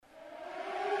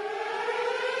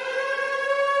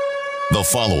The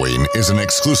following is an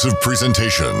exclusive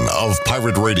presentation of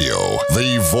Pirate Radio,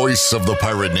 the voice of the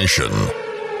pirate nation.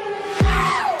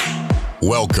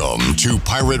 Welcome to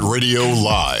Pirate Radio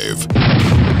Live.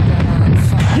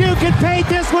 You can paint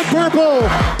this one purple.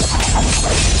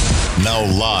 Now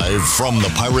live from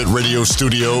the Pirate Radio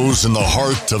studios in the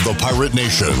heart of the pirate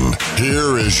nation,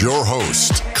 here is your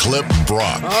host, Clip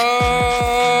Brock.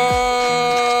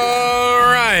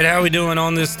 How we doing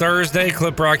on this Thursday?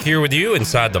 Clip Rock here with you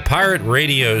inside the Pirate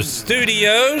Radio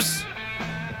studios.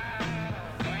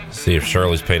 See if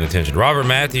Shirley's paying attention. Robert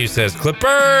Matthews says Clipper.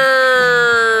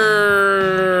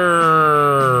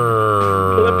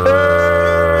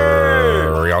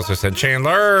 He also said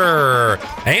Chandler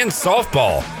and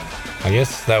softball. I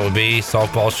guess that would be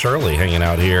softball Shirley hanging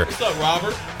out here. What's up,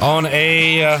 Robert? On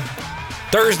a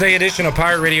Thursday edition of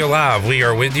Pirate Radio Live. We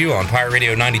are with you on Pirate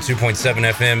Radio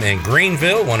 92.7 FM in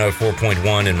Greenville,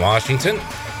 104.1 in Washington.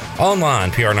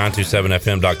 Online,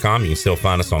 pr927fm.com. You can still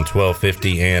find us on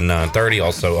 1250 and 930.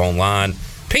 Also online,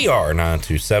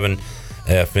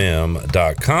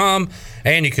 pr927fm.com.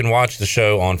 And you can watch the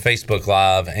show on Facebook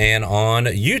Live and on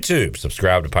YouTube.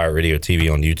 Subscribe to Pirate Radio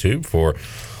TV on YouTube for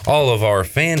all of our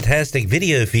fantastic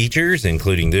video features,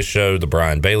 including this show, The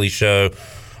Brian Bailey Show,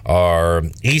 our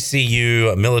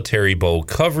ECU Military Bowl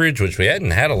coverage, which we hadn't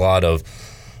had a lot of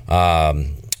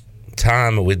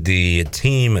time with the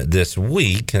team this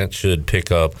week. That should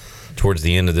pick up towards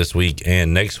the end of this week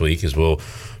and next week, as we'll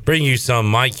bring you some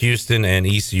Mike Houston and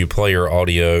ECU player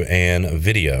audio and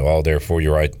video, all there for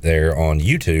you right there on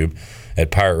YouTube at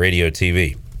Pirate Radio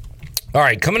TV. All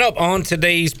right, coming up on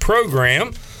today's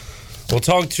program, we'll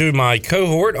talk to my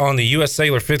cohort on the U.S.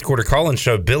 Sailor Fifth Quarter Call-In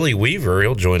Show, Billy Weaver.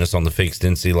 He'll join us on the Fixed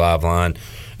NC Live line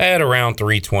at around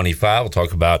 3:25. We'll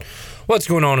talk about what's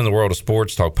going on in the world of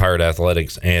sports, talk Pirate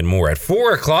athletics, and more. At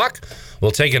 4 o'clock,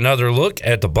 we'll take another look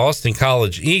at the Boston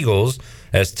College Eagles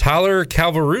as Tyler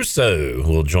Calvaruso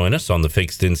will join us on the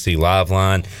Fixed NC Live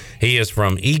line. He is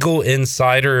from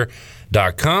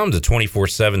EagleInsider.com, the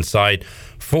 24/7 site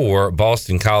for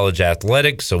Boston College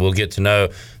athletics. So we'll get to know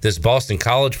this Boston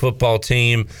College football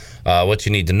team, what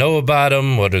you need to know about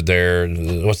them,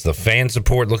 what's the fan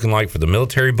support looking like for the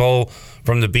Military Bowl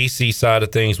from the BC side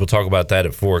of things. We'll talk about that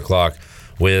at 4 o'clock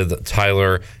with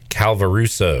Tyler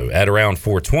Calvaruso. At around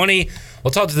 4:20,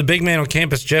 we'll talk to the big man on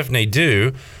campus, Jeff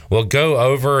Nadeau. We'll go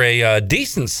over a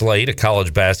decent slate of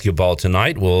college basketball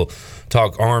tonight. We'll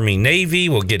talk Army-Navy.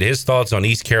 We'll get his thoughts on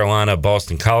East Carolina,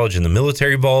 Boston College, and the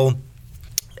Military Bowl.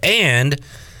 And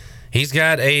he's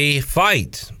got a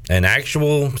fight, an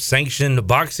actual sanctioned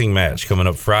boxing match coming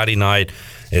up Friday night.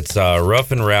 It's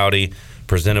Rough and Rowdy,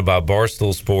 presented by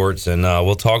Barstool Sports, and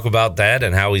we'll talk about that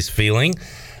and how he's feeling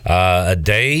a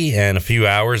day and a few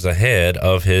hours ahead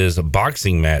of his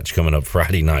boxing match coming up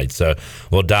Friday night. So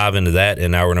we'll dive into that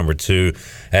in hour number 2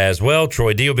 as well.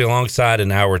 Troy D will be alongside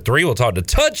in hour 3. We'll talk to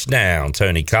Touchdown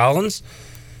Tony Collins.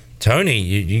 Tony,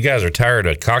 you guys are tired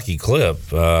of Cocky Clip.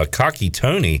 Cocky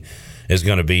Tony is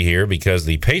going to be here because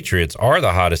the Patriots are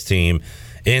the hottest team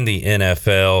in the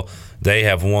NFL. They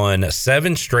have won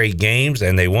 7 straight games,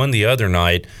 and they won the other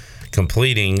night,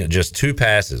 completing just 2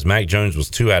 passes. Mac Jones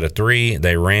was 2 out of 3.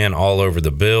 They ran all over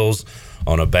the Bills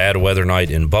on a bad weather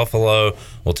night in Buffalo.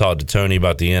 We'll talk to Tony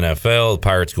about the NFL. The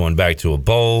Pirates going back to a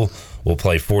bowl. We'll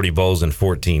play 40 bowls in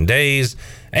 14 days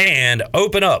and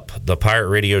open up the Pirate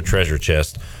Radio treasure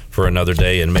chest for another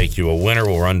day and make you a winner.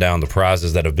 We'll run down the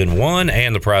prizes that have been won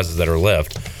and the prizes that are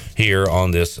left here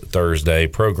on this Thursday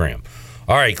program.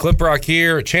 All right, Clip Rock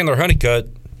here. Chandler Honeycutt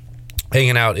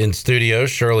hanging out in studio.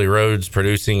 Shirley Rhodes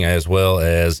producing, as well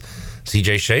as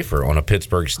CJ Schaefer on a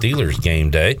Pittsburgh Steelers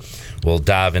game day. We'll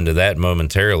dive into that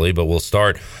momentarily, but we'll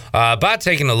start by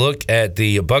taking a look at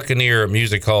the Buccaneer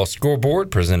Music Hall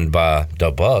scoreboard presented by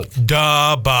Da Buck.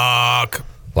 Da Buck.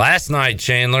 Last night,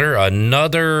 Chandler,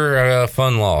 another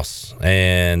fun loss,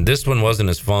 and this one wasn't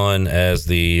as fun as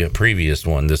the previous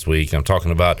one this week. I'm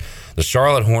talking about the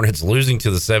Charlotte Hornets losing to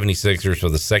the 76ers for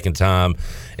the second time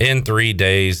in 3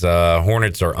 days.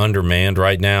 Hornets are undermanned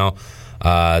right now.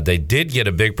 They did get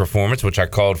a big performance, which I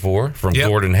called for, from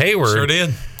Gordon Hayward. Sure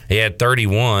did. He had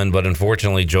 31, but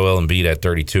unfortunately Joel Embiid had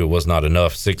 32. It was not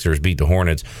enough. Sixers beat the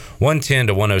Hornets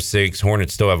 110-106.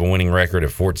 Hornets still have a winning record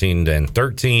of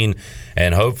 14-13,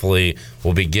 and hopefully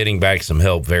will be getting back some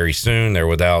help very soon. They're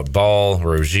without Ball,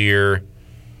 Rozier,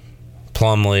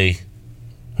 Plumlee.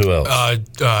 Who else?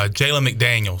 Jalen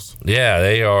McDaniels. Yeah,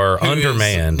 they are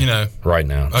undermanned right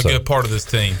now. A good part of this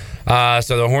team.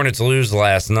 So the Hornets lose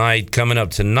last night. Coming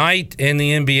up tonight in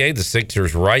the NBA, the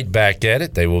Sixers right back at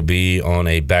it. They will be on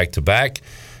a back-to-back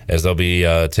as they'll be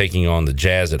taking on the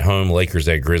Jazz at home, Lakers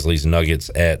at Grizzlies,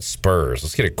 Nuggets at Spurs.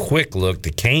 Let's get a quick look.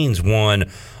 The Canes won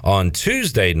on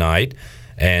Tuesday night,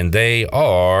 and they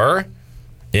are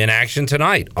in action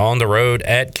tonight on the road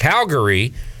at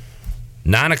Calgary,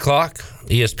 9 o'clock,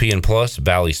 ESPN Plus,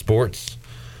 Bally Sports.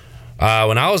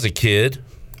 When I was a kid...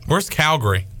 Where's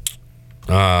Calgary?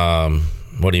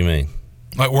 What do you mean?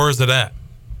 Like, where is it at?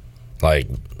 Like...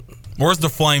 Where's the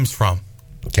Flames from?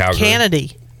 Calgary. Canada.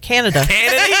 Kennedy?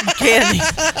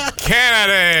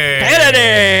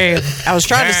 I was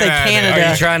trying to say Canada.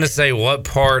 Are you trying to say what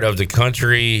part of the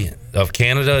country of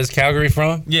Canada is Calgary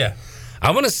from? Yeah.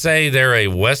 I'm going to say they're a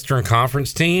Western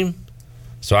Conference team,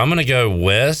 so I'm going to go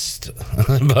West,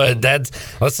 but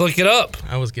let's look it up.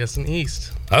 I was guessing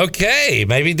East. Okay,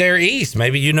 maybe they're East.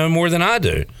 Maybe you know more than I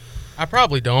do. I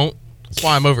probably don't. That's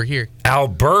why I'm over here.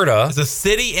 Alberta. It's a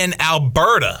city in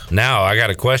Alberta. Now, I got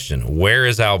a question. Where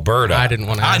is Alberta? I didn't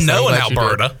want to ask. I know in I'm glad you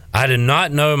Alberta. did. I did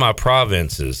not know my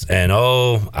provinces, and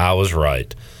I was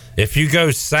right. If you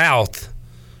go south,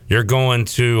 you're going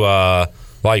to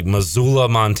like Missoula,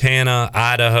 Montana,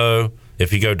 Idaho,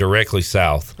 if you go directly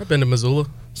south. I've been to Missoula.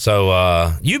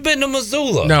 So you've been to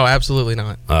Missoula? No, absolutely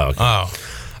not. Oh, okay. Oh.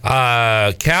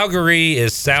 Calgary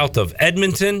is south of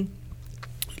Edmonton,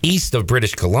 east of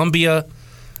British Columbia,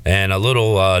 and a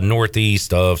little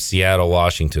northeast of Seattle,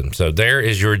 Washington. So there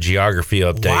is your geography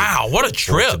update. Wow, what a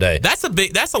trip. Today. That's a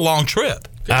long trip.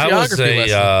 I was geography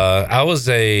lesson. I was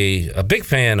a big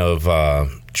fan of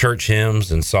church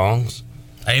hymns and songs.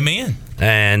 Amen.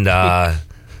 And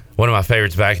one of my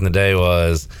favorites back in the day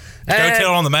was Go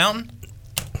Tell It on the Mountain.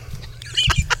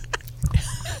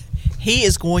 He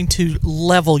is going to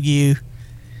level you.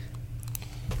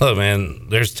 Look, man,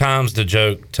 there's times to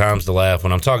joke, times to laugh.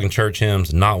 When I'm talking church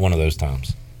hymns, not one of those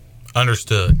times.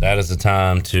 Understood. That is the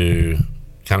time to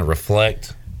kind of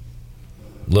reflect,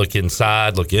 look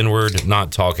inside, look inward,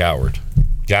 not talk outward.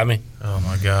 Got me? Oh,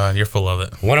 my God. You're full of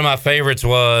it. One of my favorites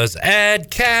was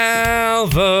At Calvary.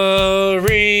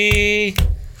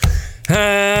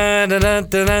 At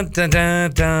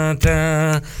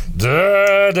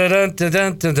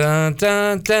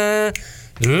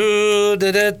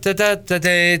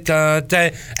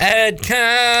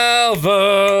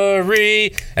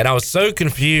Calvary. And I was so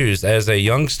confused as a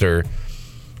youngster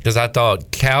because I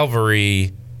thought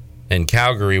Calvary and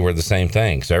Calgary were the same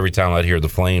thing. So every time I'd hear the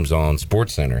Flames on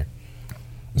Sports Center,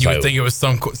 You would think it was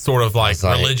some sort of like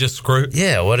religious group.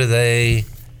 Yeah, what are they?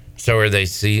 So are they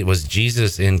was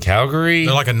Jesus in Calgary?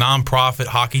 They're like a non-profit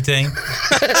hockey team.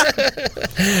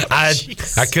 I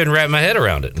couldn't wrap my head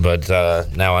around it, but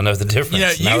now I know the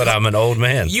difference. Now that I'm an old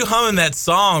man. You humming that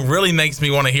song really makes me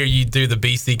want to hear you do the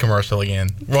BC commercial again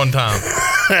one time.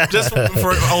 Just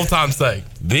for old time's sake.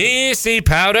 BC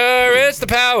powder, it's the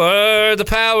power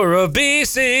of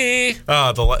BC.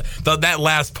 That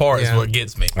last part is what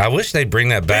gets me. I wish they'd bring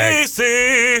that back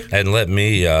BC. and let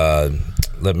me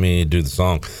do the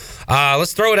song.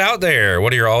 Let's throw it out there.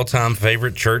 What are your all-time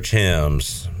favorite church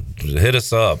hymns? Hit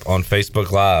us up on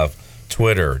Facebook Live,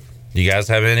 Twitter. Do you guys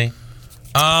have any?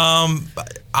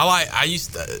 I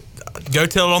used to Go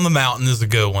Tell It on the Mountain is a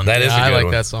good one. That is a good I like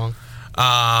one. that song.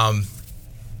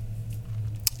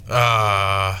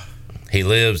 He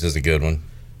Lives is a good one.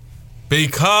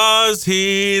 Because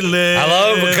he lives. I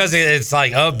love it because it's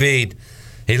like upbeat.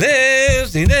 He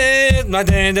lives,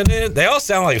 They all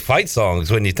sound like fight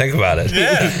songs when you think about it.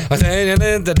 Yeah.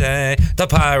 The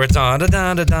pirates on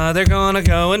they're gonna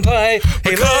go and play.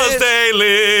 Because they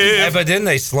live. Yeah, but then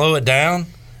they slow it down.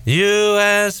 You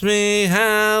ask me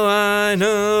how I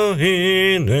know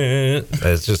he lives.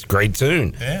 It's just great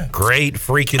tune. Yeah. Great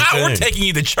freaking tune. We're taking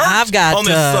you to church I've got, on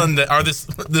this Sunday or this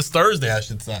Thursday, I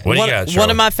should say. What do you got, One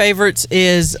Charlie? of my favorites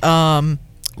is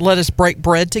Let Us Break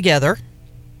Bread Together.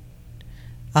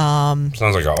 Sounds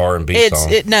like an R&B song.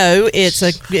 It's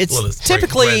Let us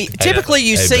typically break bread.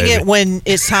 you Hey, sing baby. it when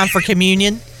it's time for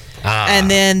communion. And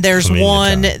then there's communion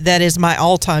one time. that is my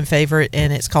all-time favorite,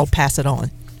 and it's called Pass It On.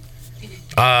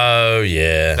 Oh,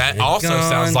 yeah. That also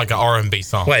sounds like an R&B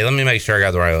song. Wait, let me make sure I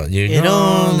got the right one. It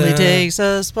only takes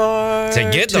a spark to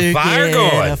get the fire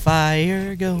going. A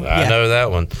fire going. I know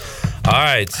that one. All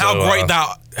right. So,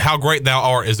 How great thou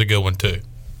art is a good one too.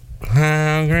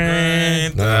 How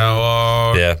great thou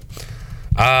art. Yeah.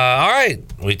 All right.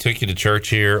 We took you to church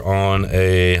here on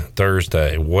a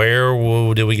Thursday. Where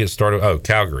did we get started? Oh,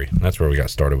 Calgary. That's where we got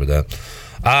started with that.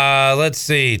 Let's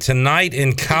see. Tonight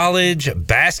in college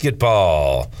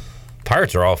basketball.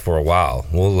 Pirates are off for a while.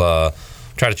 We'll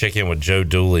try to check in with Joe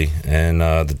Dooley and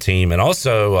the team. And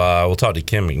also, we'll talk to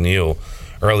Kim McNeil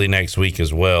early next week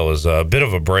as well. As a bit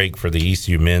of a break for the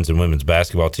ECU men's and women's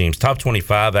basketball teams. Top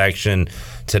 25 action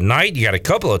tonight. You got a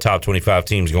couple of top 25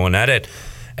 teams going at it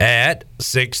at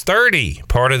 6:30.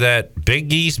 Part of that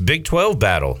Big East, Big 12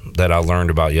 battle that I learned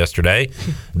about yesterday.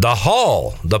 The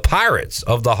Hall, the Pirates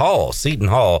of the Hall, Seton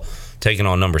Hall, taking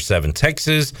on number 7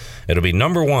 Texas. It'll be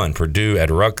number 1 Purdue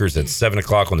at Rutgers at 7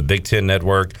 o'clock on the Big Ten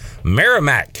Network.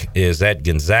 Merrimack is at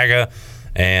Gonzaga.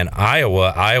 And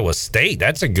Iowa State,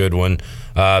 that's a good one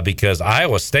because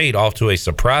Iowa State off to a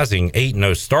surprising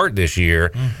 8-0 start this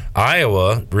year.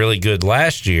 Iowa, really good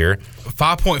last year.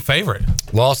 5-point favorite.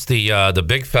 Lost the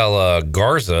big fella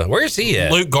Garza. Where is he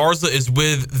at? Luke Garza is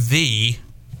with the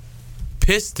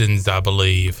Pistons, I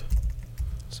believe.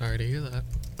 Sorry to hear that.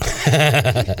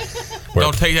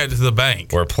 Don't take that to the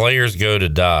bank. Where players go to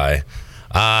die.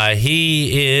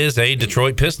 He is a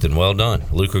Detroit Piston. Well done,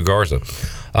 Luka Garza.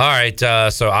 All right,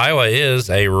 so Iowa is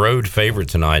a road favorite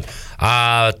tonight.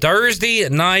 Thursday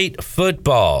night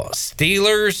football.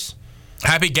 Steelers.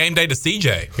 Happy game day to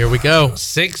CJ. Here we go.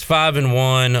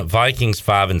 6-5-1. Vikings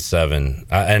 5-7.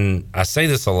 And I say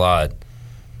this a lot.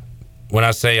 When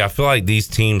I say I feel like these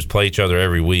teams play each other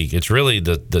every week, it's really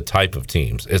the type of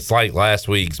teams. It's like last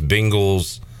week's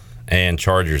Bengals and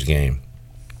Chargers game.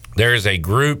 There is a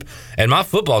group, and my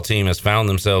football team has found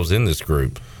themselves in this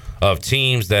group of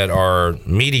teams that are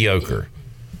mediocre.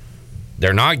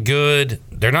 They're not good.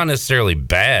 They're not necessarily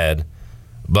bad,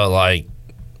 but like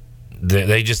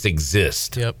they just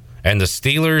exist. Yep. And the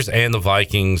Steelers and the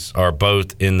Vikings are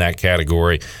both in that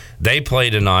category. They play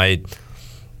tonight.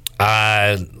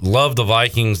 I love the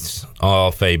Vikings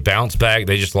off a bounce back.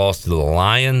 They just lost to the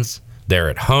Lions.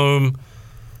 They're at home.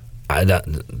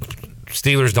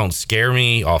 Steelers don't scare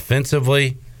me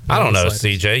offensively. I don't know,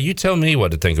 CJ. You tell me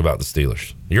what to think about the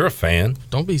Steelers. You're a fan.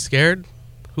 Don't be scared.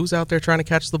 Who's out there trying to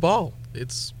catch the ball?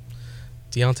 It's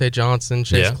Deontay Johnson,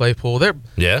 Chase Claypool. They're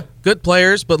good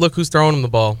players, but look who's throwing them the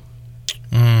ball.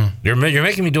 You're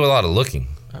making me do a lot of looking.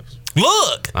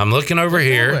 Look! I'm looking over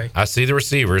here. I see the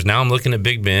receivers. Now I'm looking at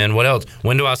Big Ben. What else?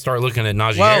 When do I start looking at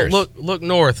Najee Harris? Look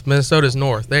north. Minnesota's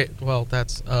north.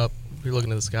 That's up. You're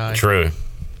looking to the sky. True.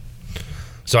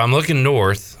 So I'm looking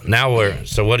north. Now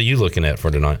so what are you looking at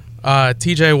for tonight?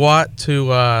 TJ Watt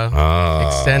to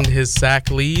extend his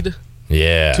sack lead.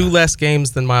 Yeah. 2 less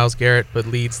games than Myles Garrett, but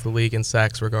leads the league in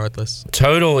sacks regardless.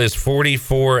 Total is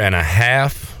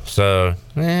 44.5. So,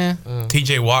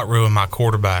 TJ Watt ruined my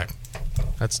quarterback.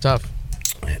 That's tough.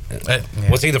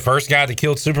 Was he the first guy that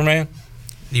killed Superman?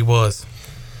 He was.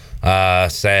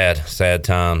 Sad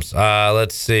times.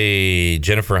 Let's see.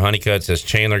 Jennifer Honeycutt says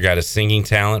Chandler got a singing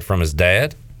talent from his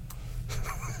dad.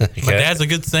 Okay. My dad's a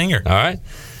good singer. All right.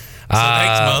 So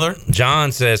thanks, Mother.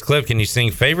 John says, Clip, can you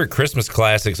sing favorite Christmas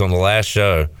classics on the last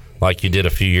show like you did a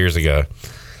few years ago?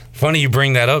 Funny you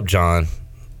bring that up, John.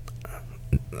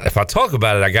 If I talk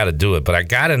about it, I got to do it. But I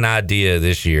got an idea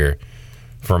this year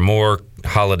for more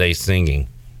holiday singing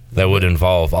that would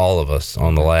involve all of us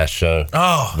on the last show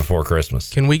before Christmas.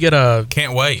 Can we get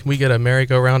Can't wait. Can we get a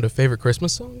merry-go-round of favorite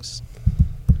Christmas songs?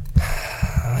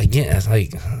 Again, it's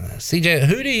like, CJ,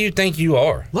 who do you think you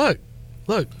are? Look.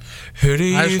 Who do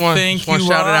you I just want to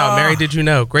shout it out. Mary, did you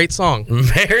know? Great song.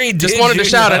 Mary, just wanted to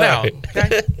shout it out.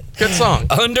 Okay? Good song.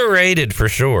 Underrated for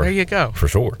sure. There you go. For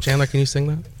sure. Chandler, can you sing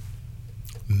that?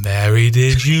 Mary,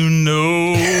 did you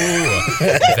know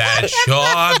that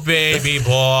your baby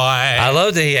boy? I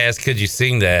love that he asked, could you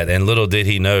sing that? And little did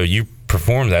he know, you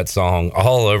performed that song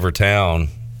all over town.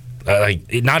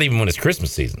 Not even when it's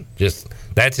Christmas season. Just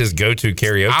that's his go-to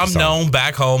karaoke I'm song. known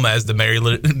back home as the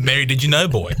Mary Did You Know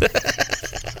boy.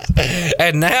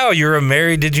 And now you're a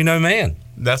Mary Did You Know man.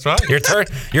 That's right.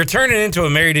 You're turning into a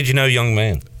Mary Did You Know young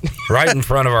man right in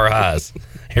front of our eyes.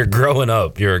 You're growing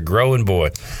up. You're a growing boy.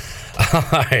 All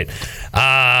right.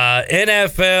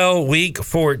 NFL Week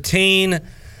 14.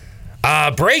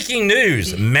 Breaking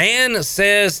news. Man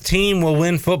says team will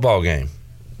win football game.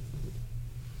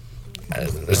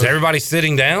 Is everybody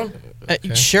sitting down?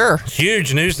 Sure.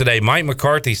 Huge news today. Mike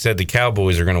McCarthy said the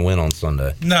Cowboys are going to win on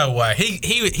Sunday. No way.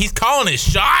 He's calling his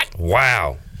shot.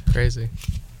 Wow. Crazy.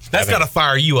 That's got to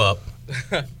fire you up.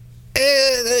 The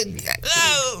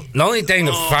only thing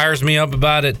that fires me up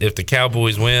about it, if the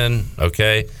Cowboys win,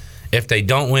 okay. If they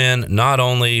don't win, not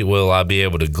only will I be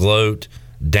able to gloat,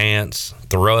 dance,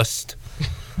 thrust,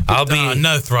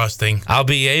 no thrusting. I'll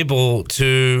be able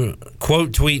to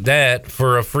quote tweet that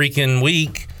for a freaking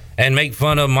week and make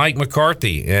fun of Mike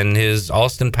McCarthy and his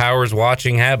Austin Powers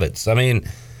watching habits. I mean,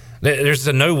 there's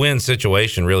a no-win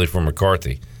situation really for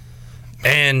McCarthy.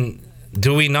 And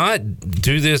do we not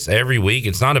do this every week?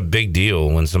 It's not a big deal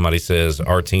when somebody says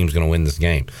our team's going to win this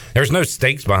game. There's no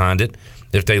stakes behind it.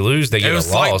 If they lose, they get a loss.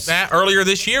 It was like that earlier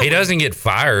this year. He doesn't get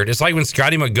fired. It's like when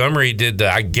Scotty Montgomery did the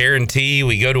I guarantee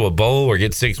we go to a bowl or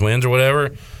get 6 wins or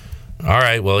whatever. All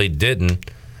right, well, he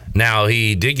didn't. Now,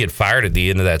 he did get fired at the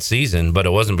end of that season, but it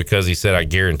wasn't because he said I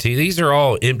guarantee. These are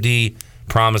all empty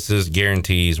promises,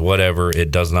 guarantees, whatever.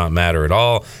 It does not matter at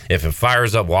all. If it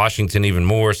fires up Washington even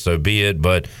more, so be it.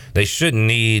 But they shouldn't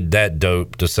need that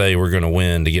dope to say we're going to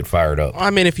win to get fired up. I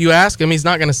mean, if you ask him, he's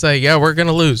not going to say, yeah, we're going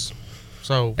to lose.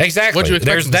 So exactly. You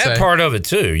There's that part of it,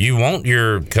 too. You want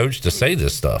your coach to say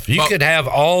this stuff. You could have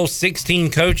all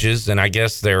 16 coaches, and I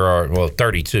guess there are,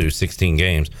 32, 16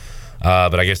 games.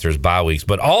 But I guess there's bye weeks.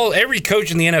 But every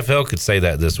coach in the NFL could say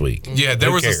that this week. Yeah,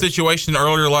 there was a situation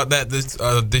earlier like that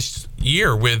this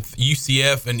year with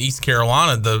UCF and East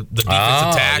Carolina. The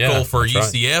defensive tackle for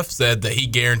UCF said that he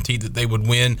guaranteed that they would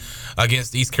win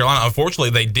against East Carolina. Unfortunately,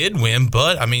 they did win.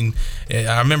 But, I mean,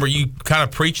 I remember you kind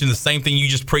of preaching the same thing you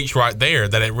just preached right there,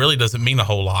 that it really doesn't mean a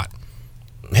whole lot.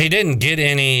 He didn't get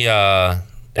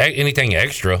anything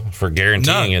extra for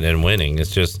guaranteeing it and winning.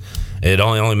 It's just... It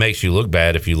only makes you look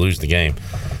bad if you lose the game.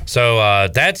 So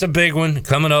that's a big one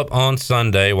coming up on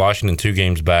Sunday. Washington 2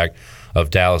 games back of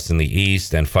Dallas in the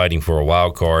East and fighting for a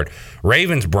wild card.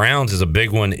 Ravens-Browns is a big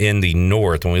one in the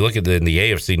North. When we look at in the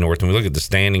AFC North, when we look at the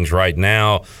standings right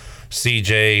now,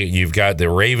 CJ, you've got the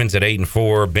Ravens at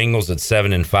 8-4, Bengals at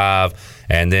 7-5,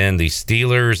 and then the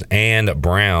Steelers and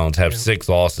Browns have 6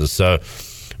 losses. So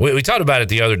we talked about it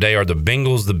the other day. Are the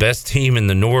Bengals the best team in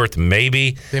the North?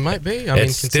 Maybe. They might be. I mean,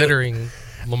 considering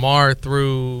Lamar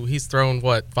he's thrown,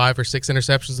 5 or 6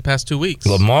 interceptions the past 2 weeks.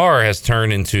 Lamar has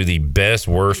turned into the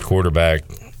worst quarterback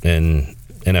in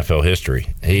NFL history.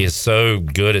 He is so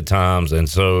good at times and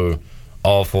so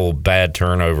awful, bad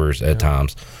turnovers at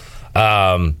times.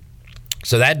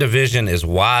 So that division is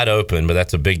wide open, but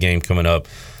that's a big game coming up.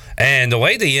 And the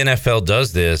way the NFL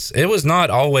does this, it was not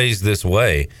always this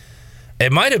way.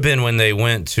 It might have been when they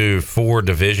went to 4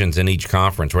 divisions in each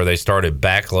conference where they started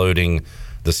backloading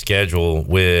the schedule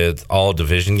with all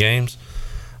division games.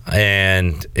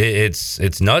 And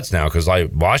it's nuts now because,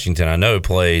 like, Washington, I know,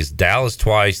 plays Dallas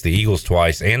twice, the Eagles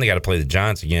twice, and they got to play the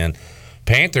Giants again.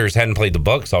 Panthers hadn't played the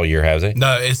Bucs all year, have they?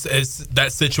 No, it's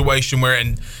that situation where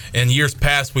in years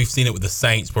past we've seen it with the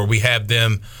Saints where we have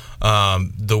them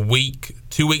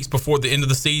 2 weeks before the end of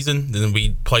the season, then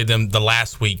we play them the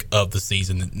last week of the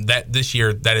season. That this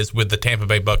year, that is with the Tampa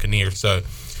Bay Buccaneers. So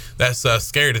that's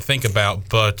scary to think about,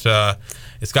 but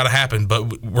it's got to happen.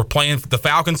 But we're playing the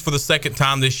Falcons for the second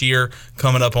time this year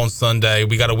coming up on Sunday.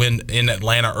 We got to win in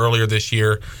Atlanta earlier this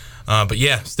year. But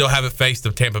yeah, still haven't faced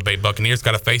the Tampa Bay Buccaneers.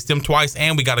 Got to face them twice,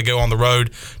 and we got to go on the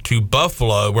road to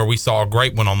Buffalo, where we saw a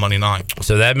great one on Monday night.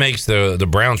 So that makes the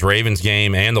Browns-Ravens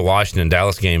game and the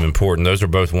Washington-Dallas game important. Those are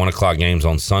both 1 o'clock games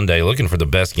on Sunday. Looking for the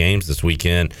best games this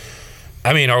weekend.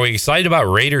 I mean, are we excited about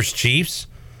Raiders-Chiefs?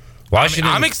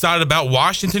 Washington. I'm excited about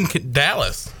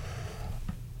Washington-Dallas.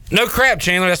 No crap,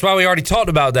 Chandler. That's why we already talked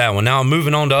about that one. Now I'm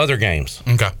moving on to other games.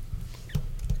 Okay.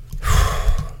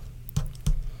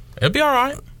 It'll be all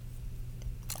right.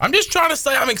 I'm just trying to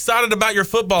say I'm excited about your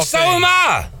football team. So am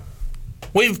I.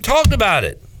 We've talked about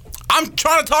it. I'm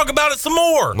trying to talk about it some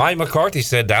more. Mike McCarthy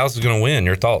said Dallas is going to win.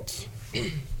 Your thoughts?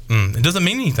 It doesn't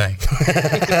mean anything.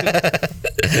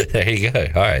 There you go.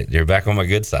 All right. You're back on my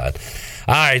good side.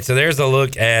 All right. So there's a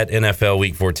look at NFL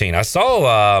Week 14. I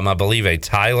saw, I believe, a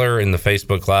Tyler in the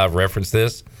Facebook Live reference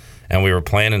this, and we were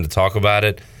planning to talk about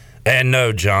it. And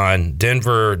no, John,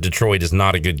 Denver-Detroit is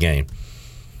not a good game.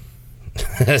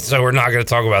 So we're not going to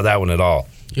talk about that one at all.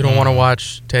 You don't want to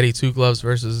watch Teddy Two Gloves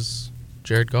versus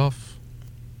Jared Goff?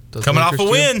 Coming off a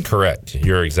win. Correct.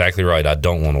 You're exactly right. I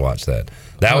don't want to watch that.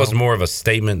 That was more of a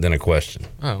statement than a question.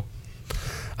 Oh.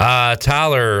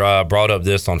 Tyler brought up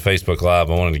this on Facebook Live.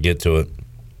 I wanted to get to it.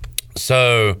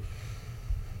 So,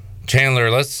 Chandler,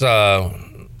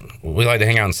 we like to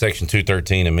hang out in Section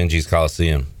 213 in Minges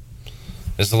Coliseum.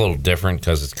 It's a little different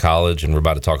because it's college and we're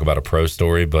about to talk about a pro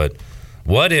story, but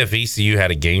what if ECU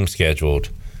had a game scheduled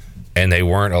and they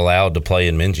weren't allowed to play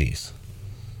in Minges?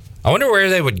 I wonder where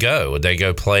they would go. Would they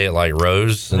go play at like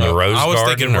Rose in the Rose Garden? I was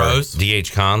thinking Rose.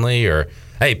 D.H. Conley or,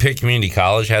 hey, Pitt Community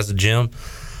College has a gym.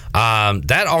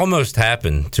 That almost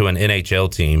happened to an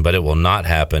NHL team, but it will not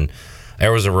happen.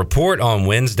 There was a report on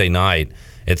Wednesday night.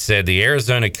 It said the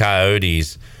Arizona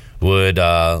Coyotes would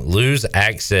lose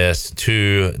access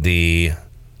to the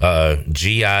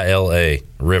Gila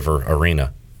River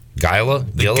Arena. Gila?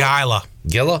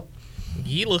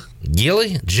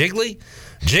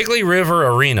 Jiggly River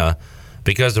Arena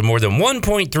because of more than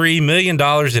 $1.3 million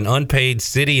in unpaid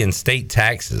city and state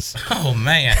taxes. Oh,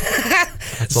 man.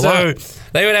 So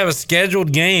they would have a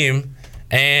scheduled game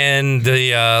and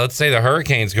the let's say the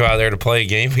Hurricanes go out there to play a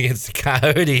game against the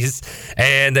Coyotes,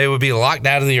 and they would be locked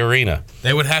out of the arena.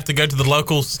 They would have to go to the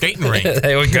local skating rink.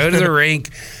 They would go to the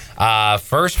rink.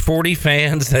 First 40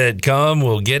 fans that come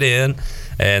will get in,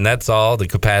 and that's all the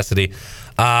capacity.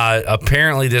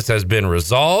 Apparently, this has been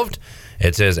resolved.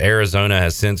 It says Arizona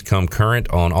has since come current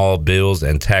on all bills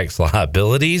and tax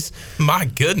liabilities. My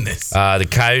goodness. The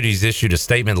Coyotes issued a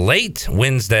statement late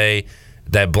Wednesday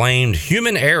that blamed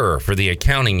human error for the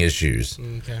accounting issues.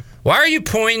 Okay. Why are you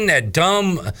pointing at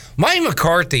dumb? Mike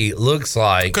McCarthy looks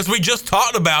like... Because we just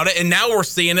talked about it, and now we're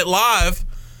seeing it live.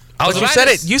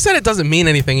 You said it doesn't mean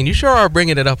anything, and you sure are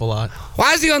bringing it up a lot.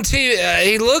 Why is he on TV?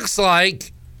 He looks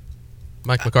like...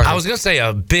 Mike McCarthy. I was going to say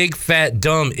a big, fat,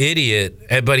 dumb idiot,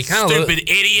 but he kind of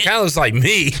looks like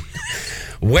me.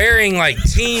 Wearing like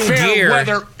team gear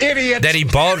that he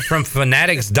bought from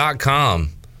Fanatics.com.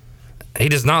 He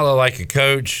does not look like a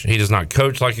coach. He does not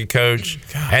coach like a coach.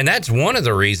 God. And that's one of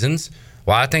the reasons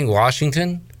why I think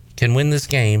Washington can win this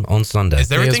game on Sunday.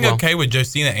 Is everything okay with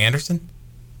Josina Anderson?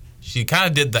 She kind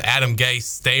of did the Adam Gase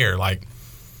stare. Like,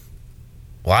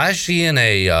 why is she in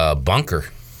a bunker?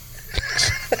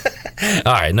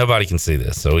 All right, nobody can see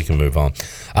this, so we can move on.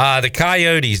 The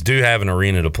Coyotes do have an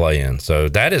arena to play in, so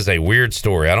that is a weird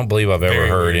story. I don't believe I've ever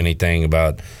heard anything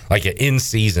about, like, in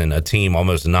season, a team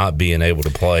almost not being able to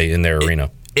play in their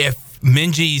arena. If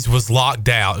Minges was locked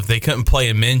out, if they couldn't play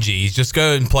in Minges, just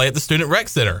go and play at the Student Rec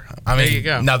Center. I mean, there you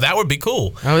go. Now that would be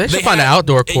cool. Oh, they should find an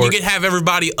outdoor court. And you could have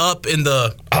everybody up in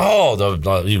the...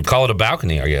 you call it a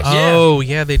balcony, I guess. Oh,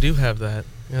 yeah, they do have that.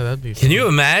 Yeah, that'd be funny. Can you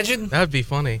imagine? That'd be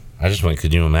funny. I just went,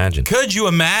 could you imagine? Could you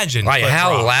imagine? Like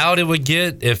how loud it would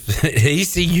get if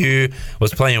ECU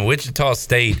was playing Wichita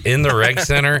State in the rec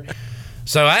center.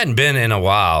 So I hadn't been in a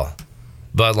while,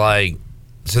 but like,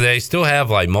 so they still have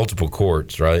like multiple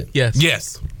courts, right?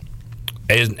 Yes.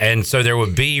 And so there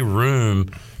would be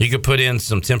room. You could put in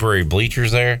some temporary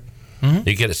bleachers there. Mm-hmm.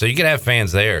 You could have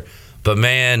fans there. But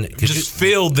man, just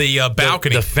fill the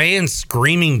balcony. The fans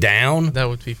screaming down. That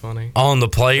would be funny. On the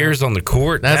players on the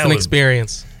court. That's an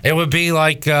experience. It would be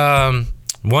like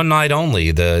one night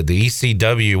only. The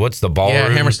ECW. What's the ballroom? Yeah,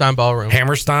 Hammerstein Ballroom.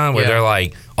 Hammerstein, where they're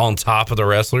like on top of the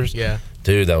wrestlers. Yeah,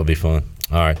 dude, that would be fun.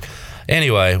 All right.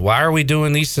 Anyway, why are we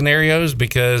doing these scenarios?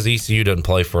 Because ECU doesn't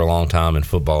play for a long time in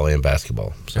football and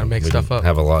basketball. So gotta make stuff up.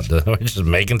 Have a lot to. We're just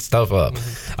making stuff up.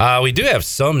 Mm-hmm. We do have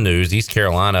some news. East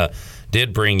Carolina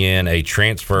did bring in a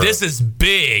transfer. This is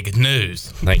big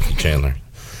news. Thank you, Chandler.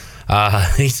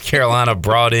 East Carolina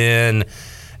brought in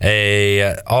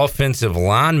a offensive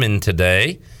lineman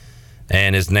today,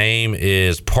 and his name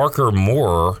is Parker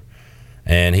Moore,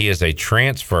 and he is a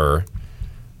transfer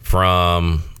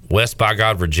from West by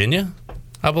God, Virginia,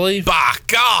 I believe. By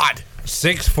God!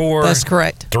 6'4". That's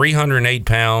correct. 308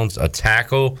 pounds, a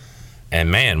tackle,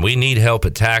 and man, we need help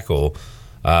at tackle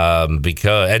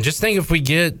because. And just think if we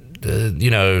get.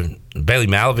 Bailey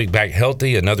Malovic back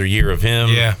healthy, another year of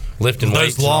him lifting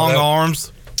weights. Those long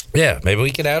arms. Yeah, maybe we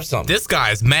could have something. This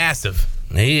guy is massive.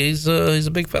 He's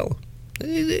a big fella.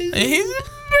 He's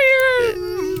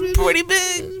pretty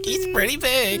big. He's pretty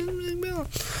big.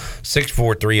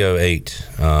 6'4", 308.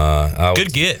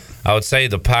 Good get. I would say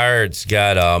the Pirates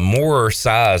got more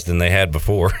size than they had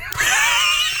before.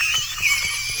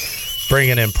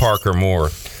 Bringing in Parker Moore.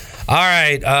 All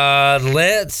right,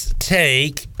 let's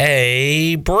take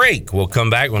a break. We'll come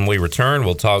back. When we return,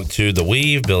 we'll talk to the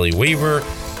Weave, Billy Weaver.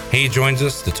 He joins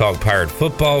us to talk Pirate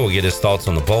football. We'll get his thoughts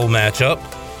on the bowl matchup,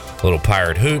 a little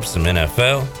Pirate hoops, some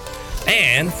NFL,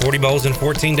 and 40 bowls in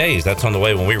 14 days. That's on the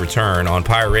way when we return on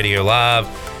Pirate Radio Live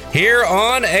here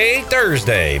on a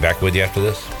Thursday. Back with you after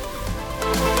this.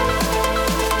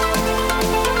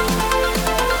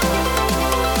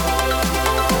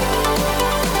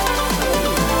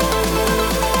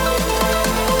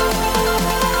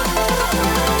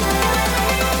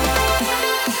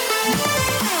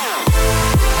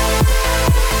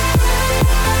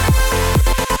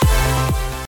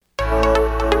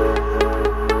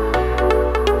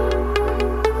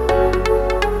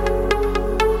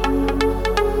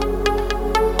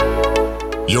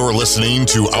 You're listening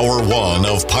to Hour 1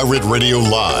 of Pirate Radio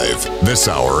Live. This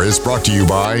hour is brought to you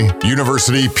by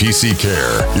University PC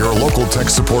Care, your local tech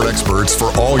support experts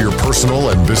for all your personal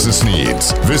and business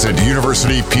needs. Visit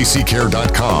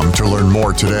universitypccare.com to learn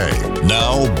more today.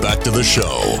 Now, back to the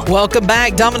show. Welcome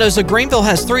back. Domino's of Greenville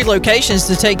has 3 locations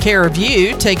to take care of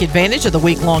you. Take advantage of the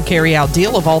week-long carry-out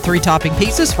deal of all 3 topping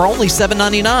pizzas for only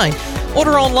 $7.99.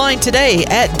 Order online today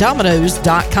at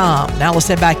Domino's.com. Now let's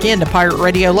head back into Pirate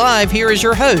Radio Live. Here is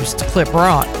your host, Clip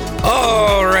Brock.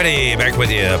 Alrighty, back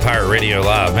with you, Pirate Radio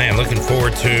Live. Man, looking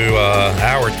forward to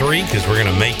hour 3 because we're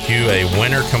going to make you a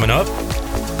winner coming up.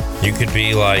 You could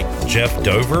be like Jeff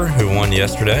Dover, who won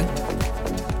yesterday.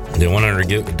 The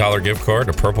 $100 gift card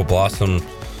to Purple Blossom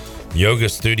Yoga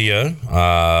Studio.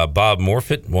 Bob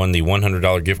Morfitt won the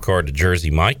 $100 gift card to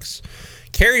Jersey Mike's.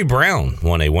 Carrie Brown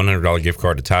won a $100 gift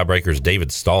card to Tiebreakers.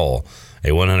 David Stahl, a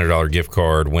 $100 gift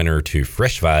card winner to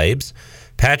Fresh Vibes.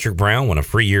 Patrick Brown won a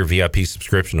free year VIP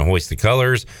subscription to Hoist the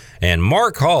Colors. And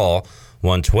Mark Hall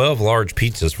won 12 large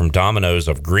pizzas from Domino's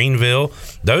of Greenville.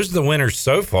 Those are the winners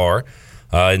so far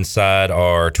inside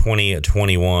our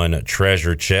 2021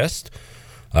 treasure chest.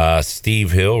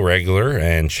 Steve Hill, regular,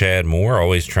 and Chad Moore,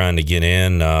 always trying to get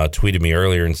in, tweeted me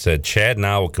earlier and said, Chad and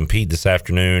I will compete this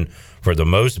afternoon for the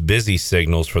most busy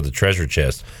signals for the treasure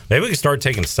chest. Maybe we can start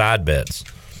taking side bets.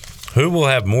 Who will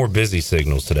have more busy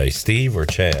signals today, Steve or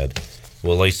Chad?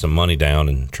 We'll lay some money down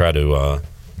and try to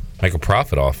make a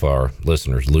profit off our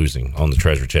listeners losing on the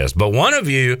treasure chest. But one of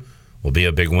you will be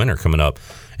a big winner coming up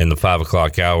in the 5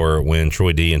 o'clock hour when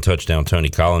Troy D and Touchdown Tony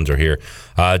Collins are here.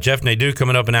 Jeff Nadeau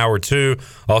coming up in hour 2.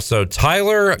 Also,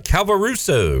 Tyler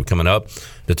Calvaruso coming up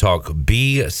to talk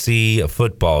BC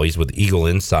football. He's with Eagle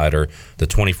Insider, the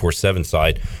 24/7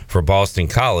 site for Boston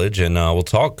College. And we'll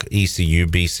talk ECU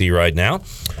BC right now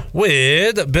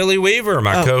with Billy Weaver,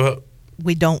 my co-host.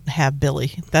 We don't have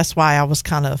Billy. That's why I was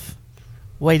kind of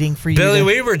waiting for you. Billy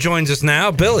Weaver joins us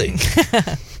now. Billy.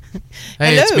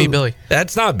 Hey, Hello. It's me, Billy.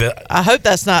 That's not Billy. I hope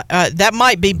that's not. That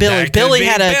might be Billy.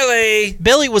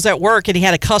 Billy was at work and he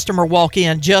had a customer walk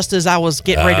in just as I was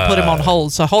getting ready to put him on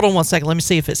hold. So hold on one second. Let me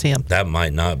see if it's him. That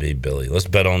might not be Billy. Let's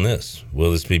bet on this.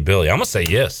 Will this be Billy? I'm gonna say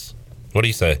yes. What do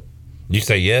you say? You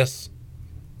say yes.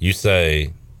 You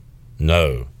say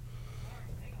no.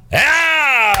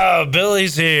 Ah,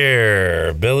 Billy's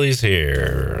here. Billy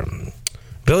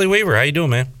Weaver, how you doing,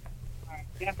 man?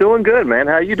 Doing good, man.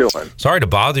 How you doing? Sorry to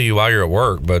bother you while you're at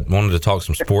work, but wanted to talk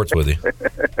some sports with you.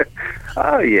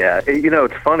 Oh, yeah.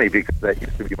 It's funny because that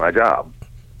used to be my job.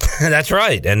 That's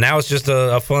right. And now it's just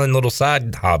a fun little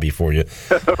side hobby for you.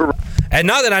 And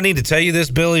not that I need to tell you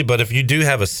this, Billy, but if you do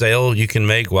have a sale you can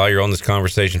make while you're on this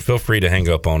conversation, feel free to hang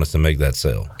up on us and make that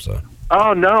sale. So.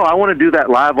 Oh, no, I want to do that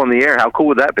live on the air. How cool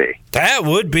would that be? That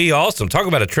would be awesome. Talk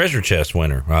about a treasure chest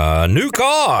winner. New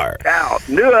car. A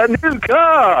new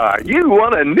car. You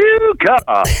want a new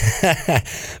car.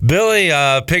 Billy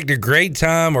picked a great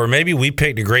time, or maybe we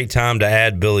picked a great time to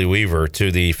add Billy Weaver to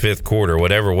the fifth quarter.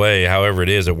 Whatever way, however it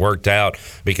is, it worked out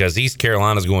because East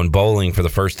Carolina's going bowling for the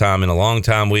first time in a long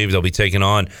time. They'll be taking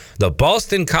on the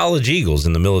Boston College Eagles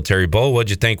in the Military Bowl. What'd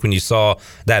you think when you saw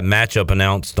that matchup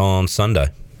announced on Sunday?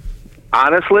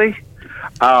 Honestly,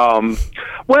 I'm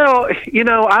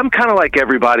kind of like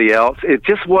everybody else. It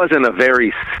just wasn't a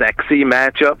very sexy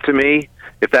matchup to me,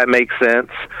 if that makes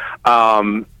sense.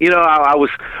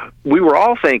 We were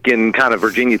all thinking kind of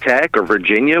Virginia Tech or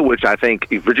Virginia, which I think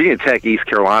Virginia Tech, East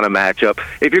Carolina matchup.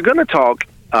 If you're going to talk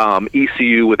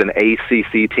ECU with an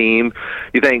ACC team,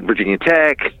 you think Virginia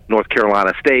Tech, North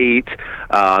Carolina State,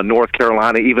 North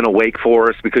Carolina, even a Wake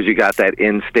Forest because you got that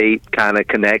in-state kind of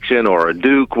connection, or a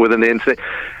Duke with an in-state.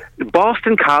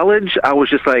 Boston College, I was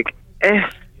just like,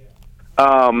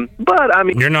 but I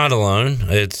mean, you're not alone.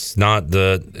 It's not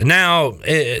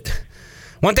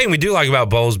one thing we do like about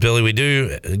bowls, Billy, we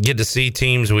do get to see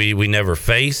teams we never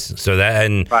face. So that,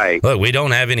 and right. Look, we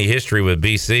don't have any history with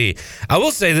BC. I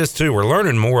will say this too: we're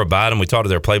learning more about them. We talked to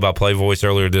their play-by-play voice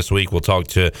earlier this week. We'll talk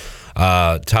to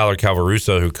Tyler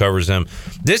Calvaruso, who covers them.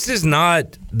 This is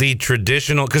not the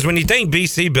traditional, because when you think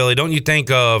BC, Billy, don't you think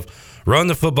of run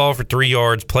the football for 3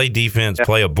 yards, play defense,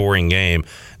 play a boring game?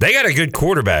 They got a good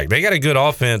quarterback. They got a good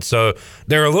offense. So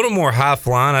they're a little more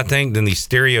high-flying, I think, than the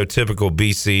stereotypical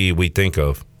BC we think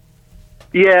of.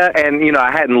 Yeah, and,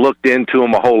 I hadn't looked into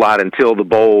them a whole lot until the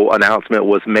bowl announcement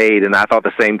was made, and I thought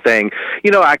the same thing.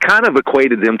 I kind of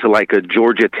equated them to like a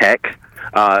Georgia Tech,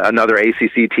 another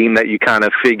ACC team that you kind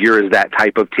of figure is that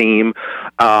type of team.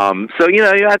 So,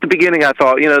 at the beginning I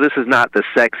thought, this is not the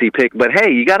sexy pick, but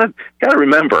hey, you gotta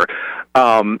remember,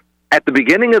 at the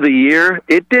beginning of the year,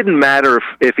 it didn't matter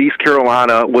if East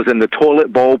Carolina was in the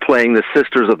toilet bowl playing the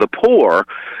Sisters of the Poor.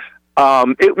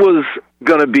 It was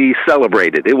going to be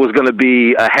celebrated. It was going to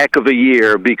be a heck of a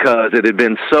year because it had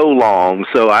been so long.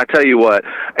 So I tell you what,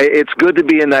 it's good to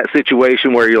be in that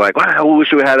situation where you're like, wow, I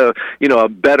wish we had a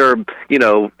better,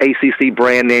 ACC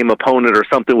brand name opponent or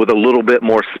something with a little bit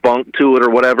more spunk to it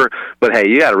or whatever. But hey,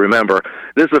 you got to remember,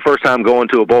 this is the first time going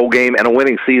to a bowl game and a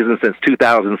winning season since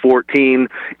 2014.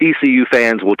 ECU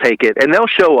fans will take it and they'll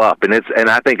show up, and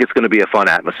I think it's going to be a fun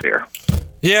atmosphere.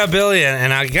 Yeah, Billy,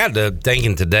 and I got to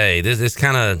thinking today. This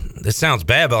sounds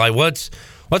bad, but like,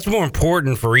 what's more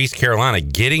important for East Carolina?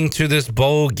 Getting to this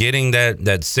bowl, getting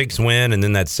that sixth win, and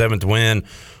then that seventh win,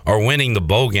 or winning the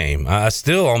bowl game? I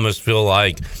still almost feel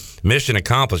like mission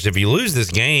accomplished. If you lose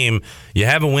this game, you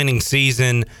have a winning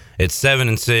season. It's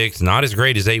 7-6, not as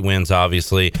great as 8 wins,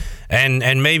 obviously,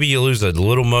 and maybe you lose a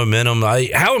little momentum.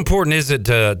 How important is it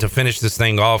to finish this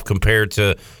thing off compared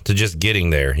to just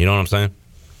getting there? You know what I'm saying?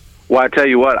 Well, I tell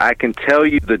you what, I can tell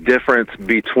you the difference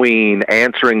between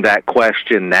answering that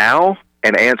question now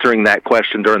and answering that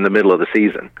question during the middle of the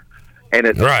season. And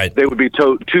they would be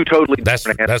two totally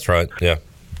different answers. That's right, yeah.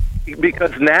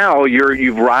 Because now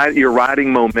you're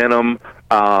riding momentum.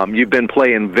 You've been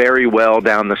playing very well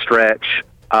down the stretch.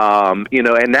 And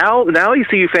now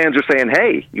ECU fans are saying,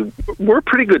 hey, we're a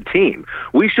pretty good team.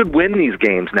 We should win these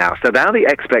games now. So now the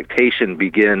expectation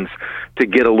begins to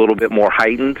get a little bit more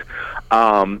heightened.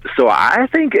 So I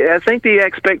think the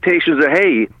expectations are,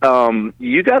 hey,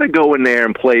 you got to go in there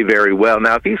and play very well.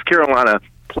 Now, if East Carolina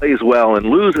plays well and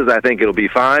loses, I think it'll be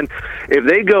fine. If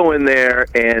they go in there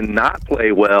and not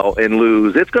play well and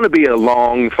lose, it's going to be a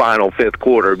long final fifth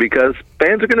quarter because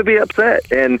fans are going to be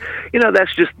upset. And,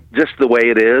 that's just the way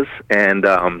it is. And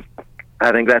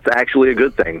I think that's actually a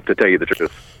good thing, to tell you the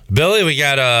truth. Billy, we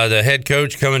got the head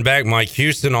coach coming back, Mike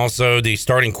Houston, also the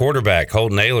starting quarterback,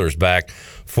 Holton Ahlers, back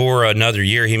for another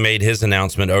year. He made his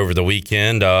announcement over the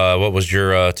weekend. What was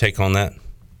your take on that?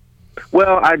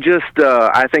 Well, I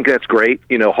think that's great.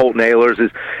 Holton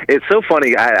Ahlers it's so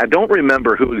funny. I don't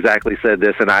remember who exactly said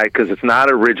this, because it's not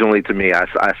originally to me.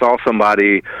 I saw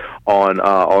somebody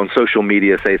on social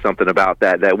media say something about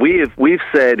that we've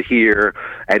said here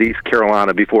at East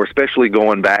Carolina before, especially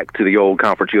going back to the old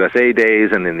Conference USA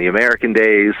days and then the American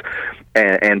days,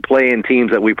 and playing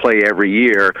teams that we play every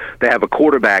year. They have a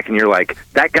quarterback, and you're like,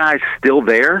 that guy's still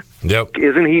there? Yep.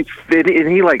 Isn't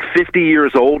he like 50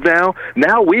 years old now?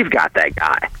 Now we've got that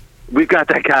guy. We've got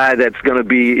that guy that's going to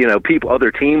be,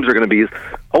 other teams are going to be.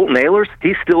 Holton Ahlers,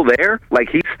 he's still there. Like,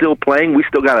 he's still playing. We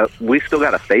still gotta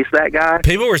face that guy.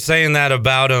 People were saying that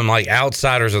about him, like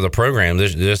outsiders of the program.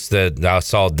 This that I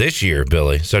saw this year,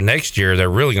 Billy. So next year, they're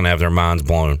really going to have their minds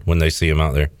blown when they see him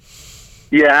out there.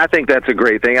 Yeah, I think that's a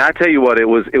great thing. I tell you what, it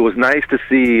was nice to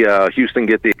see Houston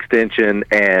get the extension,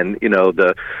 and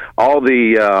all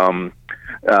the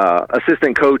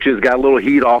assistant coaches got a little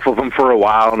heat off of them for a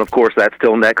while, and of course that's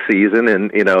till next season, and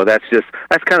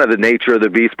that's kind of the nature of the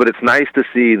beast. But it's nice to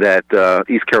see that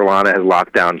East Carolina has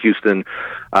locked down Houston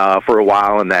for a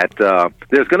while, and that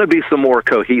there's going to be some more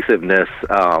cohesiveness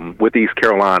with East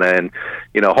Carolina. And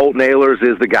Holton Ahlers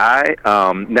is the guy.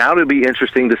 Now it'll be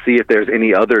interesting to see if there's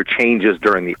any other changes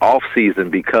during the off season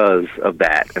because of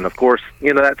that. And of course,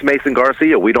 that's Mason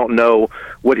Garcia. We don't know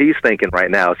what he's thinking right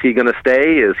now. Is he going to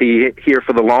stay? Is he here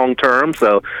for the long term?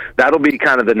 So that'll be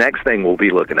kind of the next thing we'll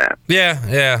be looking at.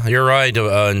 Yeah, you're right.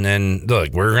 And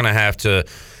look, we're going to have to,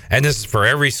 and this is for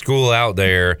every school out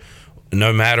there,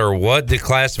 no matter what the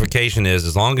classification is,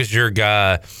 as long as your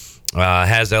guy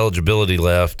has eligibility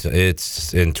left,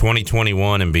 it's in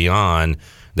 2021 and beyond,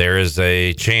 there is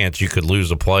a chance you could lose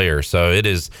a player. So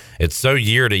it's so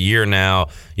year to year now.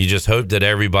 You just hope that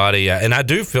everybody, and I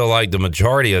do feel like the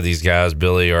majority of these guys,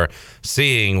 Billy, are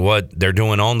seeing what they're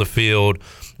doing on the field,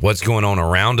 what's going on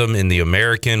around them in the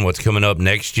American, what's coming up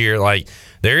next year. Like,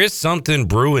 there is something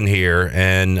brewing here,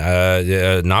 and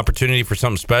an opportunity for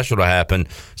something special to happen.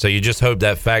 So you just hope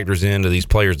that factors into these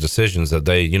players' decisions, that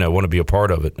they, want to be a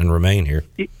part of it and remain here.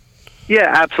 Yeah,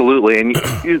 absolutely. And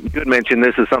you mentioned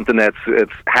this is something it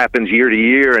happens year to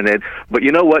year, but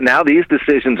you know what? Now these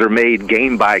decisions are made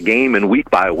game by game and week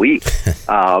by week.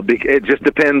 It just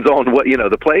depends on what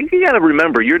the play. You got to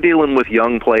remember, you're dealing with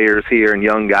young players here and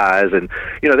young guys, and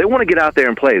they want to get out there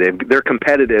and play. They're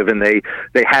competitive, and they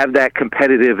have that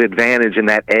competitive advantage and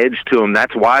that edge to them.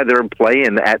 That's why they're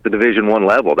playing at the Division I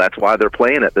level. That's why they're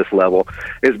playing at this level,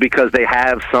 is because they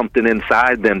have something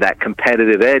inside them, that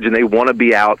competitive edge, and they want to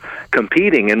be out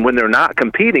competing. And when they're not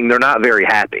competing, they're not very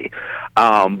happy.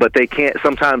 But they can't.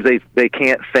 Sometimes they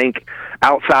can't think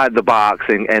outside the box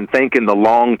and think in the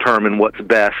long term and what's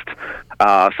best.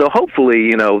 So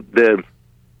hopefully, the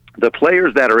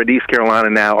players that are at East Carolina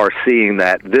now are seeing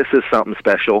that this is something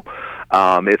special.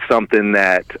 It's something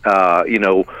that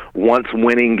once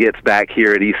winning gets back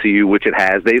here at ECU, which it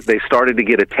has, they started to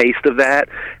get a taste of that,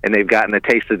 and they've gotten a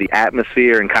taste of the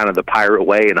atmosphere and kind of the Pirate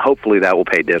way, and hopefully that will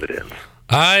pay dividends.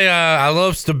 I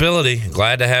love stability.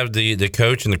 Glad to have the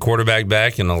coach and the quarterback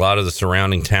back and a lot of the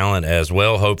surrounding talent as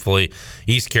well. Hopefully,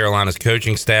 East Carolina's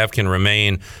coaching staff can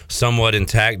remain somewhat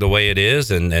intact the way it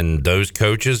is, and those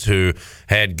coaches who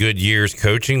had good years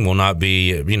coaching will not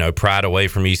be, pried away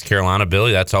from East Carolina.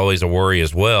 Billy, that's always a worry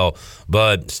as well.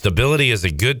 But stability is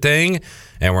a good thing,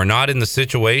 and we're not in the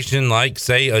situation like,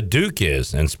 say, a Duke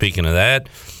is. And speaking of that,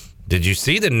 did you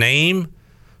see the name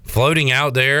floating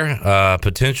out there,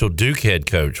 potential Duke head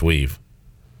coach, Weave?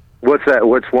 What's that?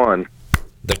 Which one?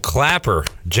 The Clapper,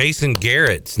 Jason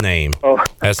Garrett's name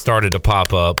has started to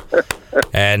pop up.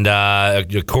 And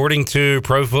according to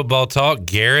Pro Football Talk,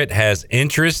 Garrett has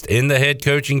interest in the head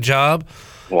coaching job.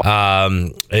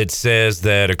 It says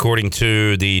that according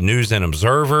to the News and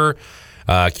Observer,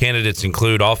 candidates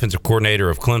include offensive coordinator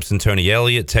of Clemson, Tony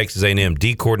Elliott, Texas A&M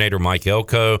D coordinator Mike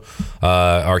Elko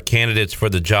are candidates for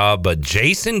the job. But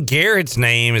Jason Garrett's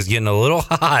name is getting a little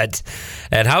hot.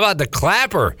 And how about the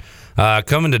Clapper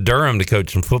coming to Durham to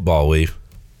coach some football, Weave?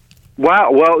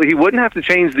 Wow. Well, he wouldn't have to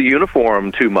change the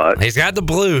uniform too much. He's got the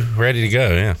blue ready to go,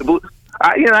 yeah. The blue,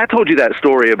 I told you that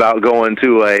story about going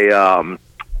to a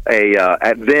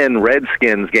at then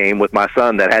Redskins game with my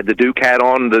son that had the Duke hat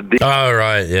on. Oh,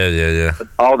 right. Yeah.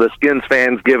 All the Skins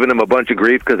fans giving him a bunch of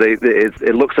grief because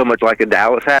it looks so much like a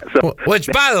Dallas hat. So, which,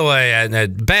 by the way, a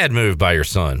bad move by your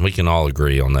son. We can all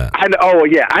agree on that.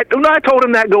 I told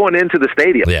him that going into the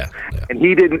stadium. Yeah. And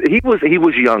he didn't. He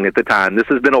was young at the time. This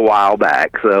has been a while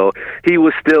back, so he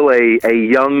was still a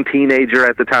young teenager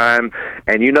at the time.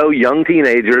 And young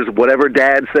teenagers, whatever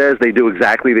Dad says, they do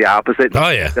exactly the opposite. Oh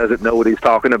yeah, he doesn't know what he's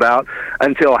talking about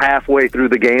until halfway through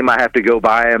the game. I have to go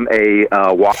buy him a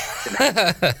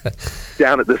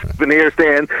down at the souvenir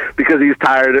stand because he's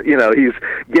tired. He's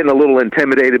getting a little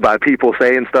intimidated by people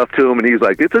saying stuff to him, and he's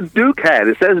like, "It's a Duke hat.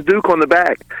 It says Duke on the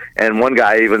back." And one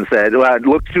guy even said, "Well, it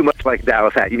looks too much like a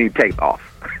Dallas hat. You need to take it off."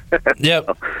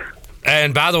 Yep.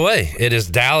 And by the way, it is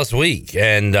Dallas week,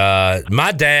 and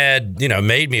my dad,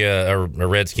 made me a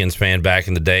Redskins fan back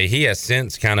in the day. He has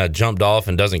since kind of jumped off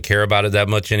and doesn't care about it that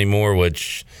much anymore,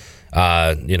 which,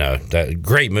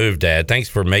 great move, Dad. Thanks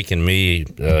for making me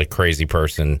a crazy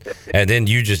person, and then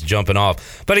you just jumping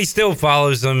off. But he still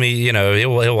follows them.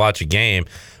 He'll watch a game.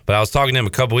 But I was talking to him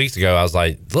a couple weeks ago. I was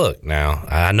like, look, now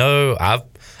I know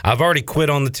I've already quit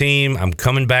on the team. I'm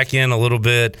coming back in a little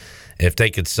bit. If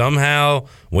they could somehow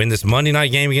win this Monday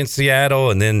night game against Seattle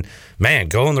and then,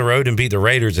 go on the road and beat the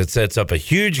Raiders, it sets up a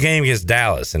huge game against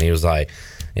Dallas. And he was like,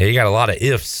 yeah, you got a lot of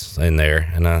ifs in there.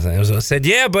 And I said,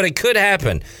 yeah, but it could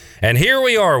happen. And here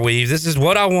we are, Weave. This is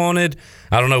what I wanted.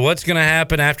 I don't know what's going to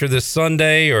happen after this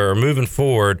Sunday or moving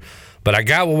forward, but I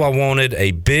got what I wanted,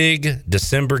 a big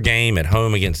December game at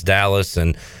home against Dallas,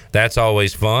 and that's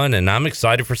always fun, and I'm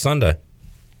excited for Sunday.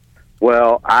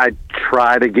 Well, I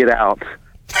try to get out.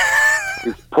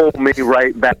 Just pull me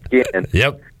right back in.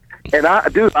 Yep. And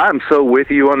I'm so with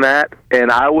you on that.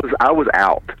 And I was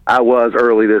out. I was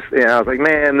early this, and I was like,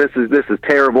 man, this is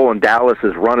terrible. And Dallas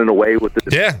is running away with the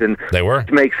decision. Yeah, they were.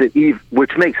 Which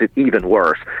makes it even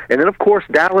worse. And then of course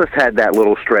Dallas had that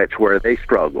little stretch where they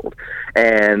struggled,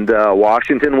 and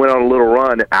Washington went on a little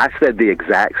run. I said the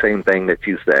exact same thing that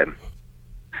you said.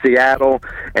 Seattle,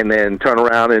 and then turn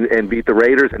around and beat the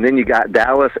Raiders, and then you got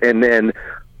Dallas, and then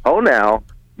now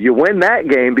you win that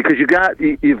game because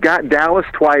you've got Dallas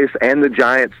twice and the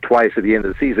Giants twice at the end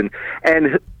of the season.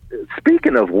 And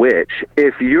speaking of which,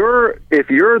 if you're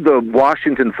the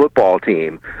Washington football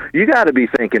team, you got to be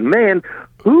thinking, man,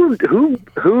 who's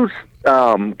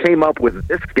came up with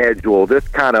this schedule, this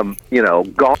kind of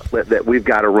gauntlet that we've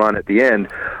got to run at the end.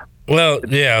 Well,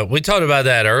 yeah, we talked about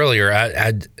that earlier.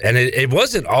 And it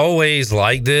wasn't always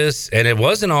like this, and it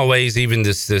wasn't always even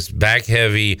this back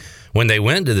heavy when they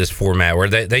went to this format where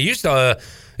they used to.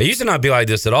 It used to not be like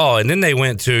this at all, and then they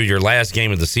went to your last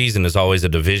game of the season is always a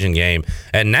division game,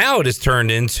 and now it has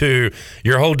turned into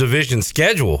your whole division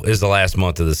schedule is the last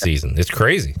month of the season. It's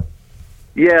crazy.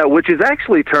 Yeah, which has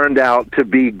actually turned out to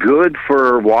be good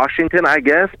for Washington, I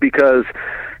guess, because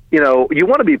you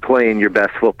want to be playing your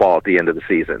best football at the end of the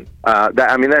season.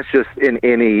 That's just in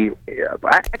any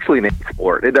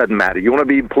sport. It doesn't matter. You want to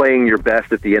be playing your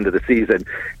best at the end of the season,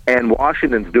 and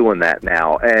Washington's doing that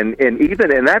now. And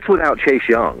that's without Chase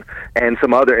Young and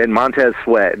some other, and Montez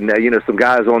Sweat, and some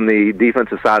guys on the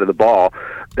defensive side of the ball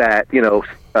that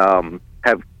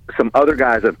have some other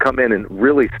guys have come in and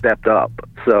really stepped up.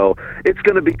 So it's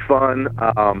going to be fun.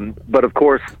 But of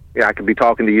course, I could be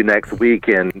talking to you next week,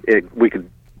 and we could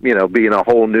be in a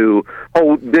whole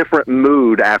different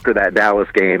mood after that Dallas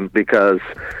game, because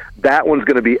that one's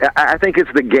going to be, I think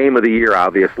it's the game of the year,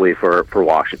 obviously, for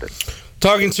Washington.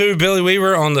 Talking to Billy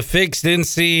Weaver on the Fixed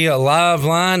NC Live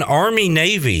line.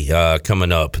 Army-Navy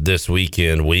coming up this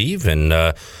weekend, Weave,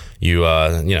 and you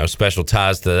know, special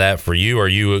ties to that for you. Are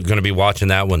you going to be watching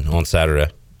that one on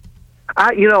Saturday?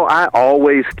 I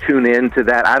always tune into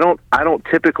that. I don't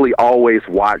typically always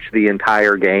watch the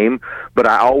entire game, but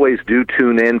I always do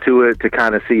tune into it to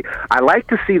kind of see. I like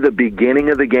to see the beginning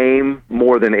of the game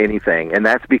more than anything, and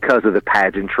that's because of the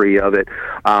pageantry of it.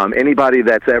 Anybody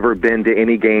that's ever been to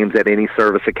any games at any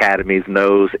service academies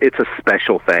knows it's a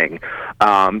special thing.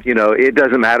 It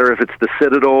doesn't matter if it's the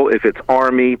Citadel, if it's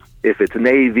Army, if it's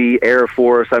Navy, Air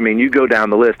Force. I mean, you go down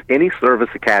the list. Any service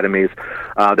academies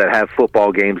that have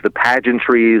football games, the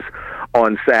pageantries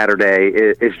on Saturday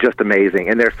is just amazing.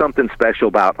 And there's something special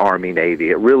about Army-Navy.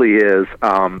 It really is.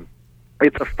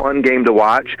 It's a fun game to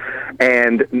watch,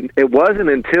 and it wasn't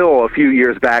until a few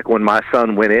years back when my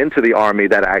son went into the Army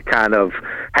that I kind of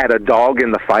had a dog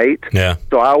in the fight. Yeah.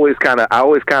 So I always kind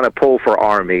of pull for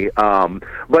Army.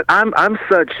 But I'm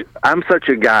such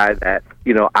a guy that,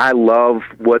 I love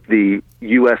what the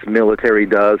U.S. military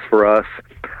does for us.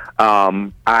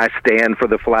 I stand for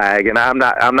the flag, and I'm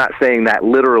not saying that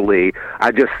literally.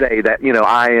 I just say that,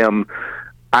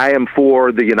 I am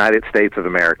for the United States of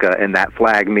America, and that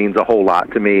flag means a whole lot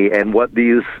to me. And what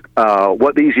these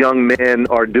young men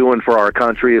are doing for our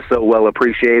country is so well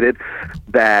appreciated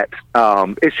that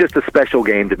it's just a special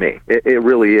game to me. It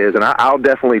really is, and I'll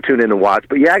definitely tune in and watch.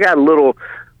 But yeah, I got a little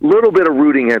bit of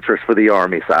rooting interest for the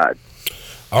Army side.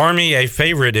 Army, a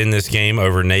favorite in this game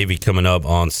over Navy coming up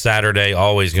on Saturday,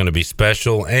 always going to be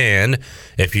special. And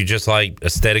if you just like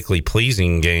aesthetically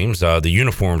pleasing games, the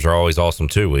uniforms are always awesome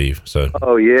too, Weave. So.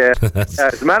 Oh, yeah.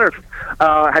 As a matter of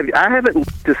I haven't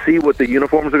looked to see what the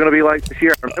uniforms are going to be like this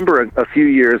year. I remember a few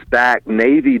years back,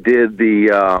 Navy did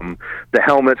the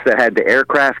helmets that had the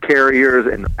aircraft carriers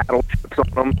and the battleships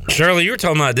on them. Shirley, you were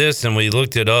talking about this, and we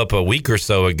looked it up a week or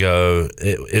so ago.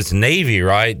 It's Navy,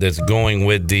 right, that's going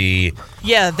with the...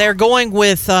 Yeah, they're going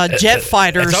with jet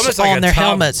fighters on their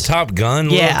helmets. Top Gun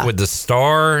look with the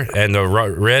star and the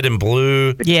red and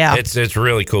blue. Yeah. It's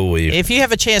really cool. If you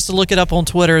have a chance to look it up on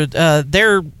Twitter,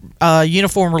 their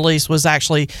uniform release was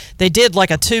actually, they did like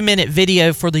a 2-minute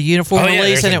video for the uniform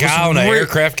release. And it was on an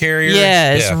aircraft carrier.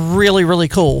 Yeah, it's really, really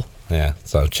cool. Yeah,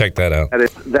 so check that out.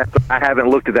 I haven't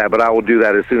looked at that, but I will do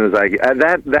that as soon as I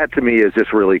get. That to me is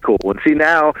just really cool. And see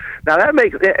now that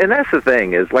makes, and that's the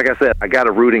thing is, like I said, I got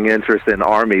a rooting interest in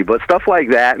Army, but stuff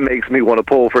like that makes me want to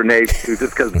pull for Navy just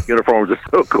because the uniforms are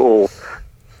so cool.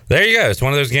 There you go. It's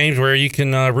one of those games where you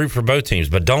can root for both teams,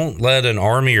 but don't let an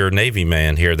Army or Navy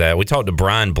man hear that. We talked to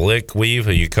Brian Blick, Weave,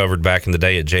 who you covered back in the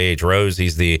day at J.H. Rose.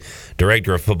 He's the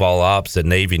director of football ops at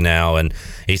Navy now, and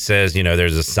he says,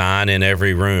 there's a sign in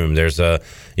every room. There's a,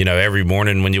 every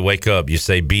morning when you wake up, you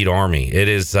say "Beat Army." It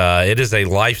is a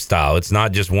lifestyle. It's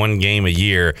not just one game a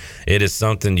year. It is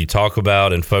something you talk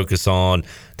about and focus on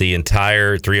the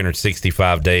entire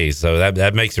 365 days. So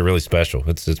that makes it really special.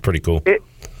 It's pretty cool.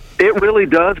 It really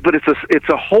does, but it's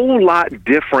a whole lot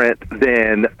different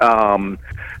than,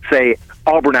 say,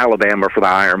 Auburn, Alabama for the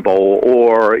Iron Bowl,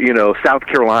 or South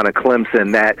Carolina,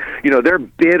 Clemson. That they're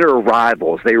bitter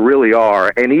rivals. They really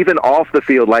are, and even off the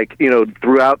field, like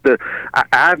throughout the,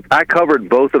 I covered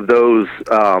both of those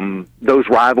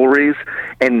rivalries,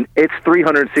 and it's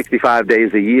 365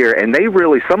 days a year, and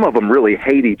some of them really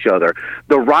hate each other.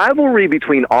 The rivalry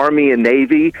between Army and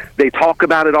Navy, they talk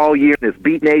about it all year. It's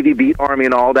beat Navy, beat Army,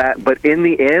 and all that. But in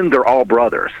the end, they're all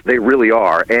brothers. They really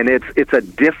are, and it's a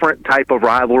different type of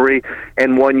rivalry,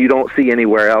 and one you don't see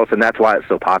anywhere else, and that's why it's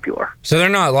so popular. So they're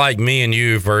not like me and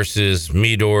you versus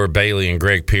Meador, Bailey, and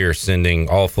Greg Pierce sending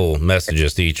awful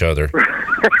messages to each other.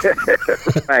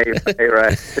 Right.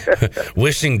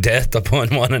 Wishing death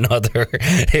upon one another.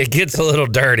 It gets a little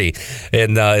dirty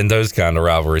in those kind of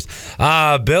rivalries.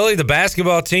 Billy, the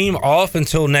basketball team off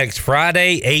until next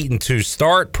Friday, 8-2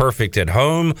 start, perfect at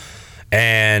home.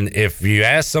 And if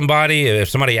somebody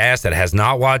asked that has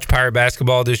not watched Pirate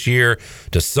basketball this year,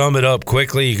 to sum it up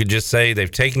quickly, you could just say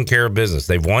they've taken care of business.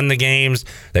 They've won the games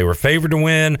they were favored to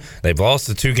win. They've lost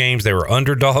the 2 games they were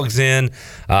underdogs in.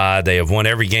 They have won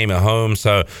every game at home.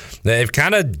 So they've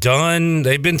kind of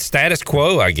they've been status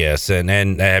quo, I guess,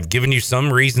 and have given you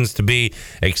some reasons to be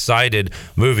excited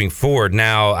moving forward.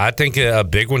 Now, I think a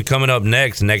big one coming up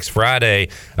next Friday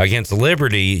against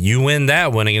Liberty. You win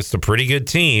that one against a pretty good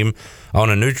team on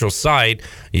a neutral site,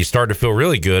 you start to feel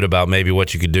really good about maybe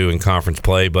what you could do in conference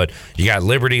play, but you got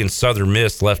Liberty and Southern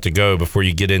Miss left to go before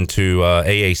you get into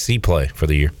AAC play for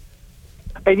the year.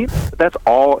 And that's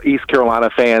all East Carolina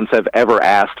fans have ever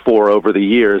asked for over the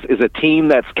years, is a team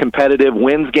that's competitive,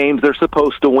 wins games they're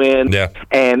supposed to win,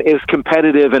 and is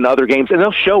competitive in other games. And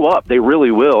they'll show up. They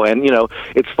really will. And,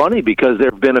 it's funny because there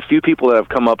have been a few people that have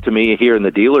come up to me here in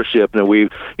the dealership, and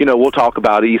we'll talk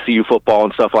about ECU football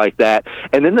and stuff like that.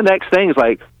 And then the next thing is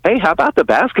like, hey, how about the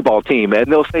basketball team?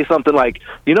 And they'll say something like,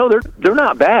 they're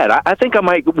not bad. I think I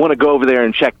might want to go over there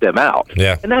and check them out.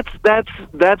 Yeah. And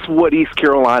that's what East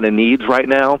Carolina needs right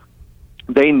now.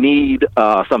 They need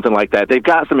something like that. They've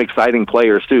got some exciting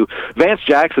players too. Vance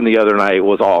Jackson the other night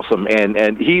was awesome,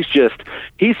 and he's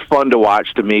fun to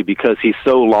watch to me because he's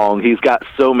so long. He's got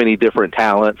so many different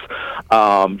talents.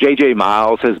 J.J.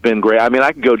 Miles has been great. I mean,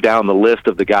 I could go down the list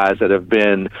of the guys that have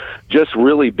been just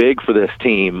really big for this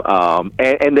team,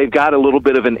 and they've got a little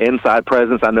bit of an inside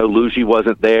presence. I know Luigi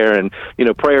wasn't there, and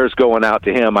prayers going out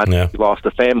to him. I know he lost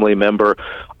a family member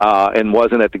and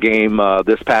wasn't at the game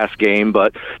this past game,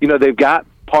 but they've got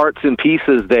parts and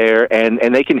pieces there,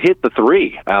 and they can hit the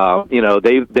three.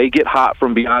 They get hot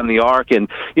from beyond the arc, and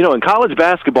in college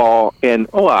basketball, and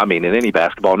in any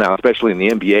basketball now, especially in the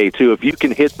NBA too, if you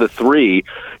can hit the three,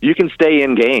 you can stay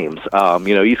in games.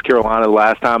 East Carolina, the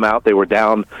last time out, they were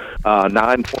down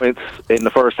 9 points in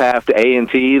the first half to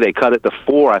A&T. They cut it to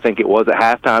 4, I think it was, at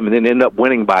halftime, and then ended up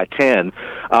winning by 10.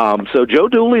 So Joe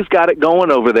Dooley's got it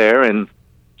going over there, and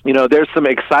there's some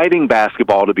exciting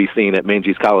basketball to be seen at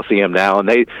Minges Coliseum now, and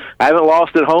they haven't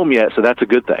lost at home yet, so that's a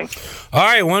good thing. All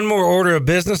right, one more order of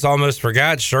business. Almost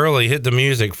forgot. Shirley, hit the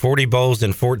music. 40 bowls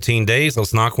in 14 days.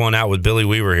 Let's knock one out with Billy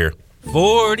Weaver here.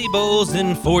 40 bowls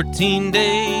in 14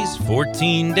 days,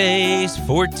 14 days,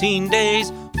 14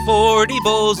 days, 40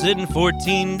 bowls in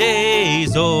 14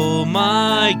 days, oh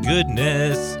my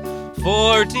goodness.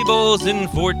 40 bowls in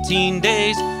 14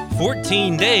 days,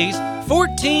 14 days,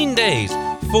 14 days.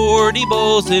 40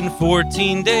 bowls in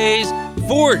 14 days,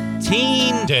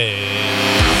 14 days.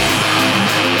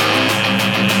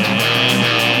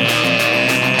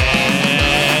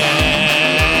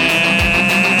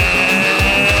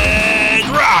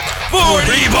 Rock!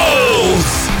 40 bowls!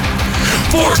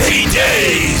 14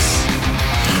 days!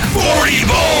 40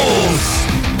 bowls!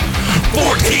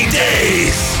 14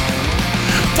 days!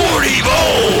 40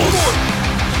 bowls!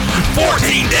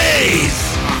 14 days!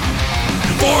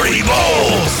 40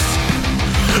 bowls,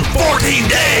 14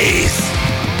 days.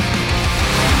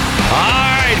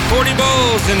 All right, 40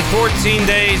 bowls in 14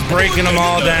 days, breaking them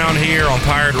all down here on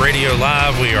Pirate Radio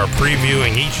Live. We are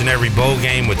previewing each and every bowl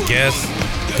game with guests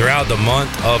throughout the month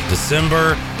of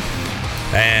December.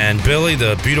 And Billy,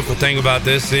 the beautiful thing about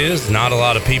this is not a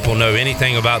lot of people know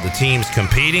anything about the teams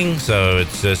competing, so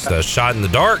it's just a shot in the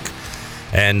dark.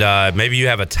 And maybe you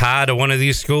have a tie to one of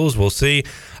these schools. We'll see.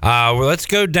 Well, let's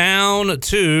go down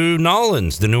to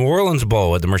Nolans, the New Orleans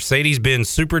Bowl at the Mercedes-Benz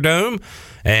Superdome.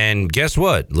 And guess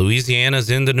what? Louisiana's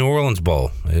in the New Orleans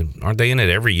Bowl. Aren't they in it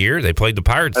every year? They played the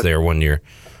Pirates there one year,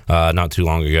 not too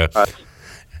long ago.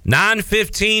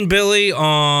 9:15, Billy,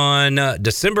 on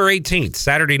December 18th,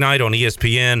 Saturday night on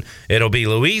ESPN. It'll be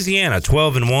Louisiana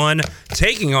 12-1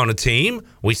 taking on a team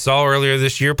we saw earlier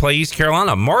this year play East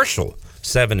Carolina, Marshall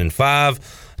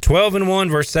 7-5.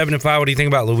 12-1 versus 7-5. What do you think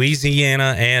about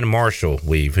Louisiana and Marshall?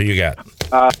 Weave, who you got?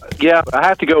 Yeah, I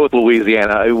have to go with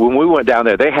Louisiana. When we went down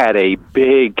there, they had a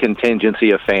big contingency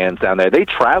of fans down there. They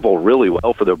travel really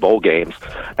well for their bowl games,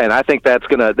 and I think that's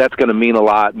gonna mean a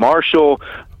lot. Marshall,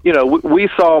 we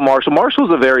saw Marshall.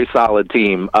 Marshall's a very solid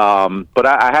team, but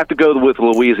I have to go with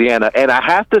Louisiana, and I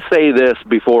have to say this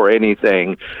before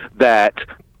anything, that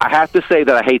I have to say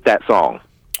that I hate that song.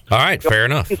 All right, fair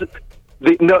enough.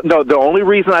 The only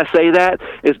reason I say that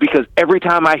is because every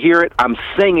time I hear it, I'm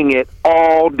singing it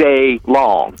all day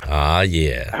long.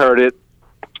 Yeah. Heard it,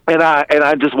 and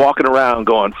I'm just walking around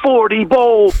going 40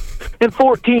 bowls in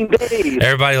 14 days.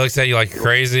 Everybody looks at you like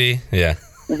crazy. Yeah.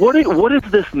 What is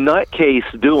this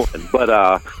nutcase doing? But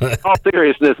all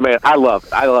seriousness, man, I love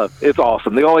it. It's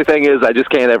awesome. The only thing is I just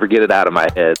can't ever get it out of my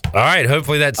head. All right,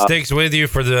 hopefully that sticks with you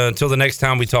until the next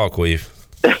time we talk, Weave.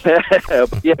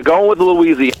 Yeah, going with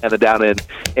Louisiana down in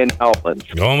Nolans.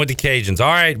 Going with the Cajuns.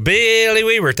 All right, Billy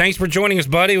Weaver, thanks for joining us,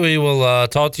 buddy. We will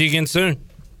talk to you again soon.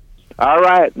 All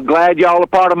right. Glad y'all are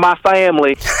part of my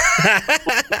family.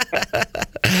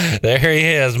 There he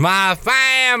is. My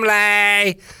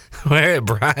family. Where at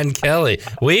Brian Kelly?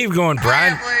 Weave going,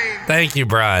 Brian. Thank you,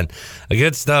 Brian.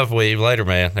 Good stuff, Weave. Later,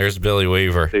 man. There's Billy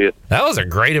Weaver. That was a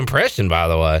great impression, by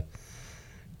the way.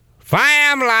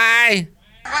 Family.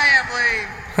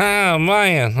 Oh,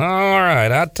 man. All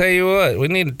right. I'll tell you what. We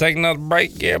need to take another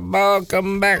break here, ball.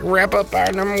 Come back, wrap up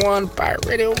our number one Pirate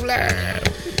Radio Live.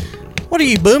 What are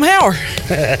you, Boomhauer?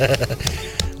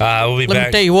 We'll be back. Let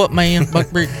me tell you what, man.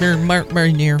 Back-to-back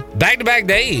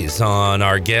days on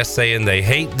our guests saying they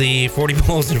hate the 40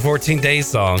 Bowls in 14 Days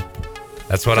song.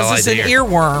 That's what I like to hear. It's an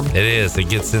earworm. It is. It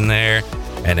gets in there,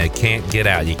 and it can't get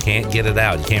out. You can't get it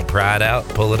out. You can't pry it out,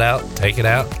 pull it out, take it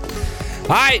out. All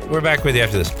right, we're back with you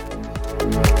after this.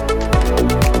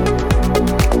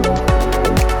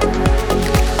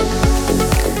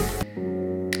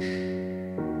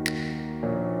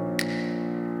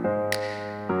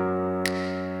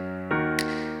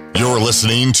 You're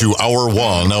listening to Hour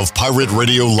 1 of Pirate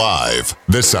Radio Live.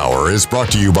 This hour is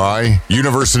brought to you by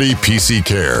University PC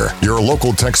Care, your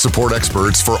local tech support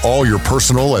experts for all your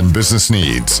personal and business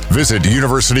needs. Visit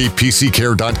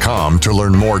universitypccare.com to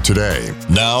learn more today.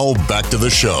 Now, back to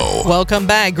the show. Welcome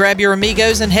back. Grab your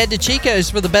amigos and head to Chico's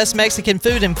for the best Mexican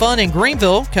food and fun in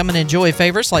Greenville. Come and enjoy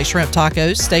favorites like shrimp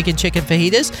tacos, steak and chicken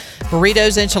fajitas,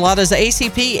 burritos, enchiladas,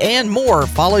 ACP, and more.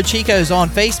 Follow Chico's on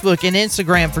Facebook and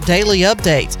Instagram for daily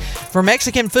updates. For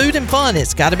Mexican food and fun,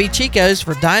 it's got to be Chico's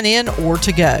for dine-in or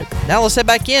to go. Now let's head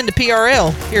back in to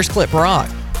PRL. Here's Clip Rock.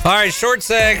 All right, short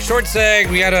seg.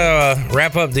 We got to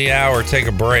wrap up the hour, take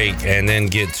a break, and then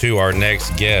get to our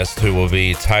next guest, who will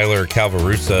be Tyler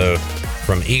Calvaruso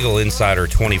from Eagle Insider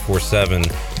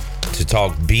 24/7 to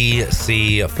talk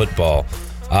BC football.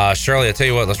 Shirley, I tell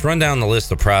you what, let's run down the list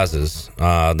of prizes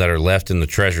that are left in the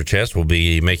treasure chest. We'll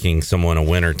be making someone a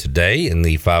winner today in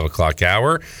the 5 o'clock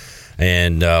hour.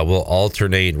 And we'll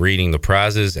alternate reading the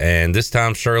prizes. And this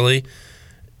time, Shirley,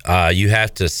 you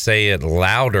have to say it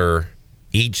louder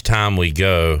each time we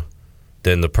go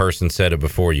than the person said it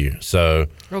before you. So,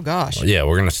 oh gosh, yeah,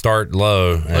 we're gonna start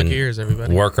low and ears,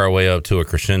 everybody. Work our way up to a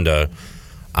crescendo.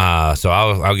 So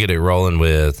I'll get it rolling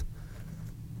with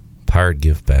Pirate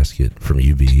Gift Basket from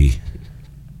UBE.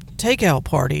 Takeout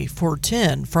party for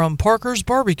 10 from Parker's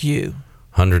Barbecue.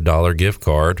 $100 gift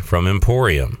card from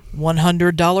Emporium.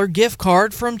 $100 gift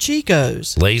card from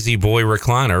Chico's. Lazy Boy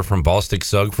recliner from Bostic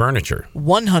Sugg Furniture.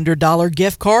 $100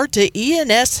 gift card to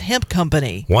ENS Hemp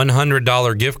Company.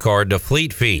 $100 gift card to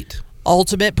Fleet Feet.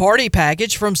 Ultimate party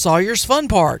package from Sawyer's Fun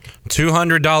Park.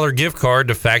 $200 gift card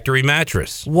to Factory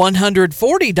Mattress.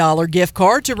 $140 gift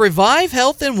card to Revive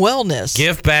Health and Wellness.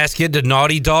 Gift basket to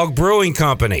Naughty Dog Brewing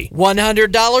Company.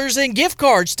 $100 in gift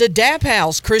cards to Dap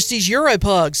House, Christie's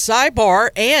Europug,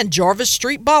 Sidebar, and Jarvis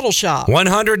Street Bottle Shop.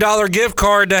 $100 gift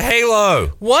card to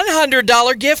Halo.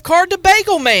 $100 gift card to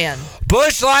Bagel Man.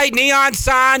 Busch Light, Neon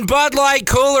Sign, Bud Light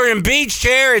Cooler, and Beach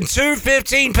Chair, and 2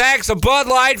 15-packs of Bud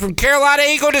Light from Carolina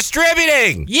Eagle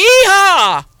Distributing.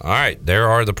 Yeehaw! All right, there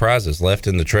are the prizes left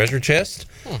in the treasure chest.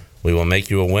 We will make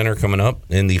you a winner coming up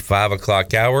in the 5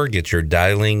 o'clock hour. Get your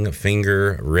dialing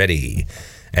finger ready.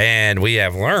 And we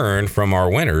have learned from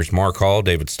our winners, Mark Hall,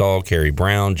 David Stahl, Kerry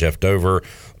Brown, Jeff Dover,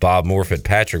 Bob Morfitt,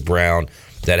 Patrick Brown,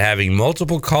 that having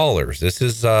multiple callers, this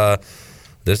is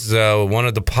one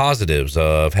of the positives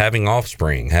of having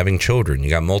offspring, having children.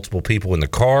 You got multiple people in the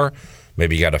car.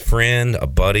 Maybe you got a friend, a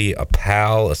buddy, a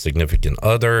pal, a significant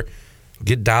other.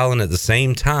 Get dialing at the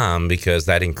same time because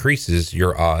that increases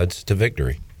your odds to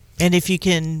victory. And if you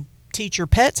can teach your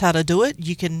pets how to do it,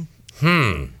 you can...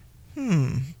 All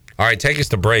right, take us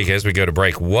to break. As we go to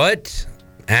break, what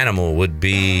animal would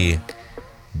be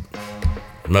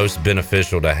most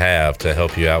beneficial to have to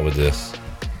help you out with this?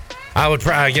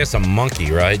 I guess a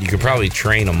monkey, right? You could probably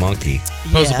train a monkey.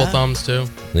 Opposable thumbs too.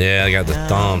 Yeah, I got the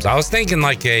thumbs. I was thinking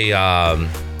like a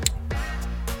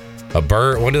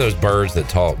bird. One of those birds that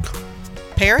talk.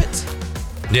 Parrots?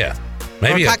 Yeah,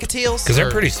 maybe or cockatiels. Because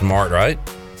they're pretty smart, right?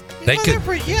 They could.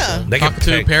 They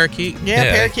could parakeet.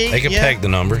 Yeah, parakeet. They could peg the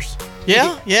numbers.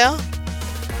 Yeah.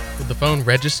 Would the phone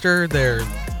register their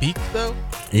beak though?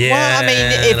 Yeah. Well, I mean,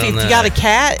 if you've got a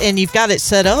cat and you've got it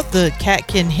set up, the cat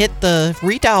can hit the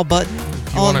redial button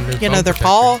on, their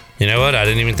paw. You know what? I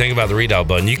didn't even think about the redial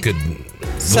button. You could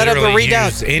set up a redial.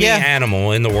 Use any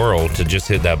animal in the world to just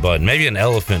hit that button. Maybe an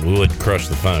elephant would crush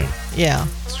the phone. Yeah.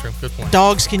 That's true. Good point.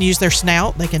 Dogs can use their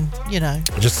snout. They can,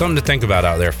 Just something to think about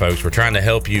out there, folks. We're trying to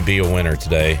help you be a winner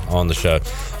today on the show.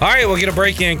 All right, we'll get a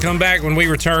break in. Come back. When we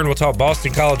return, we'll talk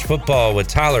Boston College football with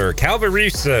Tyler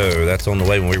Calvaruso. That's on the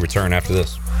way when we return after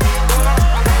this.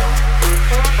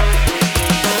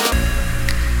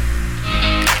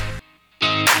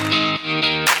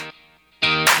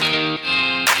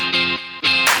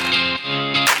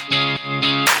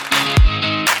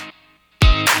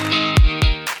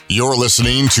 You're You're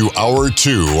listening to Hour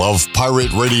 2 of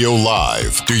Pirate Radio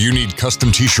Live. Do you need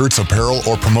custom t-shirts, apparel,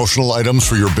 or promotional items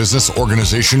for your business,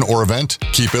 organization, or event?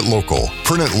 Keep it local.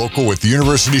 Print it local with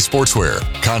University Sportswear.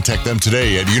 Contact them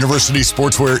today at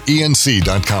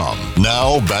universitysportswearenc.com.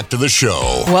 Now, back to the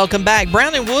show. Welcome back.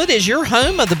 Brown & Wood is your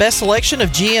home of the best selection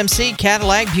of GMC,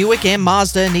 Cadillac, Buick, and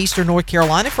Mazda in Eastern North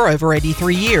Carolina for over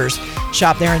 83 years.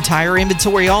 Shop their entire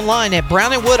inventory online at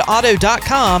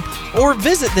brownandwoodauto.com or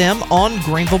visit them on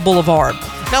Greenville Boulevard.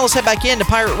 Now let's head back into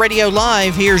Pirate Radio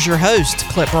Live. Here's your host,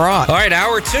 Clip Brock. All right,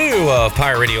 Hour 2 of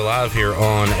Pirate Radio Live here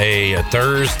on a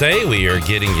Thursday. We are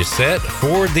getting you set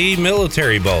for the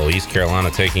Military Bowl. East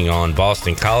Carolina taking on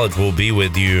Boston College. We'll be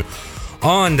with you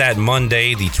on that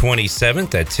Monday, the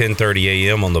 27th at 10:30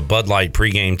 a.m. on the Bud Light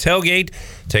pregame tailgate,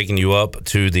 taking you up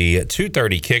to the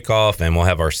 2:30 kickoff, and we'll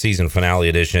have our season finale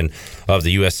edition of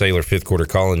the U.S. Sailor 5th Quarter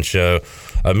Call-In Show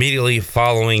immediately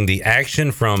following the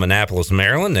action from Annapolis,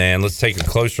 Maryland. And let's take a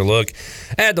closer look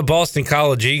at the Boston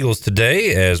College Eagles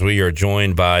today as we are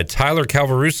joined by Tyler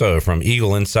Calvaruso from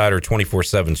Eagle Insider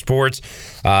 24/7 Sports.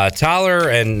 Tyler,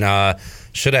 and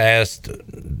should have asked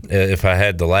if I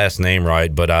had the last name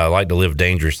right, but I like to live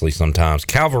dangerously sometimes.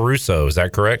 Calvaruso, is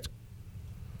that correct?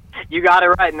 You got it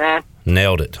right, man.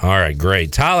 Nailed it. All right,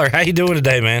 great. Tyler, how you doing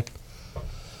today, man?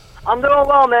 I'm doing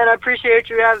well, man. I appreciate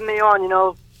you having me on. You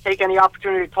know, take any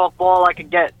opportunity to talk ball I could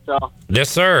get. So. Yes,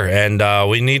 sir. And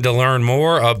we need to learn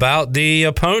more about the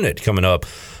opponent coming up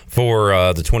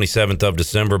for the 27th of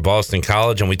December, Boston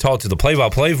College. And we talked to the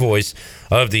play-by-play voice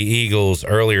of the Eagles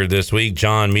earlier this week,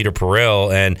 John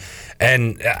Meter-Perrell.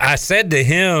 And I said to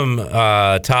him,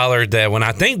 Tyler, that when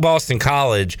I think Boston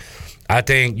College, I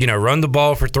think, run the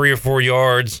ball for 3 or 4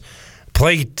 yards,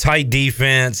 play tight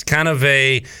defense, kind of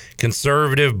a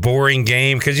conservative, boring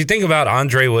game. Because you think about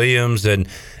Andre Williams and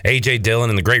A.J. Dillon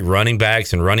and the great running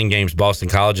backs and running games Boston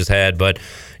College has had. But,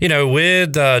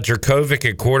 with Jurkovec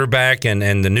at quarterback and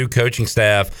the new coaching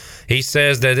staff, he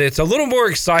says that it's a little more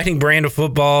exciting brand of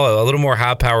football, a little more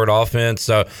high-powered offense.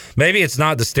 So maybe it's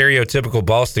not the stereotypical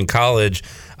Boston College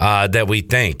that we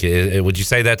think. Would you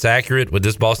say that's accurate with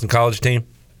this Boston College team?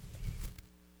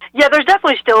 Yeah, there's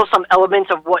definitely still some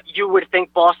elements of what you would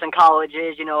think Boston College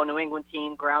is, a New England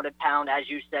team, grounded pound, as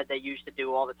you said, they used to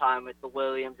do all the time with the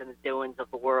Williams and the Dillons of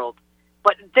the world.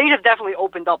 But they have definitely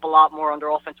opened up a lot more under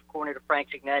offensive coordinator Frank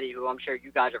Cignetti, who I'm sure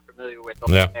you guys are familiar with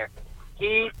over there.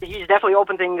 He's definitely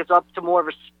opened things up to more of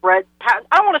a spread. I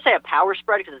don't want to say a power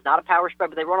spread because it's not a power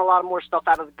spread, but they run a lot more stuff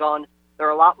out of the gun. There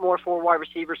are a lot more 4 wide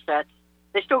receiver sets.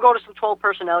 They still go to some 12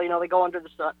 personnel. They go under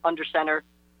center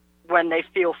when they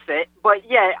feel fit. But,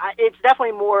 yeah, it's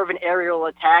definitely more of an aerial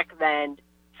attack than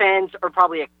fans are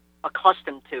probably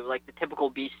accustomed to, like the typical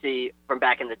BC from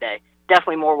back in the day.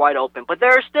 Definitely more wide open. But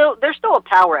there's still a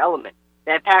power element.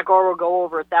 They had Pat Garrell go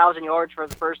over 1,000 yards for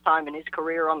the first time in his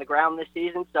career on the ground this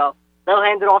season, so they'll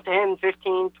hand it off to him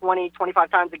 15, 20,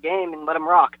 25 times a game and let him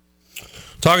rock.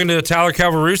 Talking to Tyler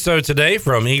Calvaruso today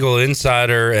from Eagle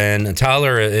Insider. And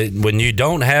Tyler, when you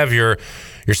don't have your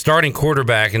starting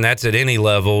quarterback, and that's at any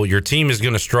level, your team is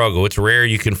going to struggle. It's rare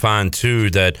you can find 2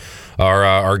 that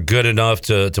are good enough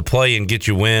to play and get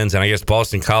you wins. And I guess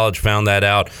Boston College found that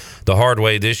out the hard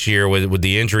way this year with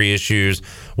the injury issues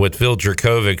with Phil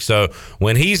Jurkovec. So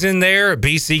when he's in there,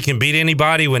 BC can beat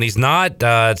anybody. When he's not,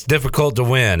 it's difficult to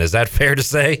win. Is that fair to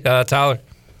say, Tyler?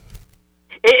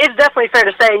 It's definitely fair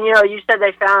to say. And, you said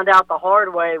they found out the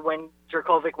hard way when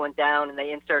Jurkovec went down and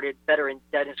they inserted veteran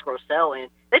Dennis Grosel in.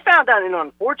 They found out in an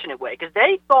unfortunate way because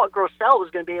they thought Grosel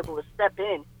was going to be able to step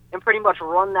in and pretty much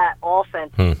run that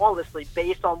offense flawlessly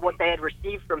based on what they had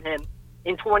received from him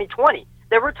in 2020.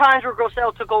 There were times where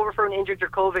Grosel took over for an injured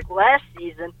Jurkovec last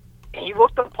season, and he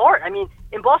looked the part. I mean,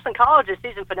 in Boston College's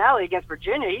season finale against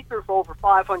Virginia, he threw for over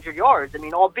 500 yards. I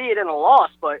mean, albeit in a loss,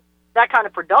 but that kind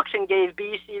of production gave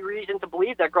BC reason to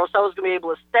believe that Grosel was going to be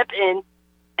able to step in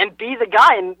and be the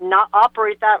guy and not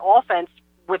operate that offense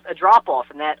with a drop-off,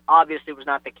 and that obviously was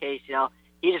not the case.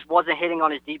 He just wasn't hitting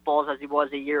on his deep balls as he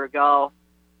was a year ago.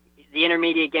 The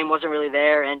intermediate game wasn't really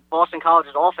there, and Boston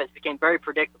College's offense became very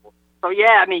predictable. So,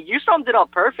 yeah, I mean, you summed it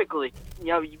up perfectly.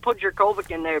 You put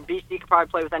Jurkovec in there, BC could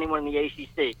probably play with anyone in the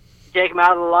ACC. You take him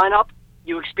out of the lineup,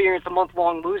 you experience a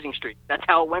month-long losing streak. That's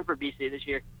how it went for BC this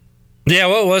year. Yeah,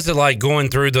 what was it like going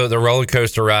through the roller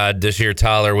coaster ride this year,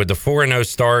 Tyler, with the 4-0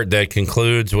 start that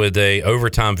concludes with a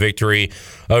overtime victory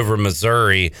over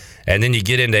Missouri? And then you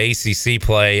get into ACC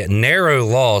play, narrow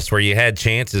loss where you had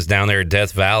chances down there at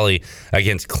Death Valley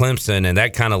against Clemson, and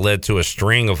that kind of led to a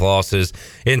string of losses.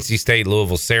 NC State,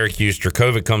 Louisville, Syracuse.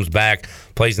 Jurkovec comes back,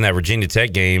 plays in that Virginia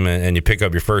Tech game, and you pick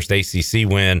up your first ACC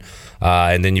win,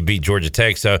 and then you beat Georgia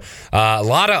Tech. So a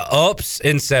lot of ups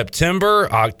in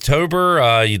September.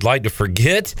 October, you'd like to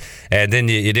forget, and then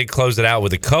you did close it out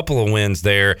with a couple of wins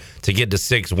there to get to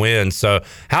 6 wins. So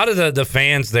how do the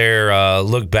fans there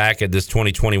look back at this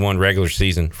 2021 regular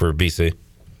season for BC?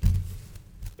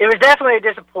 It was definitely a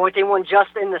disappointing one,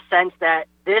 just in the sense that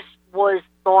this was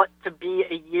thought to be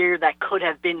a year that could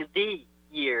have been the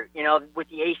year, with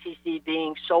the ACC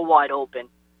being so wide open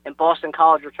and Boston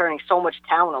College returning so much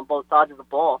talent on both sides of the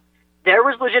ball. There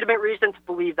was legitimate reason to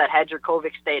believe that had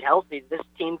Jurkovec stayed healthy, this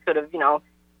team could have,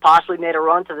 possibly made a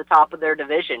run to the top of their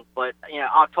division. But,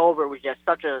 October was just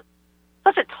such a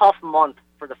tough month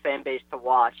for the fan base to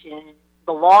watch.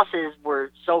 The losses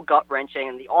were so gut-wrenching,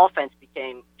 and the offense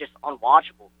became just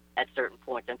unwatchable at certain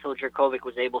points until Jurkovec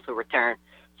was able to return.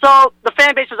 So the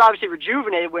fan base was obviously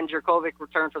rejuvenated when Jurkovec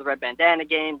returned for the Red Bandana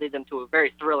game, led them to a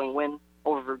very thrilling win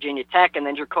over Virginia Tech, and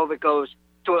then Jurkovec goes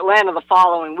to Atlanta the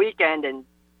following weekend and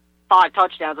 5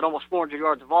 touchdowns and almost 400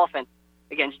 yards of offense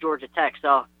against Georgia Tech.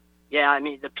 So, yeah,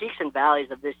 the peaks and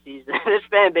valleys of this season, this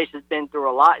fan base has been through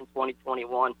a lot in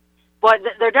 2021. But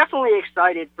they're definitely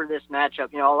excited for this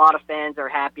matchup. A lot of fans are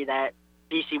happy that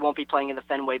BC won't be playing in the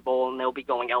Fenway Bowl and they'll be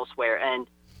going elsewhere. And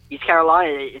East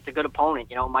Carolina, it's a good opponent.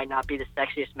 It might not be the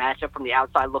sexiest matchup from the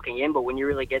outside looking in, but when you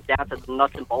really get down to the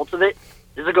nuts and bolts of it,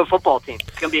 this is a good football team.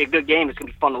 It's going to be a good game. It's going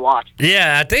to be fun to watch.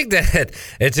 Yeah, I think that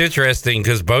it's interesting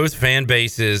because both fan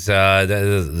bases,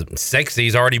 the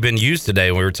sexy's already been used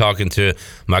today. We were talking to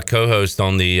my co-host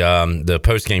on the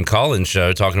post-game call-in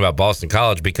show talking about Boston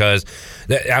College because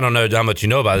I don't know how much you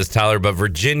know about this, Tyler, but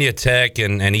Virginia Tech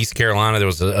and East Carolina, there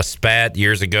was a spat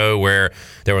years ago where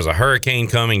there was a hurricane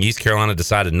coming. East Carolina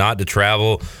decided not to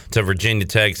travel to Virginia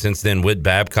Tech. Since then, Whit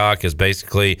Babcock has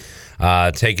basically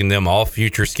taking them off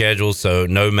future schedules, so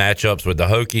no matchups with the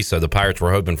Hokies. So the Pirates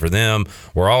were hoping for them.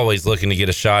 We're always looking to get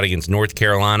a shot against North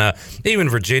Carolina. Even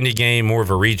Virginia game, more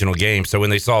of a regional game. So when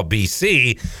they saw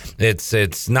BC,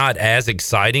 it's not as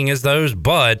exciting as those.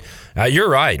 But you're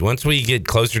right. Once we get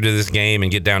closer to this game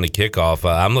and get down to kickoff,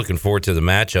 I'm looking forward to the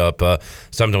matchup.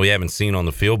 Something we haven't seen on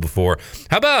the field before.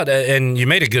 How about? And you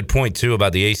made a good point too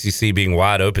about the ACC being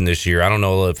wide open this year. I don't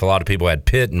know if a lot of people had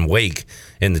Pitt and Wake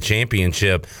in the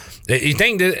championship. You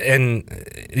think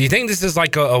this is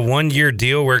like a 1-year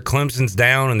deal where Clemson's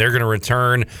down and they're going to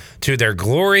return to their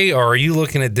glory, or are you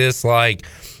looking at this like,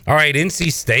 all right,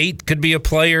 NC State could be a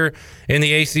player in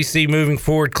the ACC moving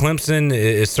forward. Clemson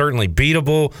is certainly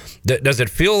beatable. Does it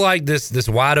feel like this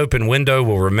wide open window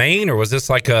will remain, or was this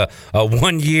like a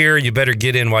 1 year you better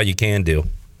get in while you can deal?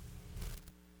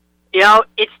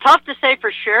 It's tough to say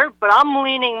for sure, but I'm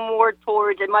leaning more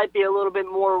towards it might be a little bit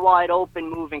more wide open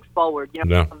moving forward.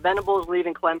 Venables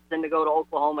leaving Clemson to go to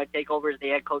Oklahoma, take over as the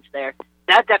head coach there.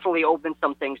 That definitely opens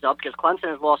some things up because Clemson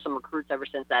has lost some recruits ever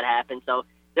since that happened, so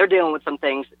they're dealing with some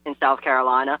things in South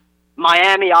Carolina.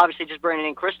 Miami, obviously, just bringing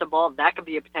in Cristobal. That could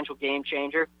be a potential game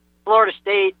changer. Florida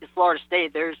State is Florida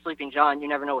State. They're sleeping giant. You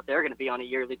never know what they're going to be on a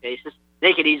yearly basis.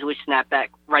 They could easily snap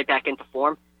right back into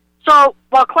form. So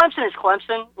while Clemson is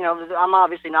Clemson, I'm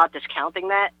obviously not discounting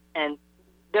that, and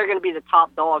they're going to be the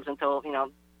top dogs until a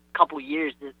couple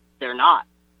years. They're not,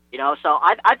 So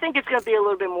I think it's going to be a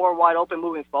little bit more wide open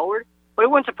moving forward. But it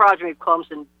wouldn't surprise me if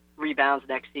Clemson rebounds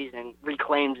next season,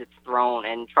 reclaims its throne,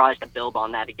 and tries to build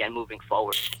on that again moving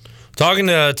forward. Talking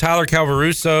to Tyler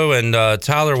Calvaruso, and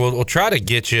Tyler, we'll try to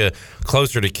get you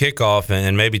closer to kickoff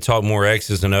and maybe talk more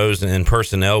X's and O's and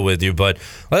personnel with you. But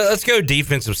let's go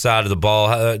defensive side of the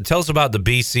ball. Tell us about the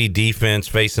BC defense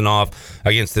facing off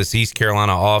against this East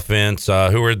Carolina offense.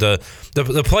 Who are the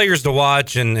players to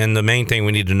watch and the main thing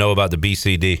we need to know about the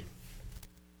BCD?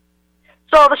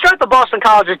 So the strength of Boston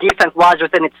College's defense lies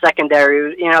within its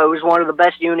secondary. It was one of the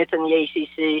best units in the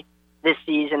ACC this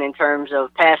season in terms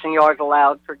of passing yards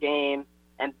allowed per game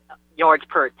and yards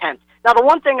per attempt. Now, the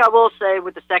one thing I will say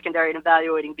with the secondary and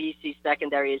evaluating BC's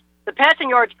secondary is the passing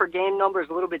yards per game number is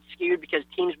a little bit skewed because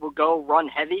teams will go run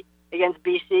heavy against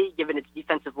BC, given its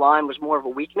defensive line was more of a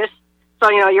weakness.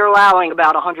 So, you're allowing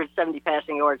about 170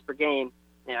 passing yards per game.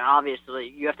 Obviously,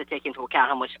 you have to take into account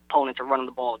how much opponents are running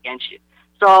the ball against you.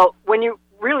 So when you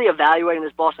really evaluating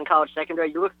this Boston College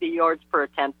secondary, you look at the yards per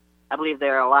attempt. I believe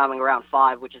they're allowing around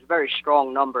 5, which is a very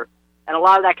strong number. And a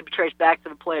lot of that can be traced back to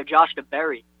the play of Josh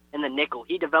DeBerry in the nickel.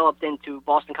 He developed into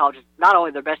Boston College's not only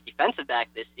their best defensive back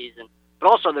this season, but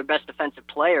also their best defensive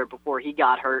player before he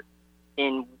got hurt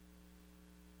in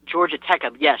Georgia Tech.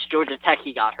 Yes, Georgia Tech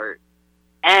he got hurt.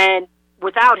 And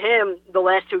without him, the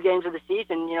last 2 games of the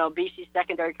season, BC's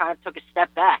secondary kind of took a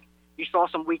step back. You saw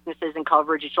some weaknesses in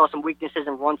coverage. You saw some weaknesses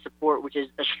in run support, which is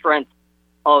the strength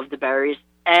of the Berries.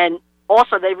 And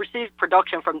also, they received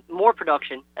more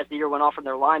production as the year went on from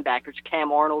their linebackers.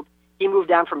 Cam Arnold, he moved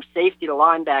down from safety to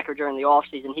linebacker during the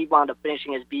offseason. He wound up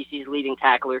finishing as BC's leading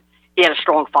tackler. He had a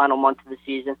strong final month of the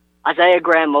season. Isaiah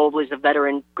Graham-Mobley is a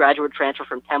veteran graduate transfer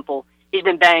from Temple. He's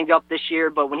been banged up this year,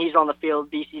 but when he's on the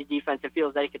field, BC's defense, it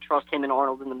feels that he could trust him and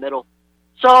Arnold in the middle.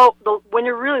 So when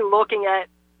you're really looking at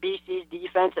BC's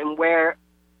defense and where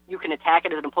you can attack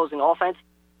it as an opposing offense,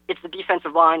 it's the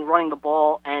defensive line running the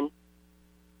ball and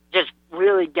just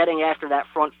really getting after that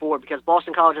front four, because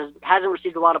Boston College hasn't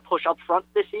received a lot of push up front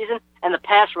this season, and the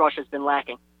pass rush has been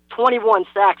lacking. 21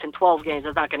 sacks in 12 games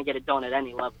is not going to get it done at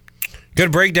any level.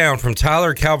 Good breakdown from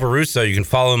Tyler Calvaruso. You can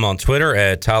follow him on Twitter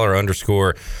at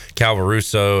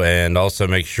Tyler_Calvaruso, and also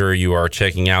make sure you are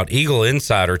checking out Eagle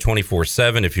Insider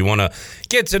 24/7 if you want to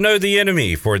get to know the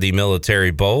enemy for the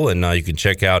Military Bowl. And you can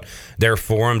check out their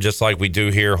forum just like we do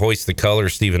here. Hoist the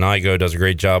Colors. Stephen Igo does a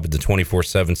great job at the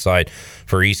 24/7 site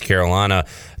for East Carolina.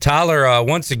 Tyler,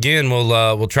 once again,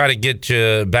 we'll try to get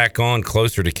you back on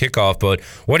closer to kickoff. But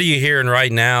what are you hearing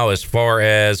right now as far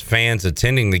as fans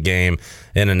attending the game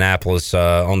in Annapolis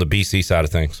on the BC side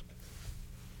of things?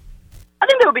 I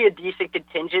think there'll be a decent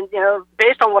contingent.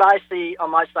 Based on what I see on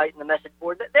my site and the message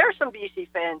board, there are some BC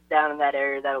fans down in that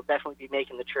area that'll definitely be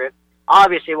making the trip.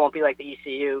 Obviously, it won't be like the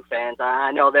ECU fans.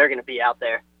 I know they're going to be out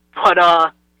there. But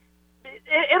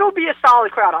it'll be a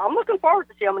solid crowd. I'm looking forward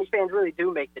to see how many fans really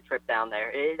do make the trip down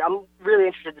there. I'm really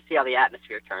interested to see how the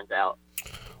atmosphere turns out.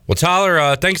 Well,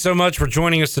 Tyler, thanks so much for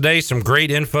joining us today. Some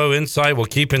great insight. We'll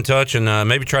keep in touch and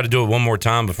maybe try to do it one more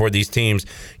time before these teams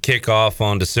kick off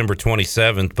on December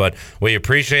 27th. But we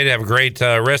appreciate it. Have a great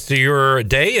rest of your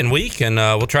day and week, and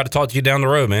we'll try to talk to you down the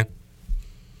road, man.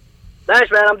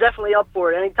 Thanks, man. I'm definitely up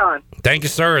for it anytime. Thank you,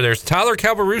 sir. There's Tyler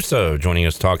Calvaruso joining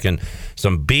us talking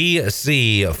some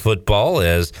BC football.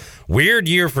 As weird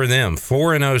year for them.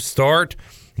 4-0 start,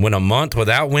 went a month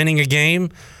without winning a game.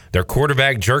 Their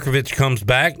quarterback, Dracovic,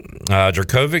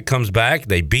 comes back.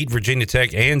 They beat Virginia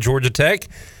Tech and Georgia Tech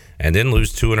and then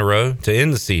lose 2 in a row to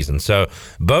end the season. So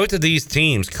both of these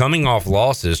teams coming off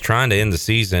losses, trying to end the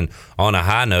season on a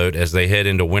high note as they head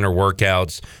into winter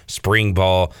workouts, spring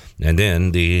ball, and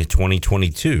then the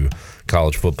 2022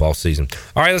 college football season.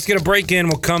 All right, let's get a break in.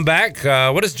 We'll come back.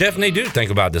 What does Jeff Nadeau think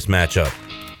about this matchup?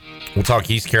 We'll talk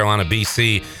East Carolina,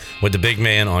 BC with the big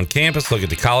man on campus, look at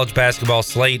the college basketball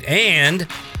slate, and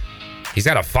he's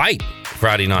got a fight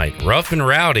Friday night. Rough and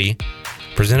Rowdy,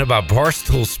 presented by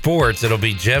Barstool Sports. It'll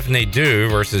be Jeff Nadeau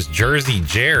versus Jersey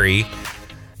Jerry.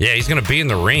 Yeah, he's going to be in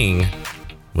the ring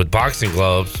with boxing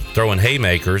gloves, throwing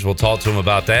haymakers. We'll talk to him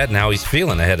about that and how he's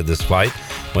feeling ahead of this fight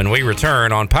when we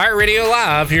return on Pirate Radio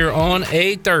Live here on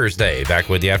a Thursday. Back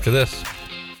with you after this.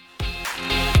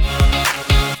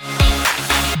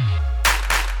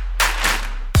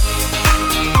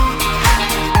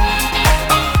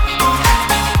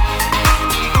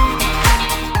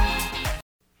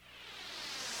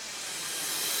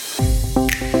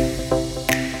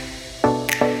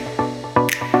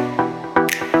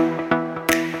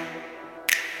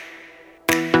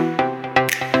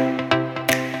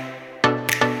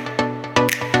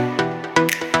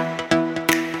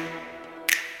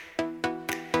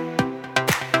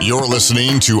 You're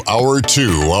listening to Hour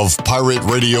 2 of Pirate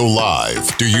Radio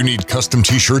Live. Do you need custom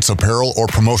t-shirts, apparel, or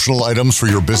promotional items for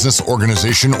your business,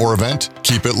 organization, or event?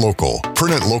 Keep it local.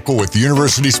 Print it local with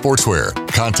University Sportswear.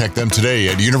 Contact them today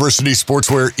at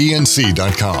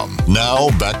universitysportswearenc.com. Now,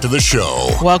 back to the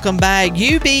show. Welcome back.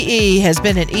 UBE has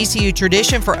been an ECU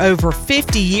tradition for over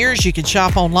 50 years. You can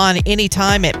shop online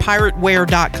anytime at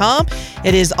pirateware.com.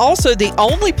 It is also the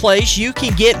only place you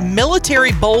can get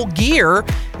Military Bowl gear.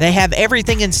 They have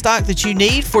everything in stock that you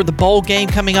need for the bowl game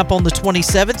coming up on the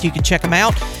 27th. You can check them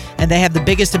out. And they have the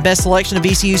biggest and best selection of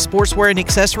ECU sportswear and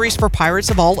accessories for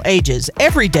Pirates of all ages.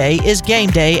 Every day is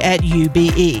game day at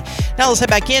UBE. Now let's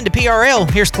head back into PRL.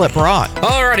 Here's Clip Rock.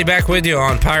 Alrighty, back with you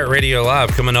on Pirate Radio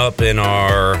Live. Coming up in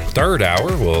our third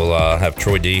hour, we'll have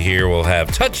Troy D here. We'll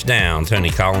have Touchdown Tony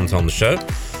Collins on the show.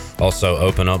 Also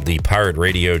open up the Pirate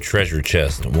Radio treasure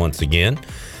chest once again.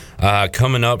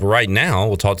 Coming up right now,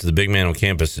 we'll talk to the big man on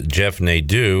campus, Jeff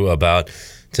Nadeau, about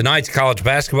tonight's college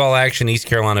basketball action, East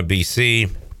Carolina,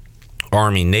 BC,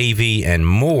 Army, Navy, and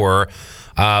more.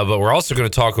 But we're also going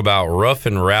to talk about Rough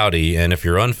and Rowdy. And if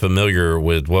you're unfamiliar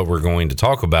with what we're going to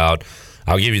talk about,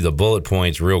 I'll give you the bullet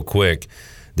points real quick.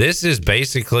 This is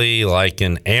basically like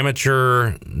an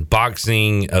amateur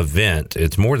boxing event.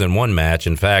 It's more than one match.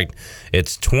 In fact,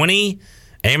 it's 20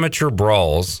 amateur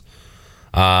brawls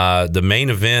The main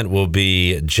event will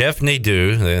be Jeff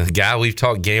Nadeau, the guy we've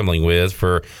talked gambling with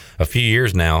for a few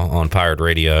years now on Pirate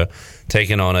Radio,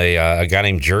 taking on a guy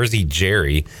named Jersey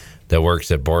Jerry that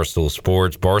works at Barstool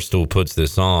Sports. Barstool puts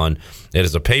this on. It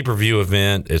is a pay-per-view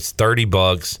event. It's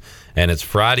 $30, and it's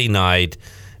Friday night,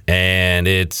 and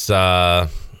it's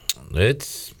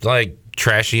like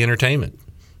trashy entertainment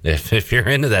if you're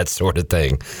into that sort of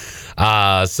thing.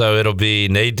 So it'll be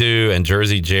Nadeau and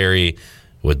Jersey Jerry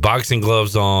with boxing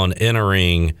gloves on in a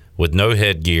ring with no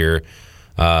headgear,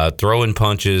 throwing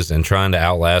punches and trying to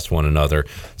outlast one another.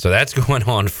 So that's going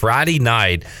on Friday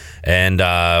night, and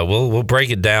we'll break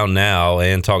it down now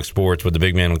and talk sports with the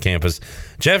big man on campus,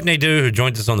 Jeff Nadeau, who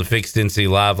joins us on the Fixed NC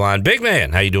Live line. Big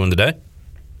man, how you doing today?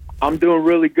 I'm doing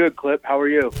really good, Clip. How are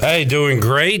you? Hey, doing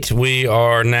great. We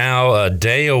are now a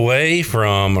day away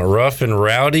from Rough and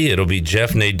Rowdy. It'll be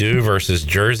Jeff Nadeau versus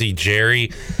Jersey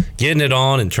Jerry, getting it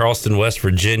on in Charleston, West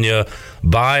Virginia.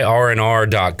 By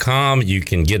rnr.com. You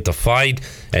can get the fight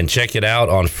and check it out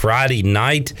on Friday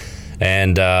night.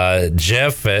 And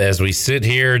Jeff, as we sit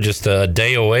here just a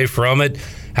day away from it,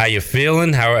 how you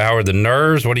feeling? How are the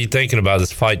nerves? What are you thinking about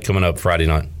this fight coming up Friday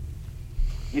night?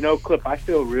 You know, Clip, I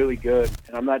feel really good,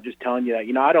 and I'm not just telling you that.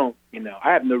 You know,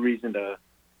 I have no reason to,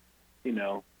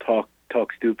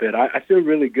 talk stupid. I feel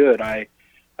really good. I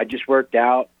just worked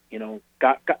out. You know,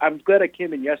 I'm glad I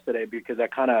came in yesterday because I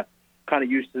kind of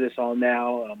used to this all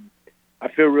now. I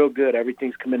feel real good.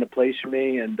 Everything's come into place for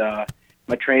me, and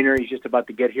my trainer, he's just about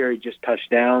to get here. He just touched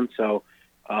down, so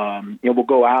we'll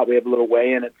go out. We have a little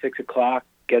weigh-in at 6:00.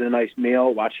 Get a nice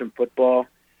meal, watch some football.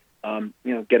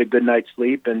 Get a good night's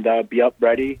sleep and be up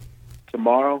ready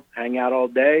tomorrow, hang out all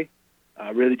day,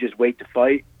 really just wait to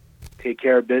fight, take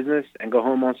care of business, and go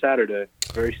home on Saturday.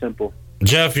 Very simple.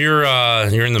 Jeff, you're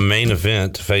in the main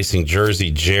event facing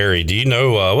Jersey Jerry. Do you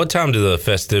know what time do the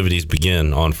festivities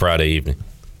begin on Friday evening?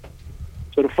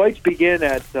 So the fights begin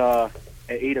at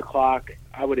 8:00.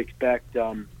 I would expect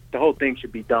the whole thing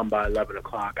should be done by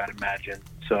 11:00, I'd imagine.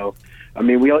 So, I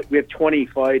mean, we have 20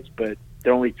 fights, but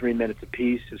they're only 3 minutes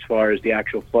apiece as far as the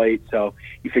actual fight. So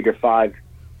you figure five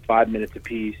minutes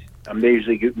apiece. They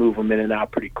usually move them in and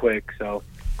out pretty quick. So,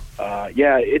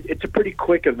 it's a pretty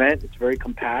quick event. It's very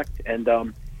compact. And,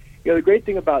 the great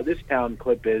thing about this town,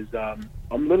 Clip, is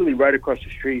I'm literally right across the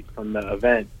street from the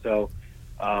event. So,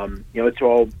 it's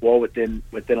all within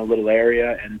a little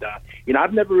area. And,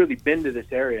 I've never really been to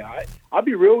this area. I'll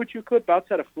be real with you, Clip.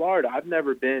 Outside of Florida, I've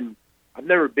never been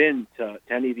to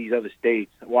any of these other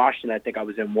states. Washington, I think I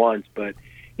was in once, but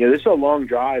this is a long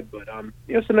drive. But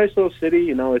it's a nice little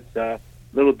city. It's a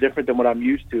little different than what I'm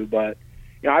used to. But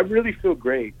I really feel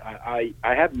great. I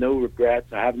have no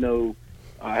regrets. I have no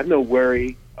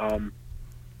worry.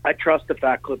 I trust the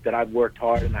fact, Clip, that I've worked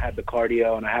hard and I have the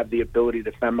cardio and I have the ability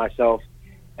to defend myself.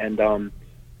 And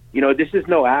this is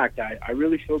no act. I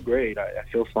really feel great. I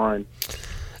feel fine.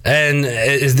 And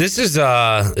is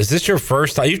this your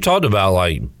first time? You've talked about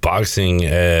like boxing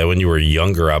when you were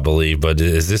younger, I believe, but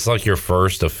is this like your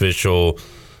first official,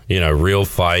 real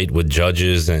fight with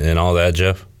judges and all that,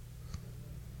 Jeff?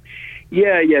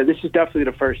 Yeah. This is definitely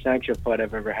the first sanctioned fight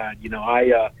I've ever had.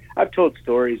 I've told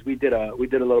stories. We did a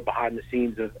little behind the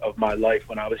scenes of my life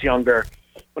when I was younger.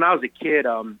 When I was a kid,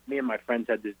 me and my friends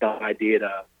had this dumb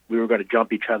idea we were going to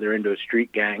jump each other into a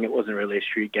street gang. It wasn't really a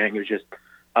street gang. It was just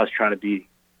us trying to be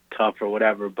tough or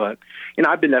whatever. But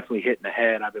I've been definitely hit in the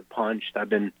head. I've been punched. I've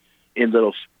been in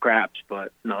little scraps,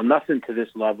 but no, nothing to this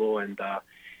level. And I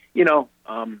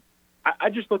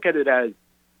just look at it as,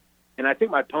 and I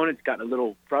think my opponent's gotten a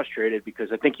little frustrated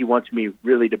because I think he wants me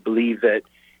really to believe that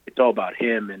it's all about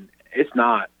him, and it's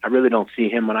not. I really don't see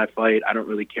him when I fight. I don't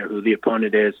really care who the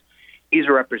opponent is. He's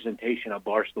a representation of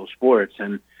Barstool Sports,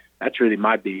 and that's really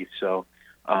my beef. So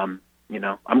I'm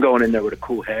going in there with a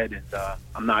cool head,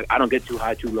 and I don't get too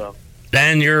high, too low.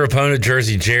 And your opponent,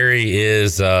 Jersey Jerry,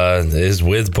 is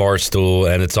with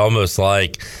Barstool, and it's almost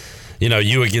like,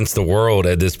 you against the world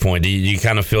at this point. Do you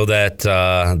kind of feel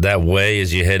that way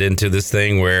as you head into this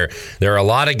thing where there are a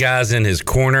lot of guys in his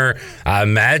corner? I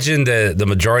imagine that the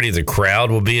majority of the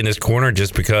crowd will be in his corner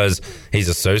just because he's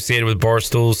associated with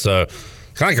Barstool. So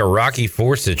kind of like a Rocky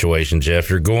IV situation, Jeff.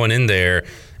 You're going in there,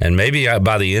 and maybe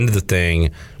by the end of the thing,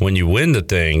 when you win the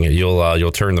thing,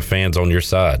 you'll turn the fans on your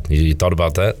side. You thought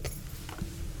about that?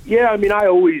 Yeah,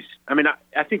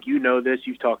 I think you know this.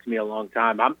 You've talked to me a long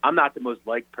time. I'm not the most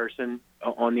liked person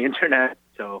on the internet,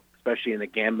 so especially in the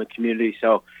gambling community.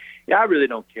 So, yeah, I really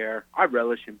don't care. I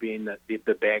relish in being the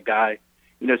bad guy.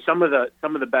 Some of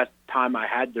the best time I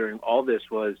had during all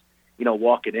this was,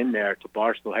 walking in there to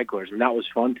Barstool headquarters, and that was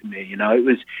fun to me.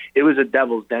 It was a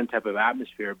Devil's Den type of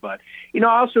atmosphere. But I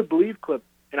also believe, Clip,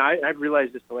 and I've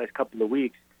realized this the last couple of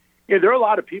weeks, there are a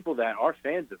lot of people that are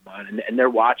fans of mine, and they're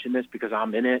watching this because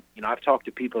I'm in it. I've talked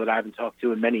to people that I haven't talked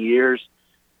to in many years,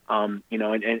 and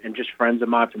just friends of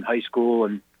mine from high school,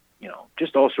 and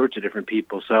just all sorts of different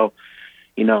people. So,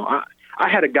 I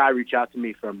had a guy reach out to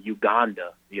me from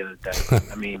Uganda the other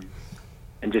day.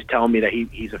 And just telling me that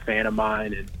he's a fan of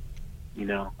mine, and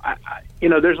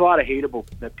there's a lot of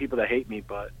people that hate me,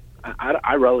 but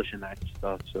I relish in that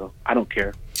stuff, so I don't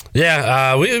care.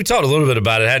 Yeah, we talked a little bit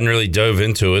about it. Hadn't really dove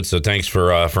into it, so thanks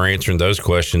for answering those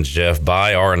questions, Jeff.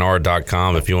 Buy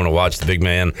rnr.com if you want to watch the big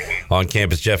man on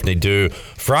campus, Jeff Nadeau.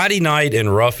 Friday night in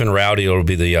Rough and Rowdy, it'll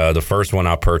be the first one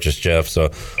I purchased, Jeff. So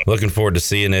looking forward to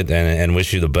seeing it, and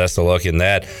wish you the best of luck in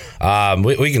that.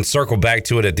 We can circle back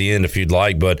to it at the end if you'd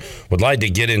like, but would like to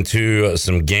get into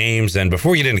some games. And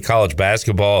before we get into college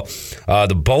basketball,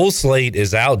 the bowl slate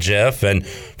is out, Jeff, and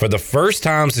for the first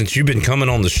time since you've been coming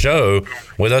on the show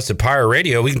with us at Pirate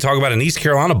Radio, we can talk about an East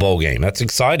Carolina bowl game. That's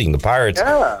exciting. The Pirates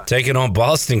taking on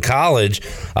Boston College.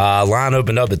 Line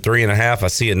opened up at 3.5. I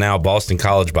see it now. Boston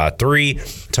College by 3.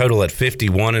 Total at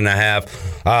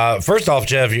 51.5. First off,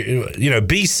 Jeff,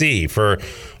 BC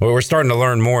we're starting to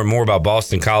learn more and more about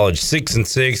Boston College.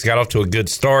 6-6, got off to a good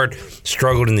start.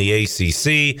 Struggled in the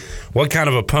ACC. What kind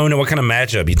of opponent? What kind of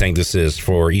matchup you think this is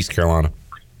for East Carolina?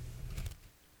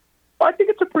 Well, I think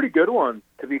it's a pretty good one,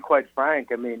 to be quite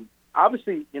frank.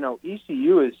 Obviously,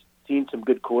 ECU has seen some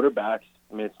good quarterbacks.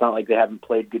 It's not like they haven't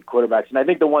played good quarterbacks. And I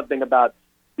think the one thing about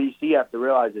BC you have to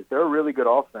realize is they're a really good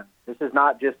offense. This is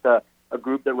not just a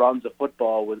group that runs a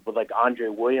football with like Andre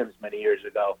Williams many years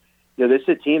ago. This is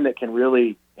a team that can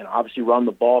really, obviously run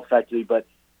the ball effectively. But,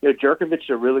 Jerkovich is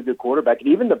a really good quarterback. And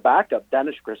even the backup,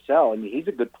 Dennis Grissel, he's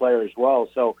a good player as well.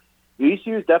 So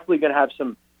ECU is definitely going to have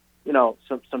some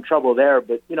trouble there,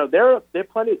 but they have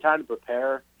plenty of time to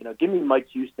prepare. Give me Mike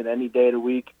Houston any day of the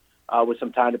week with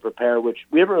some time to prepare, which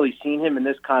we haven't really seen him in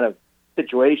this kind of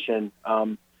situation.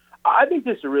 I think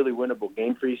this is a really winnable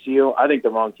game for ECU. I think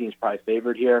the wrong team's probably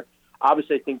favored here.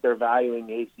 Obviously, I think they're valuing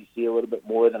the ACC a little bit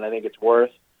more than I think it's worth.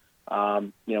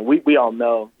 We all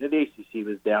know the ACC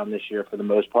was down this year for the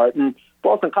most part, and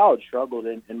Boston College struggled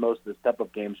in most of the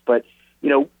step-up games, but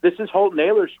this is Holton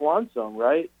Ahlers' swan song,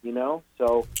 right?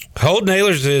 So Holton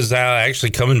Ahlers is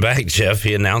actually coming back, Jeff.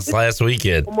 He announced last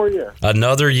weekend. One more year.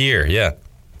 Another year, yeah.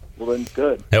 Well, then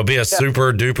good. He'll be a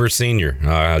super-duper senior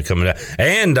coming up.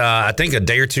 And I think a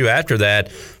day or two after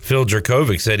that, Phil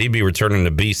Dracovic said he'd be returning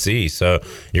to BC. So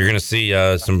you're going to see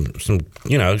some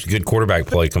good quarterback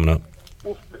play coming up.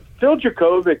 Well, Phil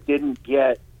Dracovic didn't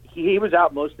get – he was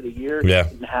out most of the year. Yeah. He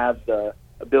didn't have the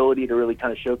ability to really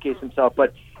kind of showcase himself.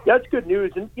 But – yeah, that's good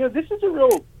news. And, this is a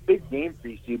real big game for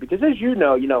ECU because, as you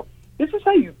know, this is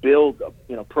how you build,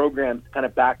 programs kind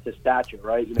of back to stature,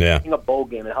 right? Making a bowl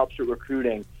game, it helps with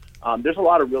recruiting. There's a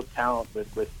lot of real talent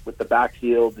with the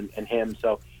backfield and him.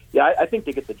 So, yeah, I think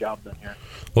they get the job done here.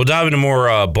 We'll dive into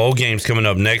more bowl games coming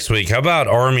up next week. How about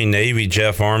Army-Navy,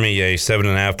 Jeff? Army, a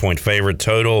 7.5-point favorite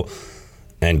total.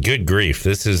 And good grief,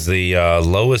 this is the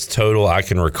lowest total I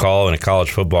can recall in a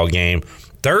college football game.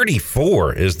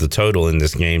 34 is the total in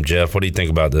this game, Jeff. What do you think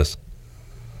about this?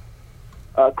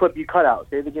 Clip, you cut out.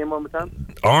 Say the game one more time.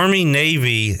 Army,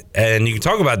 Navy, and you can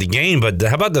talk about the game, but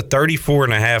how about the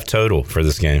 34.5 total for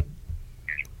this game?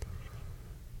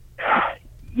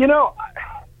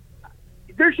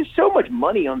 There's just so much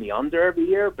money on the under every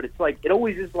year, but it's like it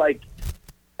always is like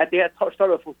at the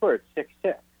start of the fourth, it's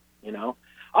 6-6.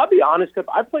 I'll be honest, Clip,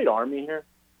 I played Army here.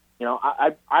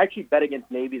 I actually bet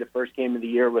against Navy the first game of the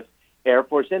year with Air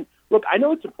Force. And look, I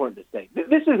know it's important to say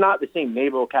this is not the same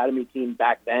Naval Academy team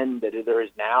back then that there is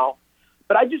now,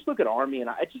 but I just look at Army and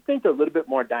I just think they're a little bit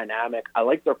more dynamic. I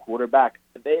like their quarterback.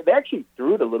 They actually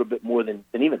threw it a little bit more than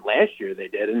even last year they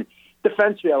did. And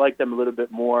defensively, I like them a little bit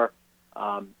more.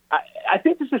 I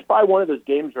think this is probably one of those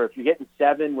games where if you're getting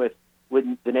 7 with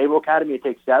the Naval Academy, it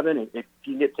takes 7. And if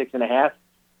you get 6.5,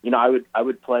 I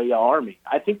would play Army.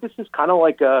 I think this is kind of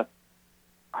like a,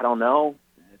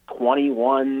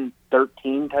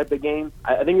 21-13 type of game.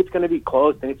 I think it's going to be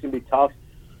close. I think it's going to be tough.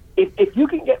 If you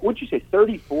can get, what'd you say,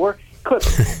 34?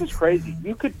 This is crazy.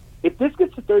 If this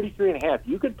gets to 33.5,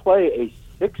 you could play a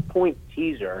 6-point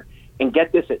teaser and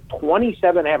get this at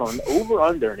 27.5 on an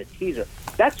over-under and a teaser.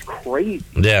 That's crazy.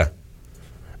 Yeah.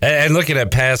 And looking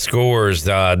at past scores,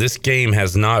 this game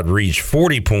has not reached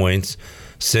 40 points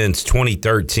since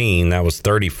 2013. That was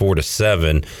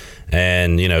 34-7.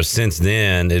 And, since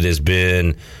then, it has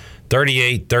been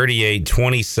 38, 38,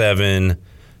 27,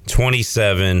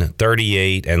 27,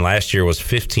 38, and last year was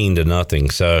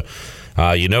 15-0. So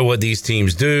You know what these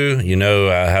teams do. You know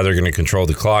how they're going to control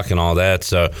the clock and all that.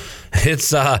 So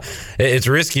it's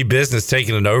risky business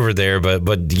taking it over there.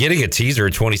 But getting a teaser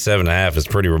at 27.5 is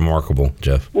pretty remarkable,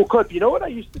 Jeff. Well, Clip, you know what I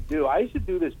used to do? I used to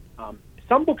do this.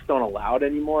 Some books don't allow it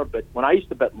anymore, but when I used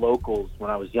to bet locals when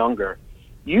I was younger,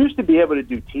 you used to be able to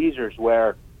do teasers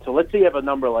where, so let's say you have a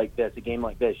number like this, a game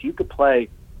like this, you could play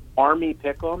Army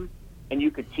Pick'em, and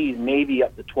you could tease Navy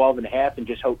up to 12.5 and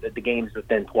just hope that the game's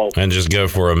within 12. And just go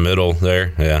for a middle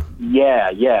there, yeah.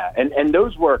 Yeah. And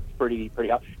those work pretty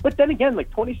hard. But then again,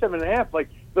 like 27.5, like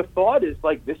the thought is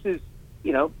like this is,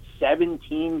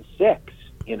 17-6,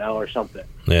 or something.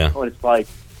 Yeah. And it's like,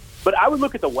 but I would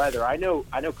look at the weather. I know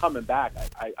coming back,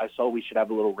 I saw we should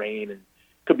have a little rain and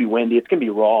could be windy. It's going to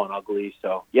be raw and ugly.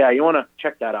 So, yeah, you want to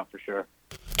check that out for sure.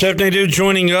 Jeff Nadeau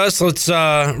joining us. Let's,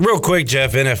 real quick,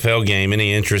 Jeff, NFL game.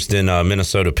 Any interest in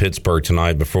Minnesota-Pittsburgh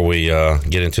tonight before we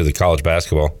get into the college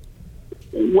basketball?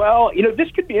 Well, this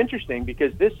could be interesting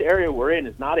because this area we're in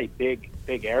is not a big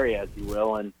area, as you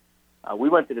will. And we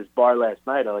went to this bar last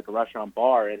night, like a restaurant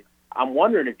bar, and I'm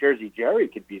wondering if Jersey Jerry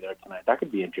could be there tonight. That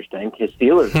could be interesting. His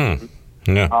Steelers.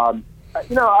 Yeah.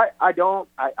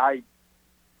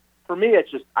 For me,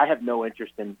 it's just I have no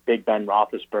interest in Big Ben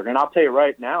Roethlisberger. And I'll tell you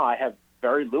right now, I have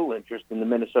very little interest in the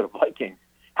Minnesota Vikings.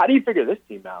 How do you figure this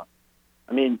team out?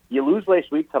 I mean, you lose last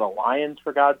week to the Lions,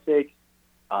 for God's sake.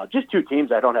 Just two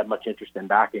teams I don't have much interest in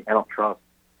backing. I don't trust.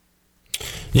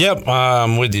 Yep,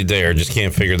 I'm with you there. Just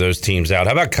can't figure those teams out.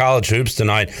 How about college hoops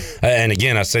tonight? And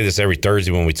again, I say this every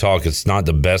Thursday when we talk. It's not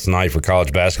the best night for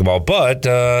college basketball, but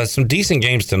some decent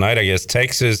games tonight, I guess.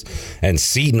 Texas and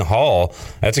Seton Hall.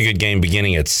 That's a good game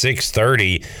beginning at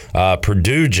 6:30.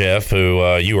 Purdue, Jeff,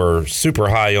 who you are super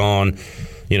high on,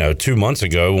 2 months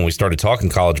ago when we started talking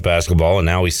college basketball, and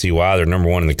now we see why they're number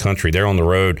one in the country. They're on the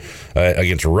road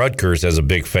against Rutgers as a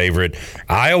big favorite.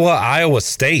 Iowa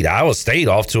State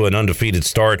off to an undefeated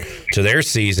start to their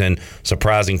season,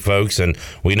 surprising folks. And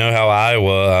we know how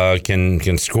Iowa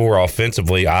can score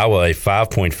offensively. Iowa, a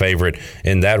 5-point favorite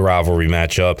in that rivalry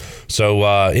matchup. So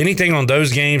anything on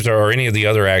those games or any of the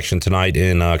other action tonight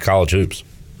in college hoops?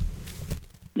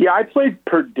 Yeah, I played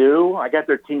Purdue. I got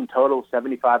their team total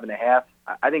 75.5.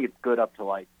 I think it's good up to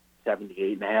like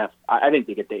 78.5. I think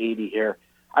they get to 80 here.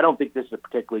 I don't think this is a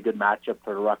particularly good matchup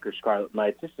for the Rutgers Scarlet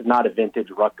Knights. This is not a vintage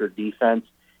Rutgers defense.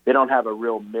 They don't have a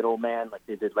real middleman like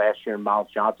they did last year in Miles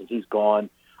Johnson. He's gone.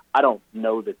 I don't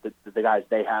know that the guys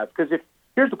they have. Because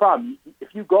here's the problem.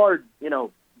 If you guard,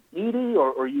 Edey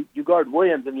or you guard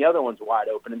Williams and the other one's wide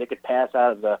open and they could pass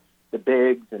out of the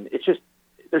bigs, and it's just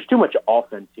there's too much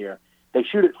offense here. They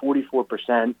shoot at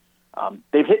 44%.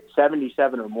 They've hit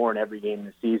 77 or more in every game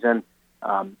this season.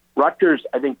 Rutgers,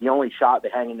 I think the only shot they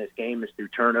hang in this game is through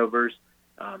turnovers.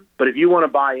 But if you want to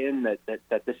buy in that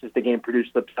this is the game Purdue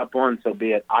slips up on, so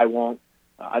be it. I won't.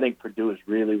 I think Purdue is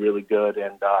really, really good,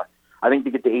 and I think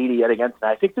to get to 80 yet against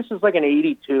that. I think this is like an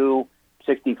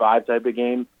 82-65 type of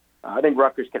game. I think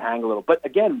Rutgers can hang a little. But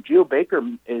again, Geo Baker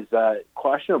is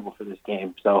questionable for this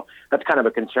game, so that's kind of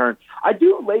a concern. I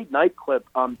do a late night clip.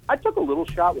 I took a little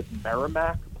shot with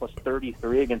Merrimack plus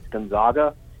 33 against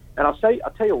Gonzaga, and I'll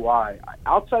tell you why.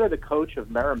 Outside of the coach of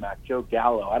Merrimack, Joe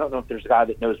Gallo, I don't know if there's a guy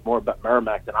that knows more about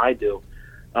Merrimack than I do.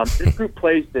 This group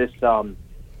plays this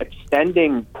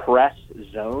extending press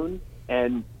zone,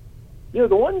 and the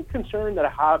one concern that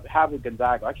I have with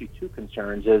Gonzaga, actually two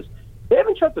concerns, is they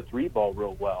haven't shot the three ball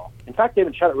real well. In fact, they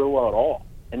haven't shot it real well at all.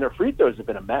 And their free throws have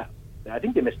been a mess. I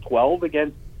think they missed 12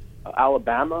 against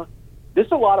Alabama. This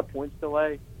is a lot of points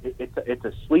delay. It's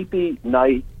a sleepy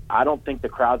night. I don't think the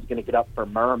crowd's going to get up for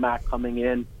Merrimack coming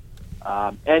in.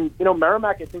 And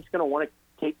Merrimack, I think, is going to want to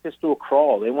take this to a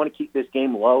crawl. They want to keep this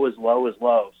game low as low as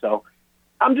low. So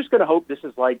I'm just going to hope this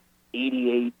is like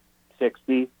 88-60,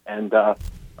 and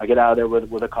I get out of there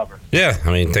with a cover. Yeah,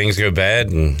 I mean, things go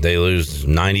bad and they lose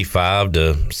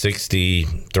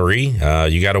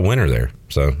 95-63. You got a winner there.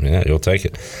 So, yeah, you'll take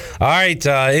it. All right,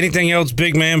 anything else,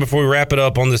 big man, before we wrap it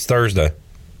up on this Thursday?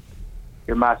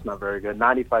 Your math's not very good.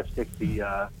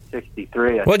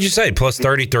 95-63. What'd you say, plus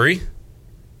 33?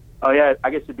 Oh, yeah, I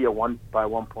guess it'd be a 1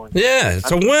 point. Yeah,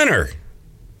 it's a winner.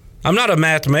 I'm not a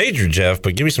math major, Jeff,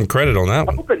 but give me some credit on that one.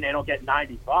 I'm hoping they don't get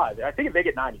 95. I think if they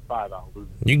get 95, I'll lose.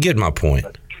 You get my point.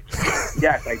 But,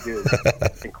 yes, I do.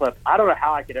 And Cliff, I don't know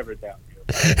how I could ever doubt you.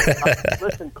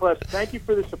 Listen, Cliff, thank you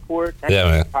for the support. Thank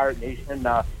you for Pirate Nation.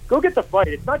 Go get the fight.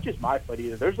 It's not just my fight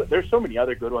either. There's so many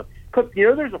other good ones. Cliff,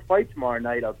 there's a fight tomorrow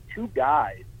night of two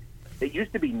guys that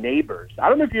used to be neighbors. I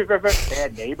don't know if you've ever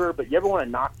had a neighbor, but you ever want to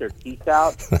knock their teeth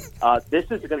out? This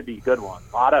is going to be a good one.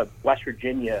 A lot of West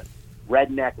Virginia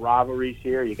redneck rivalries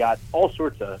here. You got all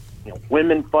sorts of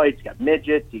women fights. You got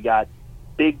midgets. You got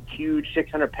big, huge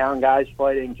 600-pound guys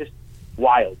fighting. Just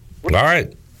wild. All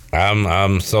right.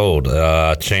 I'm sold.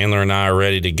 Chandler and I are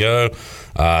ready to go.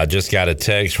 Just got a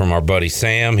text from our buddy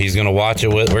Sam. He's going to watch it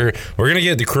with. We're going to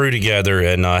get the crew together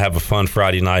and have a fun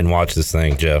Friday night and watch this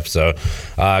thing, Jeff. So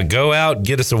go out,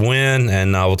 get us a win,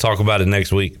 and we'll talk about it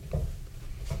next week.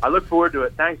 I look forward to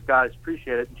it. Thanks, guys.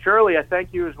 Appreciate it. And Shirley, I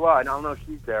thank you as well. I don't know if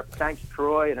she's there, but thanks,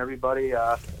 Troy, and everybody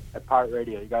at Pirate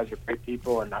Radio. You guys are great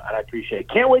people, and I appreciate it.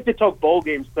 Can't wait to talk bowl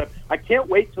games, but I can't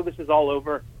wait till this is all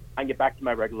over. I can get back to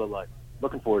my regular life.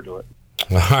 Looking forward to it.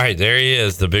 All right, there he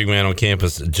is, the big man on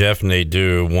campus, Jeff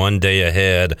Nadeau, one day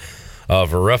ahead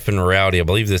of Rough and Rowdy. I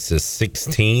believe this is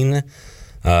 16.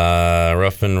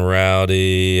 Rough and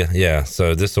Rowdy. Yeah,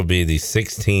 so this will be the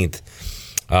 16th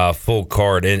full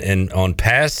card. And on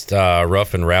past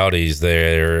Rough and Rowdies,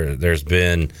 there's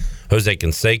been Jose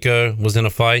Canseco was in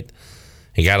a fight.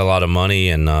 He got a lot of money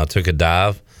and took a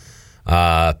dive.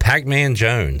 Pac-Man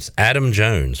Jones, Adam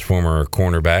Jones, former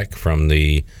cornerback from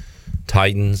the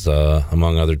Titans,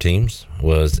 among other teams,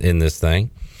 was in this thing.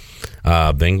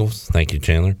 Bengals, thank you,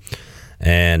 Chandler,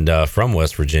 and from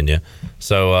West Virginia.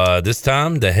 So this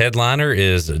time the headliner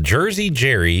is Jersey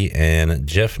Jerry and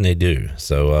Jeff Nadeau.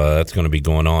 So that's going to be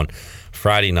going on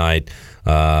Friday night.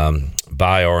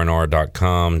 By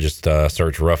rnr.com. Just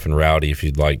search Rough and Rowdy if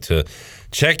you'd like to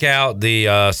check out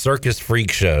the circus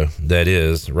freak show that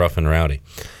is Rough and Rowdy.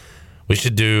 We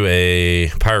should do a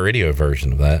Pirate Radio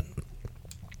version of that.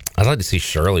 I'd like to see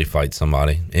Shirley fight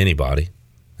anybody,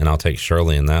 and I'll take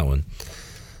Shirley in that one.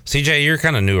 CJ, you're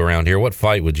kind of new around here. What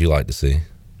fight would you like to see?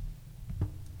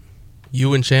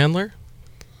 You and Chandler?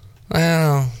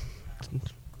 Well,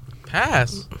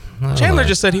 pass. Chandler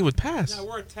just said he would pass. No,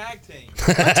 we're a tag team.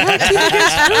 A tag team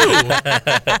against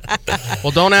who?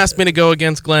 Well, don't ask me to go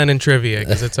against Glenn in trivia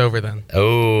because it's over then.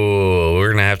 Oh, we're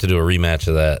going to have to do a rematch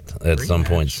of that at some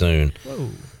point soon. Whoa.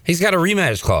 He's got a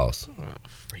rematch clause.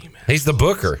 He's the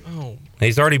booker. Oh.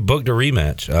 He's already booked a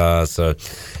rematch. So,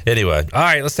 anyway. All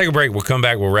right, let's take a break. We'll come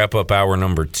back. We'll wrap up hour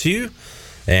number 2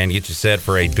 and get you set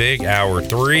for a big hour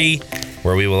 3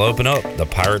 where we will open up the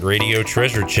Pirate Radio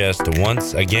treasure chest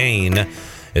once again.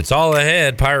 It's all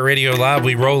ahead. Pirate Radio Live.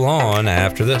 We roll on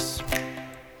after this.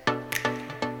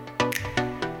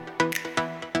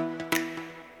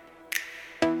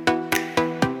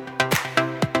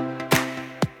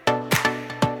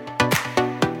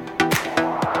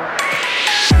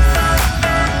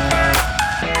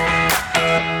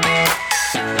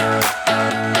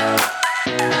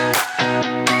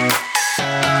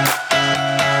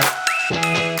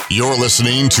 You're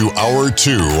listening to Hour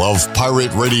 2 of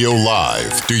Pirate Radio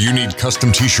Live. Do you need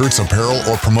custom t-shirts, apparel,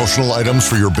 or promotional items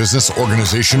for your business,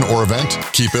 organization, or event?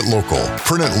 Keep it local.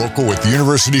 Print it local with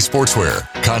University Sportswear.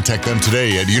 Contact them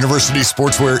today at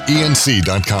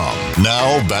universitysportswearenc.com.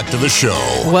 Now, back to the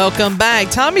show. Welcome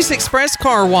back. Tommy's Express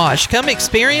Car Wash. Come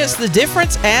experience the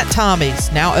difference at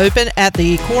Tommy's. Now open at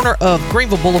the corner of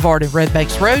Greenville Boulevard and Red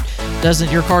Banks Road.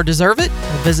 Doesn't your car deserve it?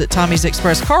 Visit Tommy's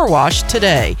Express Car Wash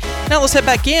today. Now let's head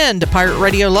back in to Pirate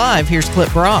Radio Live. Here's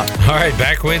Clip Brock. All right,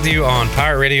 back with you on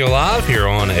Pirate Radio Live here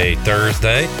on a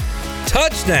Thursday.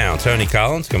 Touchdown, Tony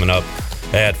Collins coming up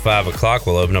at 5 o'clock.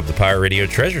 We'll open up the Pirate Radio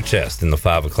treasure chest in the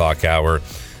 5 o'clock hour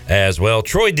as well.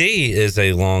 Troy D is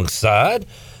alongside,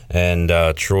 and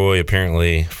Troy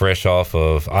apparently fresh off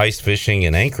of ice fishing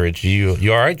in Anchorage. You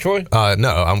all right, Troy?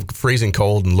 No, I'm freezing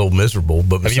cold and a little miserable.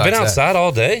 But have you been outside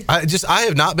all day? I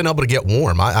have not been able to get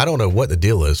warm. I don't know what the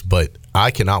deal is, but I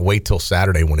cannot wait till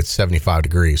Saturday when it's 75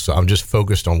 degrees. So I'm just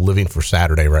focused on living for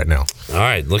Saturday right now. All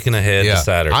right, looking ahead to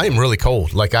Saturday. I am really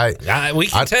cold. Like we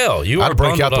can tell you. I'd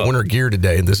break out the winter gear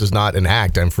today, and this is not an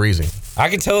act. I'm freezing. I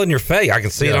can tell in your face. I can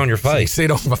see it on your face. See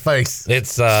it on my face.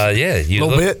 It's you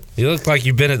bit. You look like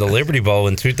you've been at the Liberty Bowl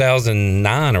in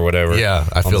 2009 or whatever. Yeah,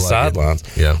 I feel on the sidelines.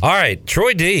 Yeah. All right,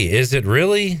 Troy D. Is it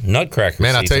really Nutcracker?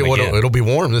 Man, I tell you what, again? it'll be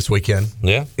warm this weekend.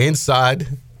 Yeah. Inside,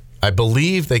 I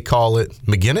believe they call it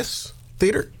McGinnis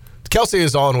Theater. Kelsey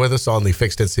is on with us on the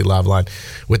Fixed NC Live line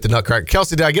with the Nutcracker.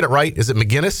 Kelsey, did I get it right? Is it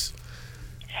McGinnis?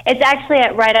 It's actually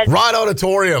at Wright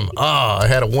Auditorium. I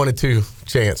had a 1 in 2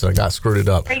 chance, and I got screwed it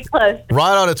up. Pretty close.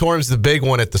 Wright Auditorium is the big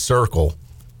one at the Circle,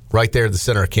 right there at the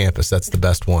center of campus. That's the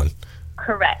best one.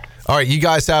 Correct. All right, you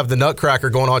guys have the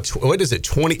Nutcracker going on. What is it?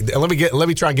 20? Let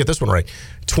me try and get this one right.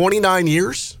 29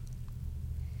 years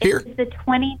here. It's the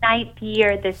 29th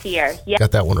year this year. Yes.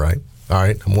 Got that one right. All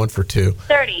right, I'm 1 for 2.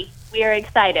 30. We are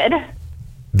excited.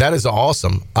 That is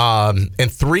awesome. And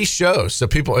 3 shows. So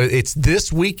it's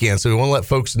this weekend. So we want to let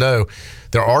folks know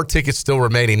there are tickets still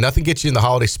remaining. Nothing gets you in the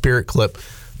holiday spirit, Clip,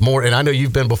 more, and I know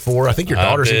you've been before. I think your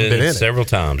daughter's even been in it several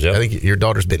times. Yeah, I think your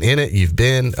daughter's been in it. You've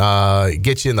been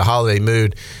get you in the holiday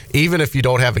mood, even if you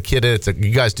don't have a kid in it.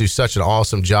 You guys do such an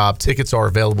awesome job. Tickets are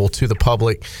available to the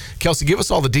public. Kelsey, give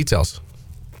us all the details.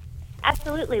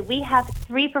 Absolutely. We have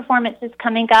 3 performances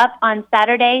coming up on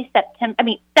Saturday,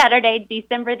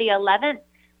 December the 11th.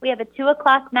 We have a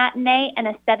 2:00 matinee and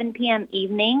a 7 p.m.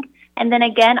 evening. And then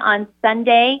again on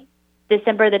Sunday,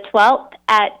 December the 12th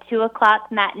at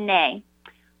 2:00 matinee.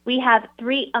 We have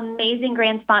 3 amazing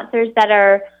grand sponsors that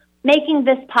are making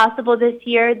this possible this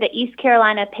year: the East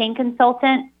Carolina Pain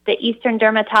Consultant, the Eastern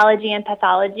Dermatology and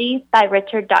Pathology by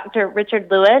Dr. Richard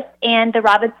Lewis, and the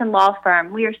Robinson Law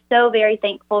Firm. We are so very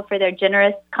thankful for their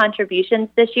generous contributions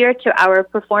this year to our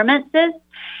performances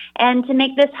and to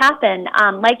make this happen.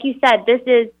 Like you said, this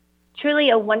is truly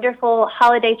a wonderful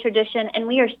holiday tradition, and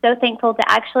we are so thankful to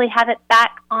actually have it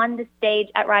back on the stage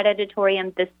at Wright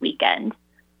Auditorium this weekend.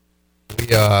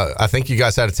 I think you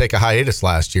guys had to take a hiatus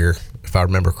last year, if I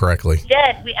remember correctly. We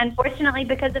did. We, unfortunately,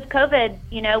 because of COVID,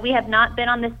 we have not been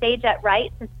on the stage at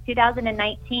Wright since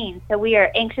 2019. So we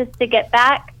are anxious to get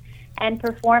back and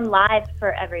perform live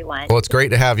for everyone. Well, it's great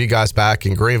to have you guys back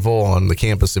in Greenville on the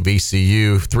campus of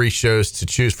ECU. 3 shows to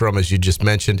choose from, as you just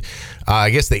mentioned. I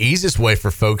guess the easiest way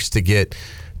for folks to get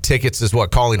tickets is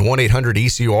calling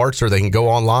 1-800-ECU-ARTS, or they can go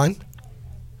online?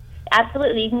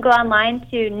 Absolutely. You can go online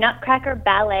to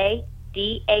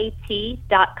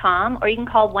nutcrackerballetdat.com, or you can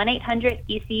call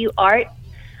 1-800-ECU-ARTS.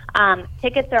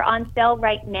 Tickets are on sale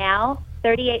right now.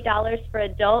 $38 for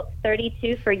adults,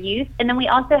 $32 for youth. And then we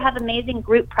also have amazing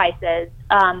group prices.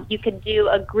 You could do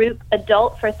a group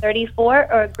adult for $34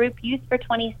 or a group youth for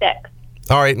 $26.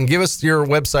 All right, and give us your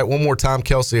website one more time,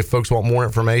 Kelsey, if folks want more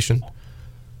information.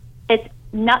 It's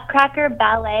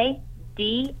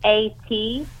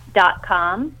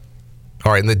nutcrackerballetdat.com.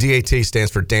 All right, and the DAT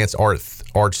stands for Dance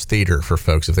Arts Theater for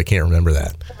folks if they can't remember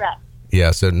that. Correct.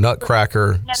 Yeah, so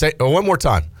Nutcracker. Say one more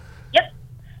time. Yep.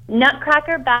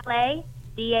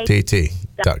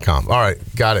 nutcrackerballetdat.com. All right,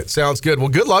 got it. Sounds good. Well,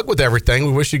 good luck with everything.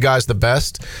 We wish you guys the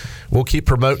best. We'll keep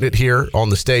promoting it here on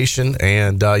the station,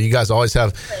 and you guys always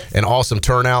have an awesome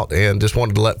turnout, and just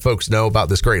wanted to let folks know about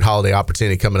this great holiday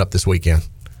opportunity coming up this weekend.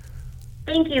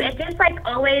 Thank you. And just like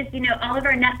always, all of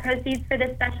our net proceeds for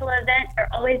this special event are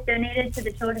always donated to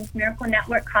the Children's Miracle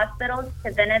Network hospitals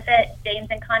to benefit James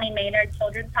and Connie Maynard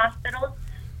Children's Hospitals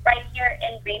right here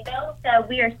in Greenville. So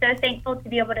we are so thankful to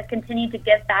be able to continue to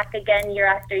give back again year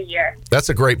after year. That's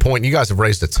a great point. You guys have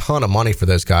raised a ton of money for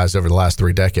those guys over the last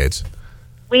 3 decades.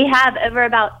 We have over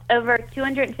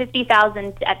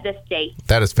 $250,000 at this date.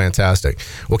 That is fantastic.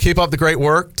 Well, keep up the great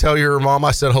work. Tell your mom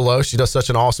I said hello. She does such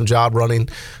an awesome job running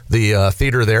the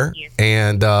theater there.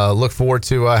 And look forward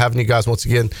to having you guys once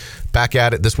again back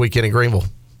at it this weekend in Greenville.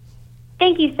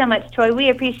 Thank you so much, Troy. We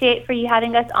appreciate for you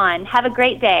having us on. Have a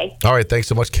great day. All right. Thanks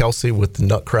so much, Kelsey, with the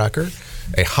Nutcracker.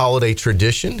 A holiday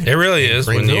tradition. It really is.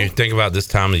 When you think about this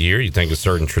time of year, you think of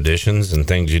certain traditions and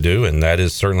things you do, and that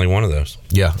is certainly one of those.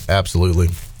 Yeah, absolutely.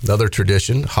 Another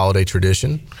tradition, holiday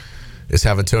tradition, is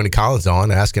having Tony Collins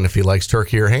on, asking if he likes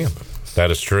turkey or ham.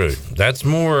 That is true. That's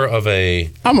more of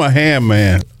I'm a ham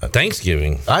man.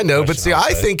 Thanksgiving. I know, but see,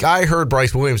 I think I heard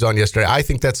Bryce Williams on yesterday. I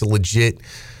think that's a legit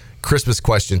Christmas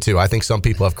question, too. I think some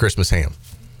people have Christmas ham.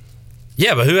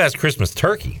 Yeah, but who has Christmas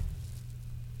turkey?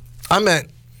 I meant...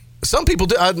 Some people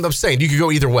do. I'm saying you could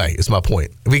go either way, is my point.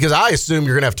 Because I assume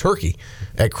you're going to have turkey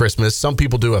at Christmas. Some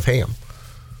people do have ham.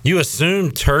 You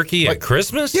assume turkey at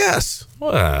Christmas? Yes.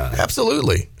 What?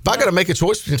 Absolutely. If I got to make a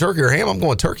choice between turkey or ham, I'm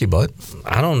going turkey, bud.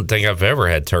 I don't think I've ever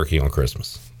had turkey on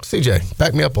Christmas. CJ,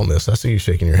 back me up on this. I see you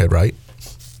shaking your head, right?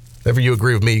 Whenever you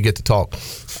agree with me, you get to talk.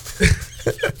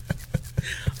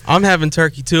 I'm having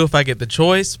turkey, too, if I get the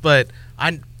choice. But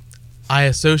I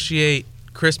associate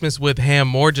Christmas with ham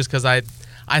more just because I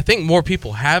think more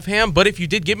people have ham, but if you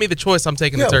did give me the choice, I'm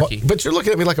taking the turkey. But you're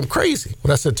looking at me like I'm crazy.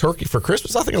 When I said turkey for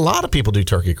Christmas, I think a lot of people do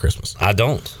turkey at Christmas. I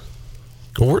don't.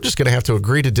 Well, we're just going to have to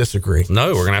agree to disagree. No,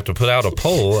 we're going to have to put out a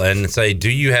poll and say, do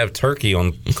you have turkey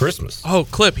on Christmas? Oh,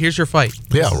 Clip, here's your fight.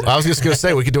 Yeah, I was just going to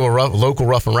say, we could do a local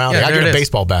rough and rowdy. I get a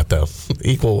baseball bat, though.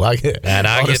 Equal. I get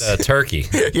a turkey.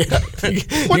 Yeah.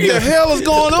 What the hell is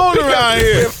going on around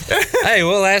here? Hey,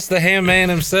 we'll ask the ham man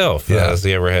himself. Has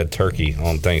he ever had turkey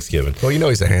on Thanksgiving? Well, you know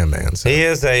he's a ham man. So. He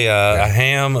is a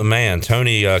ham man.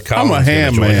 Tony Collins. I'm a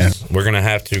ham man. We're going to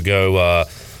have to go...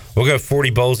 We'll go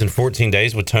 40 bowls in 14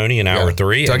 days with Tony in hour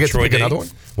 3. So I get to pick another one?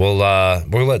 We'll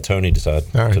let Tony decide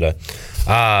today.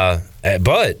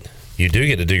 But you do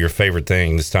get to do your favorite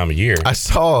thing this time of year. I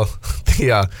saw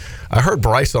I heard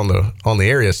Bryce on the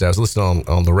area, so I was listening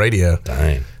on the radio.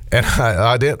 Dang. And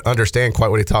I didn't understand quite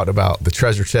what he talked about. The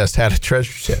treasure chest had a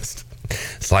treasure chest.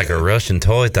 It's like a Russian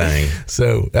toy thing.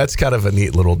 So that's kind of a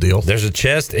neat little deal. There's a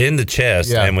chest in the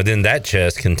chest, and within that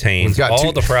chest contains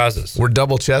all the prizes. We're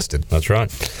double chested. That's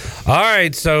right. All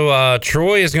right, so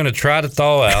Troy is going to try to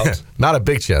thaw out. Not a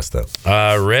big chest, though.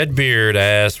 Redbeard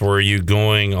asked, were you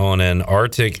going on an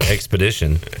Arctic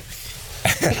expedition?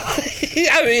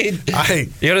 I mean,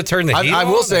 you got to turn the heat I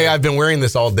on, will say I've been wearing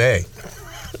this all day.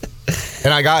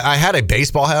 And I had a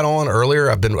baseball hat on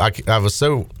earlier. I was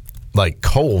so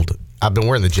cold. I've been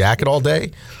wearing the jacket all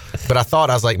day, but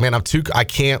I was like, man, I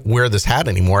can't wear this hat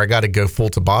anymore. I got to go full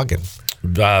toboggan.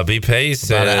 B Pace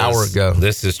says, about an hour ago.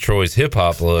 This is Troy's hip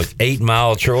hop look. 8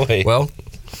 Mile Troy. Well,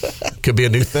 could be a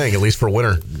new thing, at least for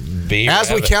winter.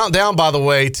 As we count down, by the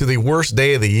way, to the worst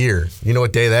day of the year. You know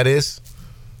what day that is?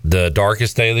 The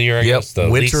darkest day of the year, I guess. The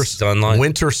least sunlight.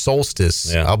 Winter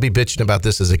solstice. Yeah. I'll be bitching about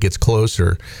this as it gets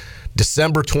closer.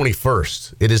 December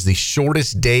 21st. It is the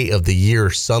shortest day of the year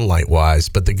sunlight-wise.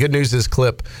 But the good news is,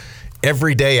 Clip,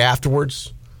 every day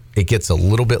afterwards, it gets a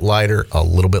little bit lighter, a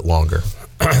little bit longer.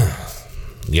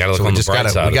 You got to look on the bright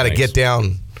side. We got to get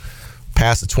down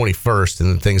past the 21st, and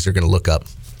then things are going to look up.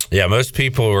 Yeah, most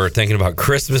people are thinking about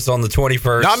Christmas on the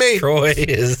 21st. Not me. Troy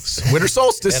is winter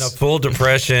solstice. In a full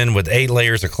depression with 8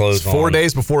 layers of clothes on. 4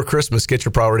 days before Christmas. Get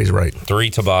your priorities right. 3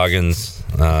 toboggans.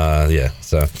 Yeah.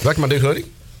 So. Like my new hoodie?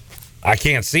 I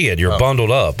can't see it. You're bundled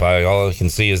up. All I can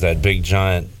see is that big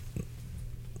giant.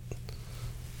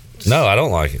 No, I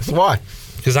don't like it. Why?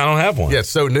 Because I don't have one. Yeah, it's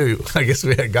so new. I guess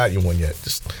we haven't got you one yet.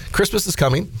 Just Christmas is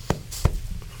coming.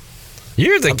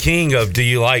 You're the king of do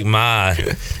you like my...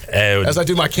 As I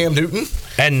do my Cam Newton.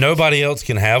 And nobody else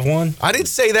can have one? I didn't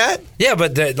say that. Yeah,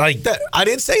 but I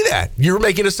didn't say that. You were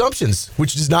making assumptions,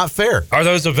 which is not fair. Are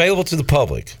those available to the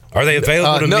public? Are they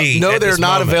available to me? No, they're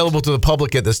not moment? available to the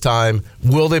public at this time.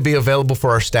 Will they be available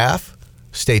for our staff?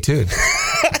 Stay tuned.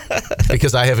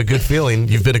 Because I have a good feeling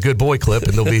you've been a good boy, Clip,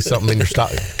 and there'll be something in your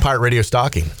Pirate Radio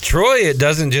stocking. Troy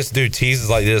doesn't just do teases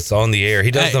like this on the air.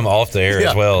 He does them off the air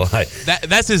as well.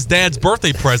 That's his dad's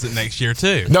birthday present next year,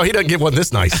 too. No, he doesn't get one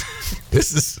this nice.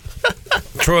 This is...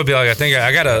 Troy would be like, I think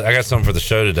I got something for the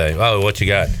show today. Oh, what you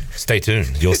got? Stay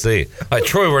tuned. You'll see. Like,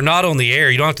 Troy, we're not on the air.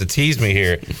 You don't have to tease me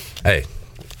here. Hey,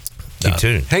 keep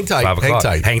tuned. Hang tight. 5 o'clock. Hang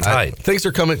tight. Hang tight. Things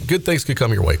are coming. Good things could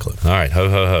come your way, Clip. All right. Ho,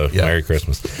 ho, ho. Yeah. Merry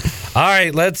Christmas. All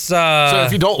right. Let's. So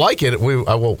if you don't like it,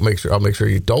 I'll make sure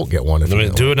you don't get one.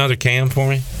 Do another cam for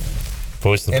me.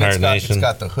 Voice of the Pirate Nation. It's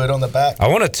got the hood on the back. I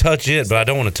want to touch it, but I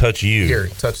don't want to touch you. Here,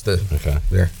 touch the. Okay.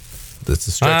 There. That's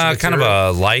the stretch. Kind of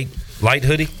a light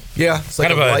hoodie. Yeah, it's like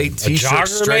kind a of light t-shirt,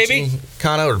 jogger, maybe,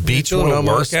 kind of, or beach one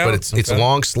almost. Workout? But it's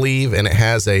long sleeve and it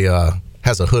has a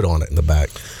hood on it in the back.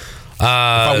 If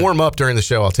I warm up during the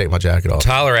show, I'll take my jacket off.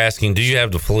 Tyler asking, do you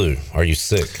have the flu? Are you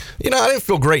sick? I didn't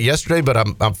feel great yesterday, but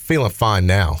I'm feeling fine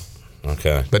now.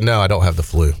 Okay. But no, I don't have the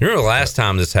flu. You remember the last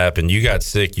time this happened? You got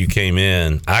sick. You came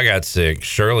in. I got sick.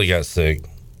 Shirley got sick.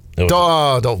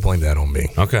 Don't blame that on me.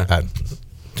 Okay.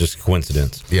 Just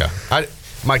coincidence. Yeah.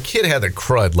 My kid had the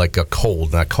crud, like a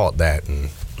cold, and I caught that. And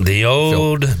the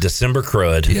old December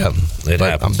crud. Yeah. It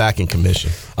happens. I'm back in commission.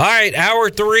 All right.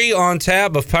 Hour 3 on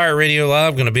tap of Pirate Radio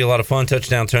Live. Going to be a lot of fun.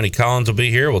 Touchdown Tony Collins will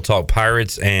be here. We'll talk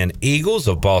Pirates and Eagles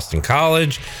of Boston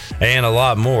College and a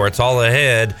lot more. It's all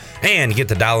ahead. And get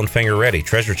the dial and finger ready.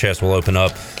 Treasure Chest will open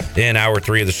up in hour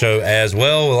 3 of the show as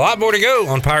well. A lot more to go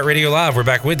on Pirate Radio Live. We're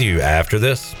back with you after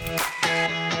this.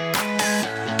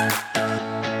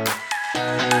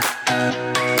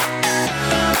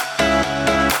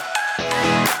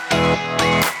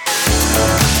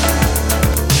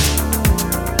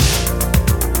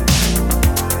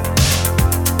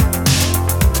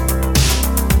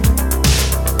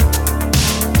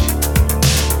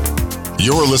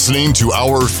 You're listening to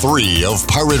Hour 3 of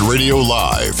Pirate Radio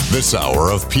Live. This hour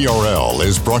of PRL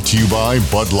is brought to you by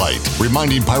Bud Light,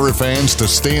 reminding Pirate fans to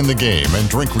stay in the game and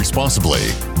drink responsibly.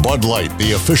 Bud Light,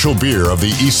 the official beer of the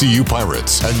ECU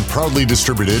Pirates, and proudly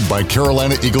distributed by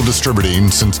Carolina Eagle Distributing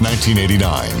since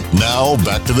 1989. Now,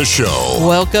 back to the show.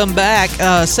 Welcome back.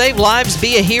 Save lives,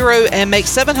 be a hero, and make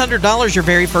 $700 your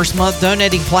very first month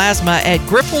donating plasma at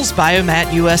Grifols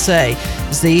Biomat USA.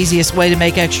 It's the easiest way to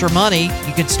make extra money.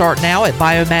 You can start now at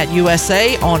Biomat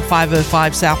USA on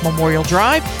 505 South Memorial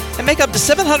Drive and make up to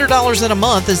 $700 in a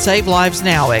month and save lives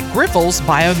now at Grifols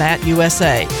Biomat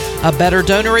USA. A better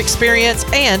donor experience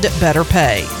and better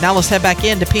pay. Now let's head back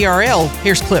into PRL.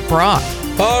 Here's Clip Brock.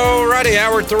 Alrighty,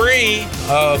 hour 3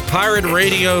 of Pirate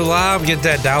Radio Live. Get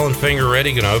that dial and finger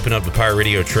ready. Going to open up the Pirate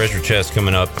Radio Treasure Chest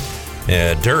coming up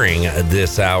during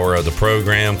this hour of the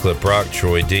program. Clip Brock,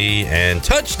 Troy D, and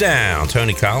Touchdown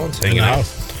Tony Collins hanging out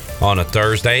on a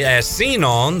Thursday, as seen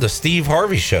on the Steve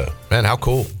Harvey Show. Man, how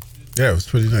cool! Yeah, it was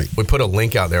pretty nice. We put a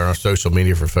link out there on our social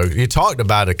media for folks. You talked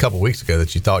about it a couple weeks ago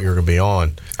that you thought you were going to be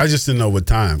on. I just didn't know what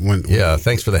time. Yeah,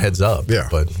 thanks for the heads up. Yeah.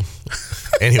 But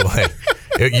anyway,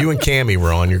 you and Cammie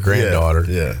were on, your granddaughter.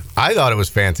 Yeah. I thought it was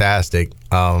fantastic.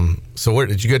 So where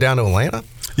did you go down to Atlanta?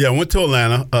 Yeah, I went to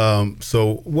Atlanta.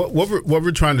 So what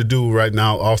we're trying to do right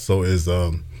now also is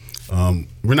we're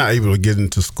not able to get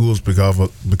into schools because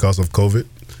of COVID.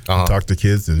 Talk to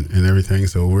kids and everything.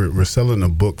 So we're selling a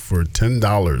book for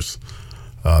 $10.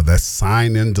 That's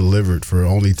signed and delivered for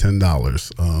only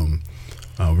 $10.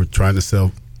 We're trying to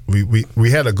sell. We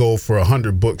had a goal for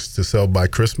 100 books to sell by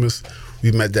Christmas.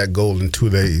 We met that goal in 2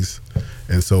 days,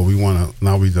 and so we want to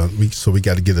now we got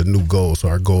to get a new goal. So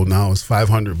our goal now is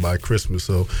 500 by Christmas.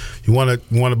 So you want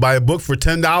to buy a book for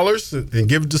 $10 and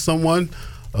give it to someone.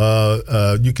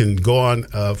 You can go on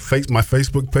my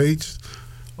Facebook page.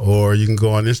 Or you can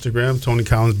go on Instagram, Tony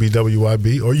Collins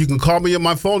BWIB, or you can call me at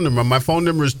my phone number. My phone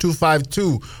number is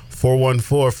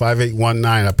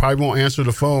 252-414-5819. I probably won't answer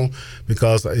the phone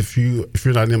because if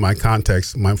you're not in my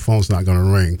contacts, my phone's not going to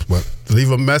ring. But leave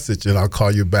a message and I'll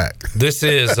call you back. This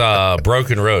is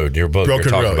Broken Road, your book Broken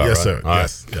you're talking Road, about, yes, right? sir.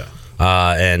 Yes,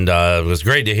 yeah. And it was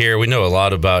great to hear. We know a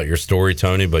lot about your story,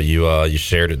 Tony, but you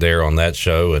shared it there on that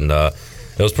show, and it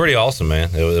was pretty awesome,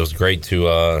 man. It was great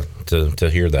to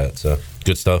hear that. So.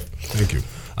 Good stuff. Thank you.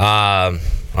 All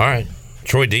right.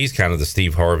 Troy D's kind of the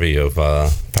Steve Harvey of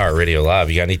Pirate Radio Live.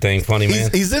 You got anything funny,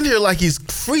 man? He's in here like he's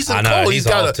freezing I know, cold. he's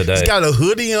off today. He's got a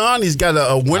hoodie on. He's got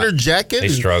a winter jacket.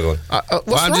 He's struggling.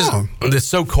 What's wrong? It's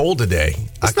so cold today.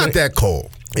 It's not that cold.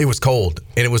 It was cold,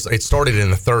 and it started in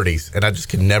the 30s, and I just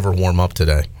could never warm up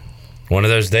today. One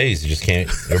of those days you just can't.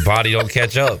 Your body don't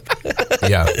catch up.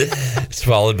 Yeah, it's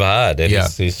falling behind. And yeah,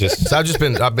 he's just. So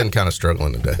I've been kind of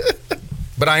struggling today.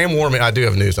 But I am warming. I do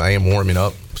have news. I am warming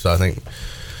up, so I think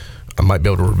I might be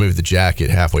able to remove the jacket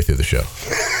halfway through the show.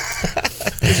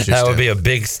 That would be a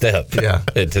big step. Yeah.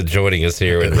 To joining us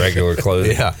here in regular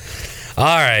clothing. Yeah. All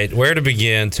right, where to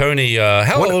begin, Tony?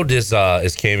 How old is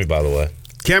Cammie, by the way?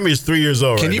 Cammie is 3 years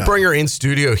old. Can you bring her in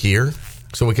studio here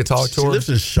so we could talk to her? She lives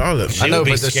in Charlotte. She would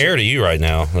be scared of you right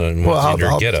now. Well, I'll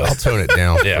tone it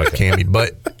down for Cammie.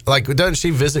 But doesn't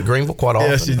she visit Greenville quite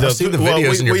often? Yeah, she does. I've seen the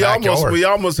videos in your backyard. We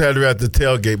almost had her at the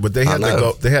tailgate, but they had to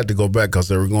go. They had to go back because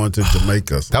they were going to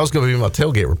Jamaica. So. That was going to be my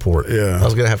tailgate report. Yeah, I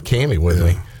was going to have Cammie with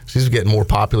me. She's getting more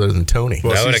popular than Tony.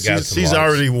 Well, she's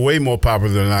already way more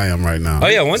popular than I am right now. Oh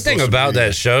yeah, one thing about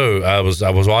that show, I was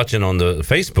watching on the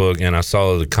Facebook and I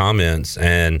saw the comments,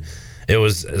 and it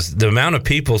was the amount of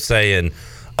people saying,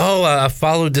 "Oh, I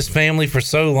followed this family for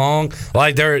so long."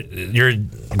 Like your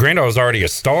granddaughter was already a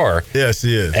star. Yeah,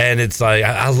 she is. And it's like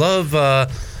I love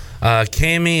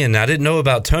Cammie, and I didn't know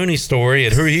about Tony's story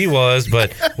and who he was,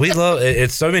 but we love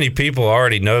it. So many people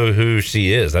already know who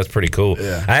she is. That's pretty cool.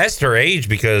 Yeah. I asked her age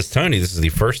because Tony, this is the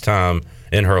first time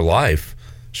in her life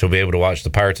she'll be able to watch the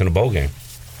Pirates in a bowl game.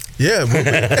 Yeah,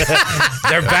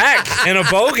 they're back in a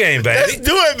bowl game, baby. Let's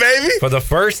do it, baby. For the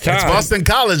first time. It's Boston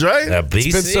College, right?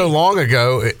 It's been so long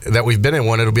ago that we've been in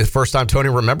one. It'll be the first time Tony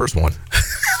remembers one.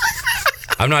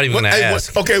 I'm not even going to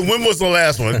ask. Okay, when was the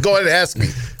last one? Go ahead and ask me.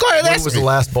 Go ahead and ask me. When was the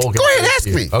last bowl game? Go ahead and ask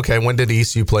me. Okay, when did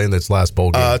ECU play in this last bowl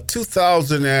game?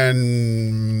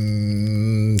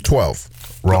 2012.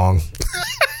 Wrong.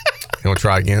 You want to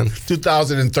try again?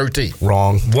 2013.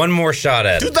 Wrong. One more shot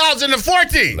at it.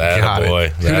 2014. That boy.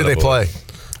 Who did they play?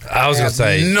 I was going to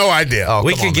say. No idea. Oh,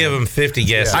 we could give him 50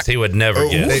 guesses. He would never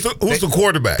guess. Who's the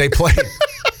quarterback? They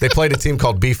played a team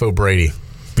called Beef O'Brady.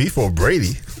 Beef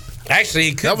O'Brady? Actually,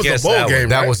 he could that was guess a bowl that game. One.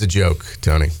 That was a joke,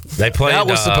 Tony. They played. That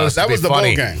was supposed to be the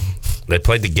funny. bowl game. They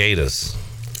played the Gators.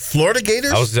 Florida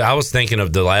Gators? I was thinking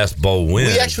of the last bowl win.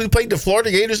 We actually played the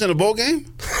Florida Gators in a bowl game?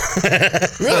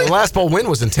 Really? The last bowl win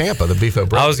was in Tampa, the Beef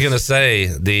O'Brady. I was going to say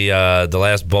the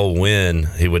last bowl win,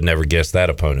 he would never guess that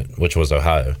opponent, which was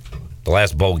Ohio. The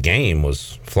last bowl game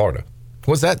was Florida.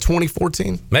 Was that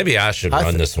 2014? Maybe I should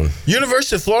run this one.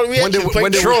 University of Florida. When did we play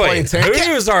Troy,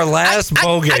 who was our last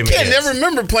bowl game I can't never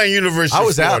remember playing University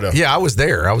of Florida. I was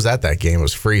there. I was at that game. It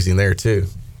was freezing there, too.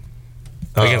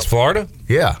 Against Florida?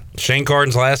 Yeah. Shane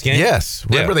Carden's last game? Yes.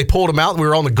 Remember they pulled him out? We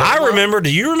were on the goal line? I remember. Do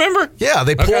you remember? Yeah,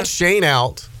 they pulled Shane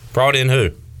out. Brought in who?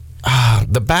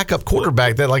 The backup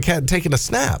quarterback that had taken a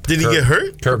snap. Did he get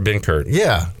hurt? Ben Kurt.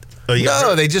 Yeah.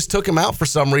 No, they just took him out for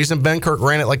some reason. Ben Kirk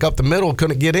ran it up the middle,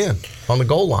 couldn't get in on the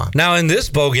goal line. Now, in this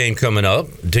bowl game coming up,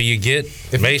 do you get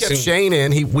if Mason? If you kept Shane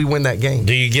in, we win that game.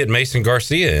 Do you get Mason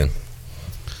Garcia in?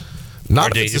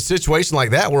 Not if it's a situation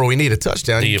like that where we need a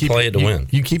touchdown. Do you play it to win?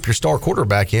 You keep your star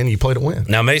quarterback in, you play to win.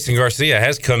 Now, Mason Garcia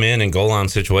has come in goal line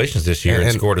situations this year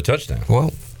and scored a touchdown.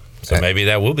 Well, so maybe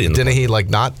that will be in the Didn't he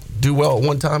not do well at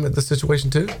one time at the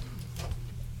situation too?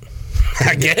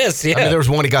 I guess, yeah. I mean, there was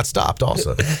one he got stopped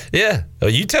also. Yeah. Oh,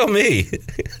 you tell me.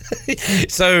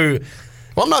 So,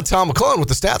 well, I'm not Tom McClellan with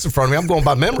the stats in front of me. I'm going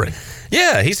by memory.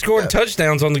 Yeah, he scored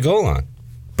touchdowns on the goal line.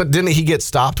 But didn't he get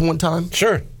stopped one time?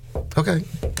 Sure. Okay.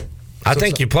 I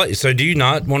think you play. So, do you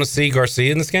not want to see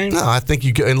Garcia in this game? No, I think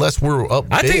you unless we're up.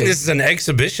 I big, think this is an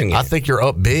exhibition game. I think you're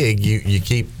up big. You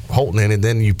keep Holton in, and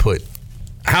then you put.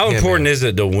 How important is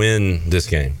it to win this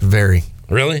game? Very.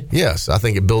 Really? Yes, I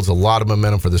think it builds a lot of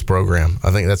momentum for this program.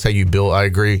 I think that's how you build. I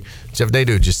agree. Jeff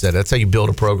Nadeau just said that's how you build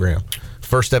a program.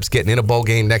 First step's getting in a bowl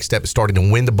game. Next step is starting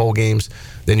to win the bowl games.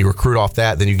 Then you recruit off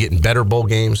that. Then you get in better bowl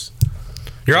games.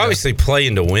 You're obviously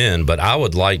playing to win, but I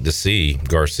would like to see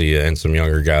Garcia and some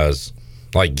younger guys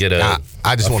like get I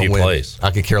just want to win. Plays.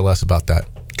 I could care less about that.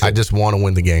 Cool. I just want to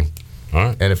win the game. All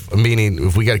right. And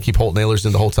if we got to keep Holton Ahlers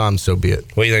in the whole time, so be it.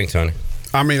 What do you think, Tony?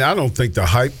 I mean, I don't think the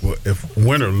hype, if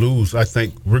win or lose, I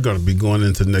think we're going to be going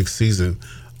into next season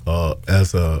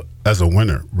as a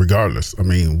winner, regardless. I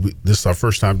mean, this is our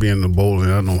first time being in the bowl,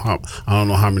 and I don't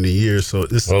know how many years. So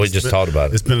we just talked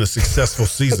about it. It's been a successful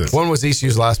season. When was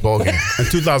ECU's last bowl game? In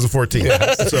 2014.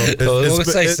 Yeah. So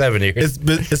let's say 7 years.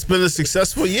 It's been a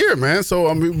successful year, man. So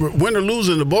I mean, win or lose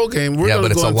in the bowl game, we're going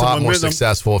to go into momentum. Yeah, but it's a lot more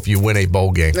successful if you win a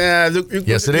bowl game. Yeah,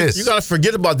 yes, it is. You got to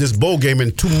forget about this bowl game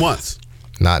in 2 months.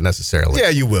 Not necessarily. Yeah,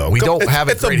 you will. We don't have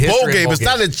a great history. It's a bowl game. It's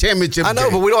not a championship game. I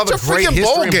know, but we don't have a great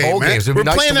history in bowl games. We're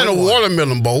playing in a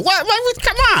watermelon bowl. What?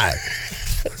 Come on.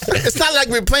 It's not like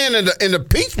we're playing in the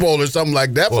Peach Bowl or something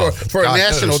like that for a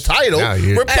national title.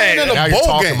 We're playing in a bowl game. You're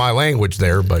talking my language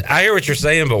there, but I hear what you're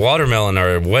saying. But watermelon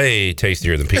are way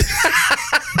tastier than peaches.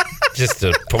 Just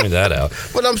to point that out.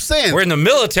 But I'm saying we're in the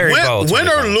military bowl. Win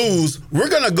or lose, we're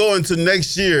gonna go into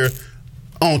next year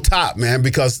on top, man,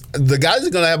 because the guys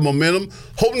are gonna have momentum.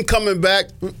 Holton coming back.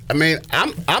 I mean,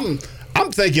 I'm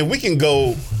thinking we can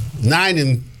go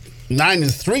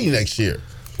 9-3 next year.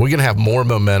 We're gonna have more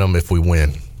momentum if we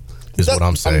win. Is what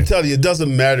I'm saying. I'm telling you, it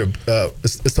doesn't matter.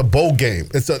 It's a bowl game.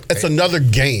 It's another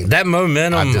game. That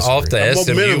momentum off the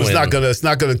SMU momentum is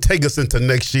not gonna take us into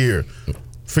next year.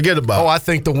 Forget about it. I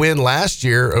think the win last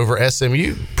year over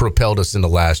SMU propelled us into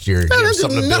last year. There's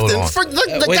something to build on.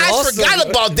 The guys forgot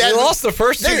about that. We lost the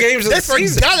first 2 games of the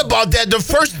season. They forgot about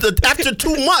that after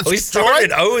 2 months. We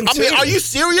started 0-2. I mean, are you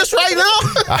serious right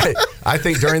now? I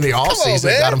think during the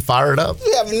offseason got them fired up.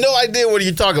 You have no idea what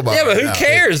you're talking about. Yeah, but who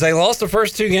cares? They lost the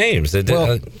first 2 games.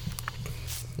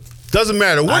 Doesn't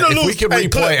matter. Win or lose. If we can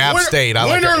replay App State,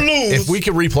 win or lose. If we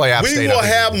can replay App State, we will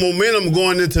have momentum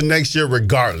going into next year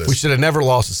regardless. We should have never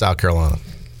lost to South Carolina.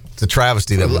 It's a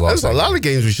travesty that we lost. There's a lot of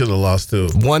games we should have lost too.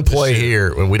 One play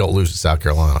here when we don't lose to South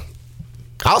Carolina.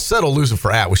 I'll settle losing for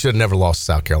App. We should have never lost to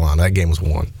South Carolina. That game was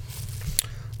won.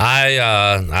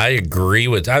 I agree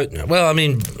with. Well, I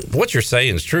mean, what you're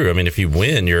saying is true. I mean, if you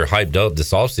win, you're hyped up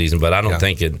this offseason, but I don't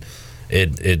think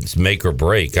it's make or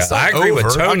break. I agree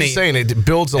with Tony. I'm just saying it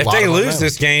builds a lot. If they lose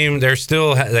this game,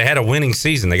 they had a winning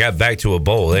season. They got back to a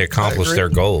bowl. They accomplished their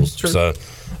goals. So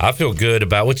I feel good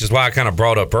about, which is why I kind of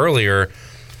brought up earlier.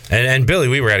 And Billy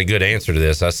Weaver had a good answer to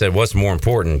this. I said, what's more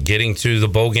important, getting to the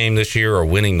bowl game this year or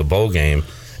winning the bowl game?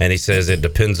 And he says it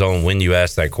depends on when you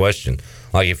ask that question.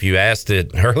 Like if you asked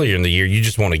it earlier in the year, you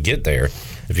just want to get there.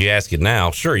 If you ask it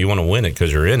now, sure, you want to win it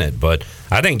because you're in it. But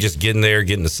I think just getting there,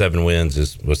 getting the 7 wins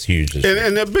was huge. And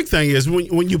the big thing is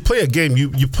when you play a game,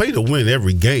 you play to win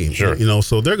every game. Sure.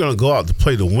 So they're going to go out to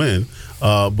play to win.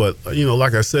 But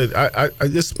like I said,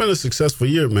 it's been a successful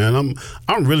year, man.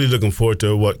 I'm really looking forward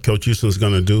to what Coach Houston is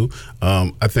going to do.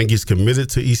 I think he's committed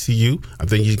to ECU. I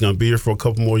think he's going to be here for a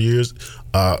couple more years.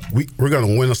 We're going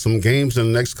to win some games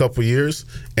in the next couple of years,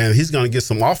 and he's going to get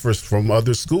some offers from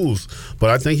other schools. But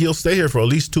I think he'll stay here for at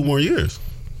least 2 more years.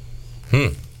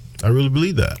 I really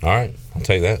believe that. All right, I'll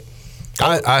take that.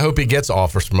 I hope he gets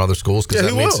offers from other schools because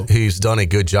that means he's done a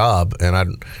good job, and I'd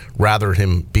rather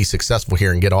him be successful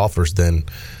here and get offers than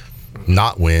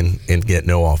not win and get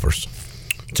no offers.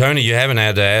 Tony, you haven't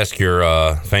had to ask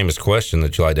your famous question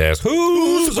that you like to ask.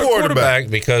 Who's the quarterback?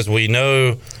 Because we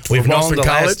know we've known the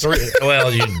last 3.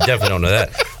 Well, you definitely don't know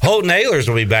that. Holton Ahlers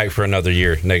will be back for another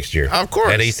year next year. Of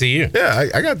course. At ECU. Yeah,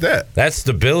 I got that. That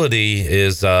stability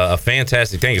is a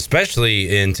fantastic thing,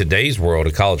 especially in today's world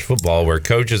of college football where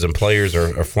coaches and players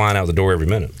are flying out the door every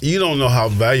minute. You don't know how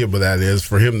valuable that is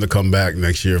for him to come back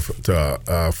next year for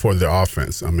the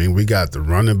offense. I mean, we got the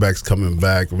running backs coming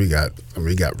back. We got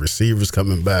receivers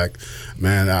coming back.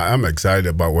 Man, I'm excited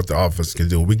about what the offense can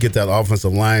do. We get that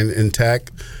offensive line intact.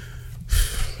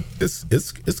 It's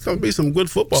going to be some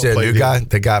good football. See, new guy,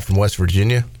 the guy from West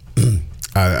Virginia,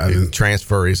 I didn't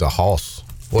transfer. He's a hoss.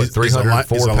 What,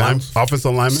 304 pounds?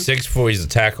 Offensive lineman? 6'4", he's a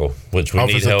tackle, which we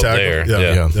need Offensive help tackle.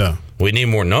 there. Yeah. we need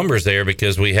more numbers there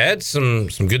because we had some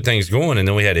good things going, and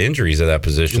then we had injuries at that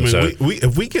position. I mean,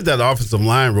 if we get that offensive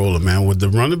line rolling, man, with the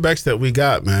running backs that we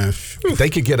got, man, they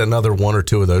could get another one or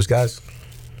two of those guys.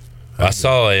 I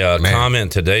saw a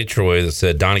comment today, Troy, that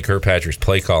said Donnie Kirkpatrick's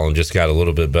play calling just got a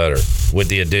little bit better with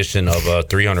the addition of a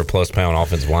 300-plus pound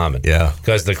offensive lineman. Yeah.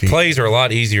 Because the plays are a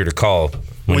lot easier to call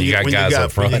when you got guys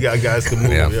up front. When you got guys to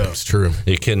move, yeah. It's true.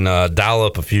 You can dial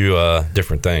up a few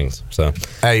different things. So,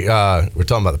 hey, we're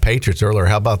talking about the Patriots earlier.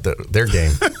 How about their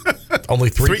game? Only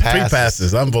three passes. 3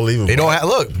 passes. Unbelievable. You don't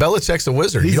look, Belichick's a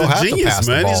wizard. He's you don't a have genius, to pass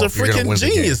man. the ball. He's a freaking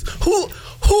genius.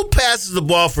 Who passes the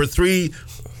ball for three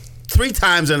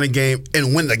times in a game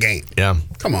and win the game? Yeah.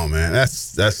 Come on, man.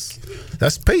 That's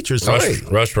Patriots.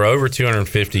 Rushed for over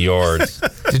 250 yards.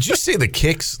 Did you see the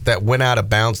kicks that went out of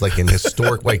bounds like in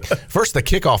historic? Like first the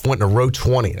kickoff went to row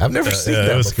 20. I've never seen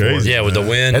that was before. crazy. Yeah, with the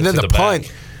wind. And then the punt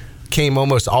came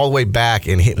almost all the way back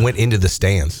and went into the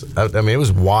stands. I mean, it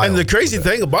was wild. And the crazy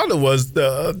thing about it was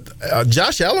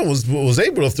Josh Allen was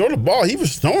able to throw the ball. He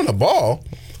was throwing the ball.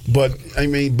 But I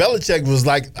mean, Belichick was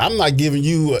like, "I'm not giving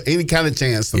you any kind of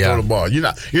chance to throw the ball. You're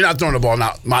not throwing the ball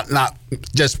not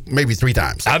just maybe 3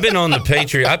 times." I've been on the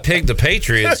Patriots. I picked the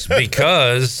Patriots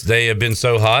because they have been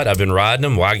so hot. I've been riding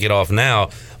them. Why get off now?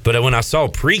 But when I saw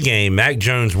pregame Mac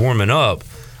Jones warming up,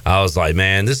 I was like,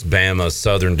 man, this Bama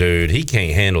Southern dude, he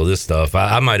can't handle this stuff.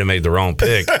 I might have made the wrong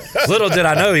pick. Little did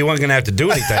I know he wasn't going to have to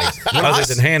do anything other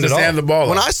than hand it off. Hand the ball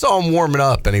when I saw him warming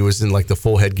up and he was in like the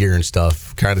full headgear and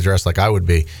stuff, kind of dressed like I would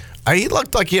be, he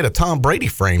looked like he had a Tom Brady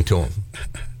frame to him.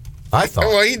 I thought.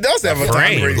 Well, he does have a Tom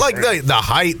Brady like the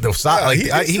height, the size.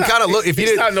 He kind of look. If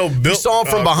you saw him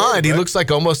from behind, he looks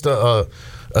like almost a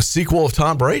sequel of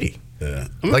Tom Brady. Yeah,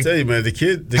 I'm gonna tell you, man. The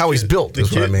kid, he's built.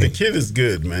 Is what I mean. The kid is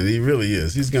good, man. He really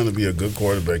is. He's going to be a good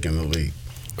quarterback in the league.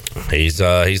 He's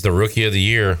the rookie of the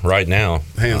year right now,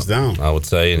 hands down. I would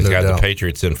say, and he's got the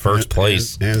Patriots in first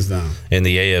place, hands down, in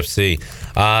the AFC.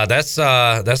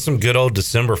 That's some good old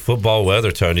December football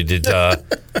weather, Tony. Did a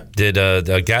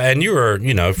guy, and you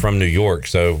were from New York,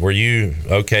 so were you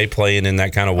okay playing in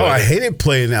that kind of weather? Oh, I hated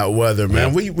playing that weather,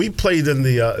 man. Yeah. We played in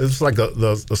the it was like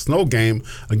the snow game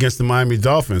against the Miami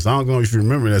Dolphins. I don't know if you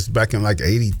remember this, back in like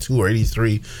 82 or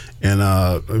 83, and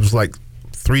it was like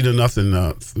 3-0,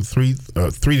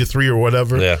 3-3 or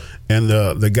whatever. Yeah. And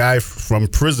the guy from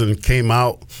prison came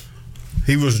out.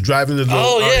 He was driving the.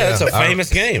 That's a famous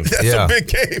game. That's a big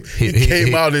game. He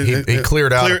came out and he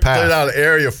cleared out a path. Cleared out an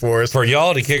area for us for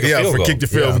y'all to kick a field goal. Kick the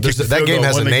field. Yeah. That game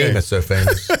has a name that's so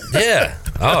famous. Yeah.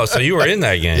 Oh, so you were in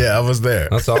that game? Yeah, I was there.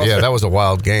 That's awesome. Yeah, that was a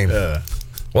wild game. Yeah.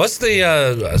 What's the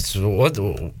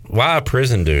why a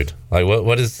prison dude? Like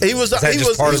what is he was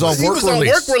on work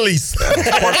release.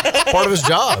 part of his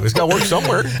job. He's got to work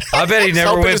somewhere. I bet he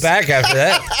never went back after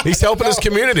that. He's helping his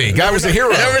community. Guy was a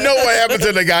hero. You never know what happened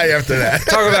to the guy after that.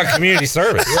 Talk about community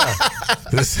service. Yeah.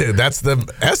 That's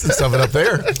the essence of it up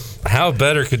there. How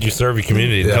better could you serve your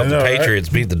community to help the Patriots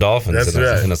beat the Dolphins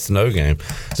in a snow game?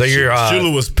 So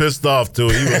Shula was pissed off too.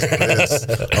 He was pissed.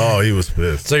 Oh, he was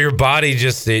pissed. So your body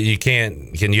just you can't.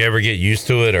 Can you ever get used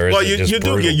to it, or is it just you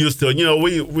do get used to it?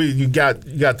 You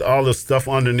got all the stuff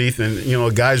underneath,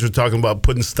 and guys were talking about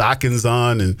putting stockings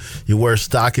on, and you wear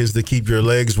stockings to keep your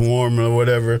legs warm or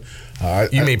whatever.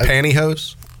 You mean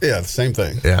pantyhose? Yeah, the same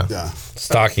thing. Yeah.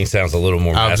 Stocking sounds a little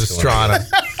more masculine. I was just trying to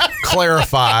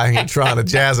clarify, trying to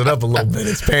jazz it up a little bit.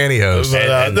 It's pantyhose.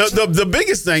 But, the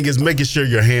biggest thing is making sure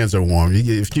your hands are warm.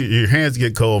 If your hands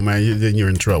get cold, man, then you're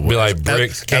in trouble. Be like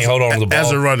bricks, can't hold on to the ball.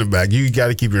 As a running back, you got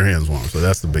to keep your hands warm. So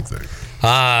that's the big thing.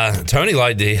 Tony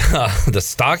liked the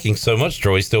stockings so much,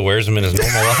 Troy still wears them in his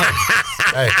normal life.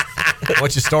 Hey,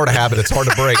 once you start a habit, it's hard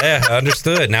to break. Yeah,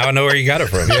 understood. Now I know where you got it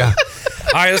from. Yeah.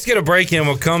 All right, let's get a break in.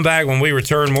 We'll come back when we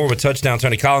return more with Touchdown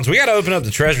Tony Collins. We got to open up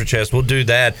the treasure chest. We'll do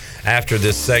that after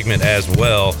this segment as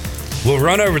well. We'll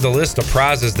run over the list of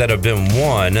prizes that have been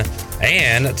won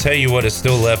and tell you what is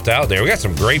still left out there. We got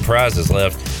some great prizes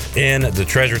left in the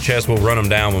treasure chest. We'll run them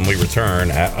down when we return.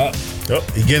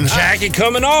 He's getting hot. Jacket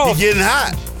coming off. He's getting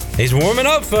hot. He's warming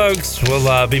up, folks.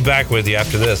 We'll be back with you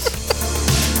after this.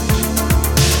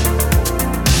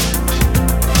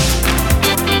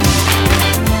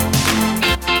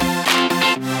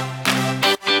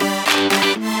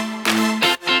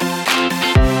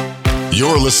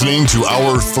 You're listening to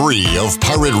Hour 3 of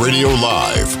Pirate Radio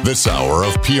Live. This hour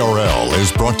of PRL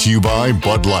is brought to you by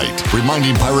Bud Light,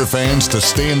 reminding Pirate fans to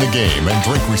stay in the game and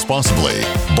drink responsibly.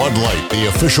 Bud Light, the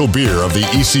official beer of the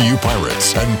ECU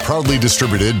Pirates, and proudly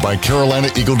distributed by Carolina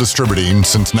Eagle Distributing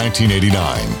since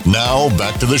 1989. Now,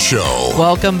 back to the show.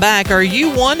 Welcome back. Are you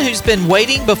one who's been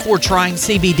waiting before trying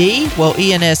CBD? Well,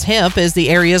 ENS Hemp is the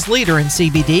area's leader in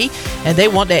CBD, and they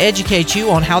want to educate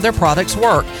you on how their products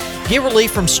work. Get relief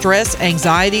from stress,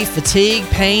 anxiety, fatigue,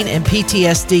 pain, and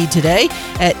PTSD today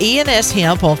at ENS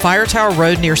Hemp on Fire Tower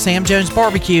Road near Sam Jones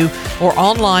Barbecue or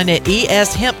online at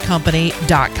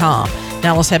eshempcompany.com.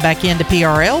 Now let's head back into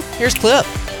PRL. Here's Clip.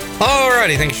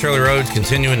 Alrighty, thanks Shirley Rhodes.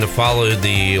 Continuing to follow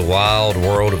the wild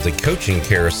world of the coaching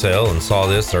carousel, and saw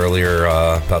this earlier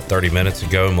about 30 minutes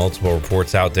ago. Multiple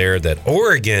reports out there that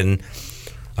Oregon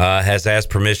has asked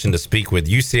permission to speak with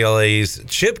UCLA's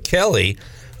Chip Kelly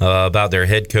about their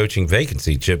head coaching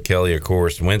vacancy. Chip Kelly, of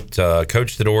course,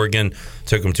 coached at Oregon,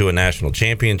 took them to a national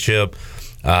championship.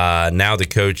 Now the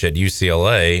coach at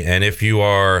UCLA. And if you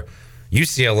are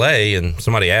UCLA and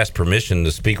somebody asks permission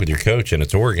to speak with your coach and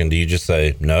it's Oregon, do you just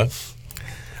say no?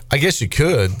 I guess you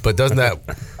could, but doesn't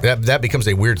that becomes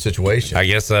a weird situation? I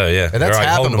guess so, yeah. And that's like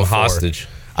happened holding them before. hostage.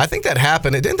 I think that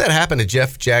happened. Didn't that happen to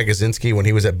Jeff Jagosinski when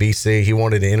he was at BC? He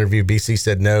wanted to interview. BC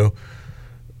said no,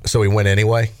 so he went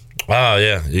anyway. Oh,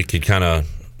 yeah. You could kind of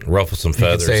ruffle some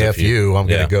feathers. You could say, F you, I'm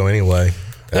going to go anyway.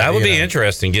 That would be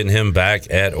interesting, getting him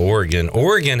back at Oregon.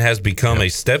 Oregon has become a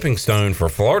stepping stone for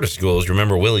Florida schools.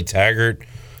 Remember, Willie Taggart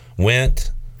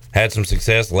had some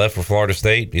success, left for Florida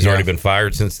State. He's already been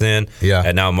fired since then. Yeah.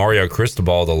 And now Mario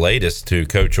Cristobal, the latest to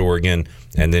coach Oregon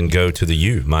and then go to the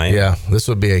U, Miami. Yeah, this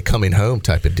would be a coming home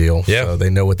type of deal. Yeah. So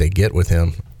they know what they get with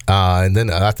him. And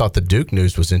then I thought the Duke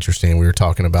news was interesting. We were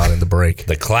talking about in the break.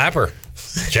 The Clapper.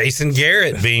 Jason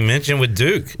Garrett being mentioned with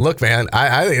Duke. Look, man,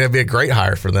 I think that'd be a great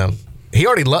hire for them. He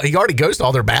already goes to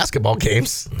all their basketball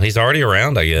games. He's already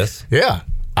around, I guess. Yeah.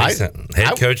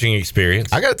 Head coaching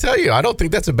experience. I got to tell you, I don't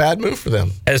think that's a bad move for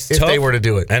them if they were to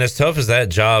do it. And as tough as that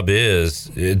job is,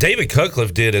 David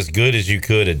Cutcliffe did as good as you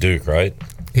could at Duke, right?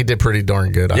 He did pretty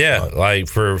darn good. I thought. Like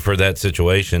for that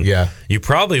situation. Yeah. You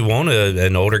probably want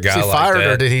an older guy like that. Fired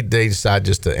or did they decide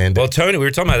just to end it? Well, Tony, we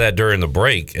were talking about that during the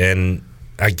break, and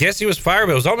I guess he was fired,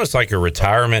 but it was almost like a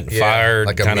retirement, fired.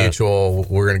 Like a mutual,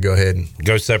 we're going to go ahead and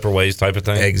go separate ways type of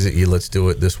thing. Exit you, let's do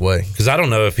it this way. Because I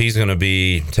don't know if he's going to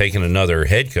be taking another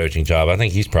head coaching job. I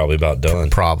think he's probably about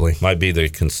done. Probably. Might be the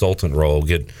consultant role.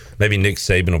 Maybe Nick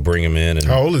Saban will bring him in.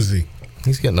 How old is he?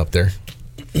 He's getting up there.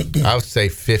 I would say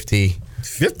 50.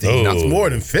 50? Oh, that's more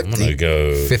than 50. I'm going to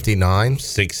go 59.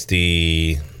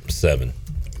 67.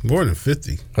 More than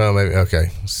 50. Oh, maybe. Okay.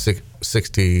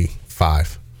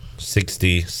 65.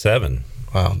 67.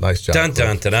 Wow, nice job. Dun,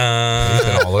 dun, dun, dun. He's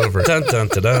been all over. Dun, dun,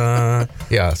 dun, dun.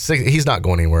 Yeah, he's not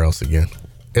going anywhere else again.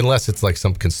 Unless it's like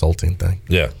some consulting thing.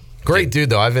 Yeah. Great dude,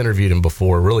 though. I've interviewed him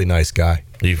before. Really nice guy.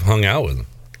 You've hung out with him?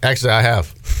 Actually, I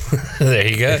have. There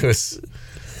you go. It was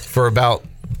for about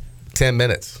 10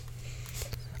 minutes.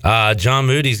 John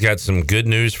Moody's got some good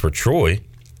news for Troy.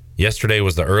 Yesterday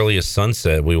was the earliest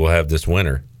sunset we will have this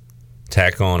winter.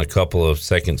 Tack on a couple of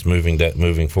seconds moving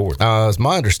forward. It's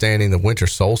my understanding the winter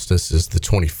solstice is the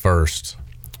 21st,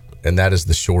 and that is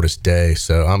the shortest day.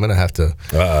 So I'm going to have to.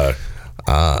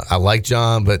 I like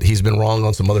John, but he's been wrong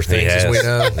on some other things, as we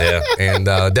know. Yeah, and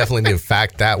definitely need to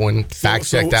fact check that one.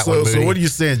 Moody. So what are you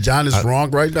saying? John is wrong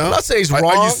right now? I'm not saying he's wrong.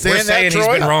 Are you saying that, he's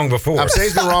been wrong before? I'm saying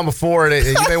he's been wrong before, and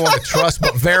you may want to trust,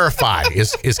 but verify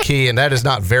is key, and that is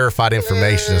not verified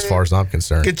information as far as I'm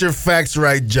concerned. Get your facts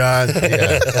right, John.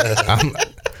 Yeah.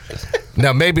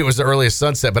 Now, maybe it was the earliest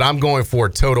sunset, but I'm going for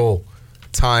total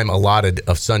time allotted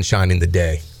of sunshine in the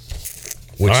day.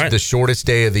 Which is the shortest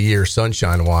day of the year,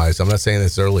 sunshine-wise. I'm not saying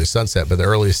it's the earliest sunset, but the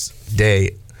earliest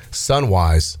day,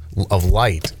 sun-wise, of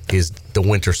light is the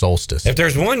winter solstice. If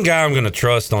there's one guy I'm going to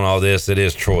trust on all this, it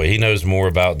is Troy. He knows more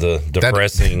about the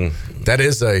depressing. That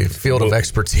is a field of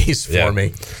expertise for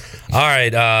me. All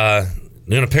right.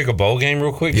 You want to pick a bowl game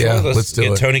real quick? Yeah, let's do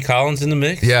get it. Tony Collins in the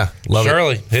mix? Yeah, love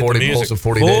Shirley, it. hit 40 the music. bowls in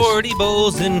 40 days. 40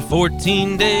 bowls in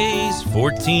 14 days,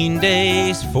 14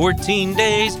 days, 14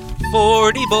 days,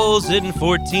 40 bowls in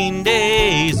 14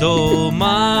 days. Oh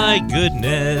my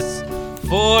goodness.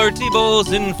 40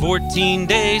 bowls in 14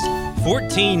 days,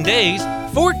 14 days,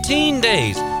 14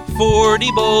 days,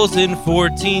 40 bowls in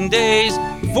 14 days,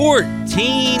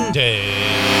 14 days.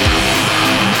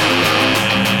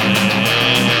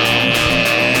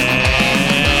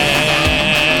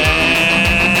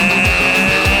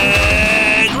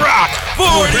 Rock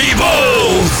 40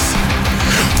 bowls,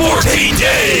 14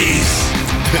 days,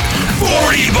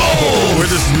 40 bowls. Where's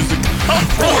this music?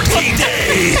 14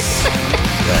 days.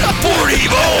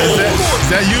 40 bowls. Is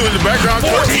that you in the background?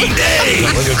 14 days.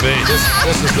 Look at me.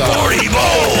 This is 40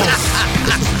 bowls.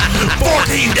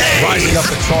 14 days. rising up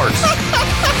the charts. This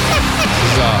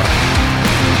is,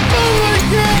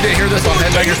 you didn't hear this on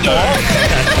Headbangers Ball?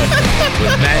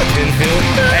 With Matt Pinfield.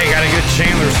 Hey, got a good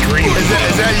Chandler scream. Is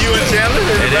that you and Chandler in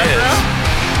the background?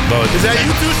 But Is that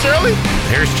you too, Shirley?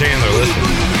 here's Chandler. Listen.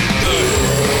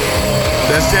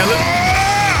 That's Chandler?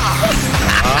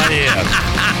 Oh,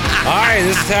 yeah. All right,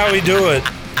 this is how we do it.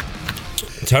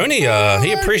 Tony,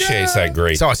 he appreciates that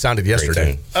great. That's how it sounded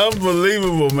yesterday.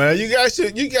 Unbelievable, man. You guys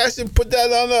should put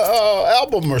that on an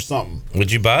album or something.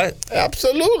 Would you buy it?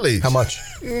 Absolutely. How much?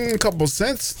 A couple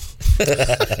cents.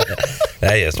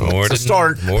 Hey, it's more than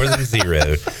start. More than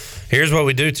zero. Here's what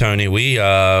we do, Tony. We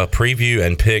preview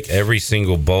and pick every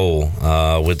single bowl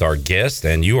with our guest,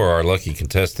 and you are our lucky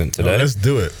contestant today. Let's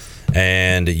do it.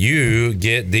 And you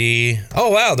get the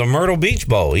Myrtle Beach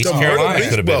Bowl. East Carolina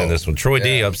could have been in this one. Troy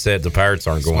D upset the Pirates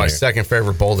aren't going. My here. second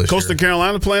favorite bowl this Coastal year.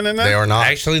 Carolina playing in that? They are not.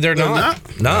 Actually, they're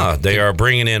not. No, they are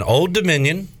bringing in Old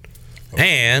Dominion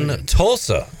and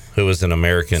Tulsa, who was an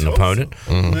American opponent.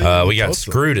 Mm-hmm. We got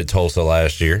screwed at Tulsa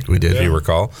last year. We did, if you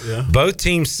recall. Yeah. Both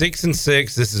teams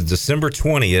 6-6. This is December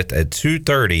 20th at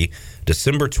 2:30.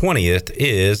 December 20th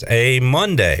is a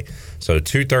Monday. So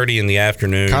 2:30 in the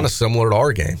afternoon. Kind of similar to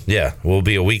our game. Yeah, we'll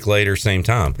be a week later, same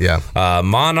time. Yeah.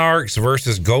 Monarchs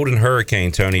versus Golden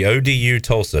Hurricane, Tony. ODU,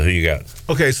 Tulsa. Who you got?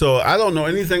 Okay, so I don't know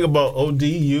anything about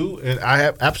ODU, and I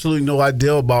have absolutely no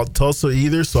idea about Tulsa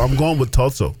either, so I'm going with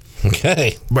Tulsa.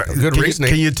 Okay. But Good reasoning.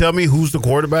 Can you tell me who's the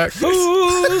quarterback?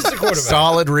 Who's the quarterback?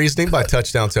 Solid reasoning by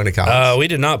touchdown Tony Collins. We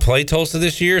did not play Tulsa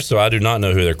this year, so I do not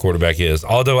know who their quarterback is.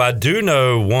 Although I do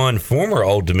know one former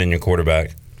Old Dominion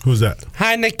quarterback. Who's that?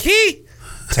 Heineke.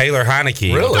 Taylor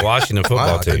Heineke Really? of the Washington football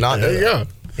Wow, I team. did not know There you that.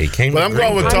 go. He came. But to I'm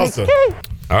going with Green Bay. Tulsa.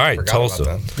 All right, Forgot Tulsa.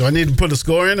 about that. Do I need to put a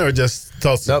score in or just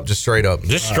Tulsa? Nope, just straight up.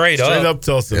 Just straight up. Straight up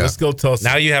Tulsa. Yeah. Let's go Tulsa.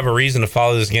 Now you have a reason to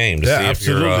follow this game to Yeah, see if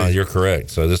absolutely. you're correct.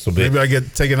 So this will be. Maybe I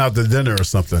get taken out to dinner or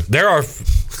something. There are.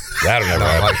 That'll never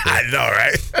happen. I know,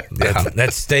 right?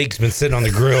 That steak's been sitting on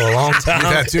the grill a long time.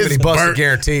 You've had too many It's busted burnt.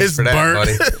 guarantees It's for that,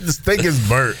 burnt. buddy. The steak is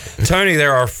burnt. Tony,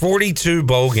 there are 42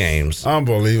 bowl games.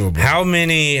 Unbelievable. How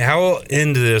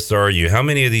into this are you? How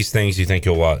many of these things do you think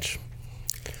you'll watch?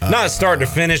 Not start to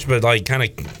finish, but like kind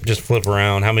of just flip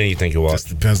around. How many do you think you'll watch? Just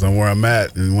depends on where I'm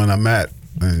at and when I'm at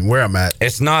and where I'm at.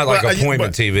 It's not like Well,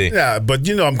 appointment TV. Yeah, but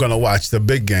I'm going to watch the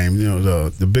big game.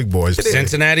 The big boys.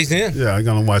 Cincinnati's in. Yeah, I'm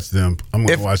going to watch them. I'm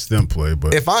going to watch them play.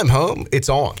 But If I'm home, it's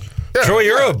on. Troy,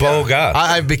 you're a bowl guy.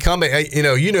 I've become you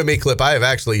know me, Clip. I have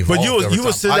actually evolved. But you over would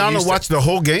time. sit I down used and watch the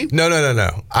whole game? No.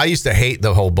 I used to hate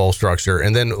the whole bowl structure,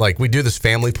 and then like we do this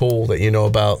family pool that you know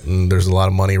about, and there's a lot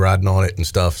of money riding on it and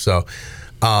stuff. So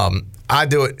I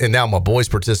do it, and now my boys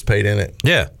participate in it.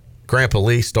 Yeah. Grandpa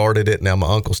Lee started it. Now my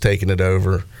uncle's taking it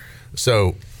over.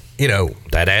 So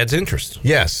that adds interest.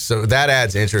 Yes, so that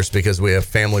adds interest because we have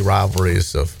family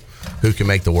rivalries of who can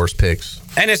make the worst picks.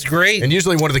 And it's great. And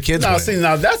usually one of the kids Now, wins. see,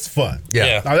 now that's fun.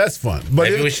 Yeah. Now that's fun. But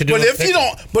Maybe we should do a if you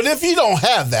pick. don't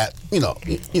have that,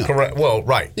 Correct. Well,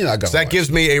 right. You're not gonna so that gives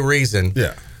me a reason.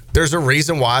 Yeah. There's a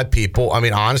reason why people. I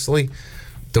mean, honestly,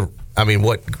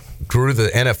 what grew the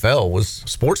NFL was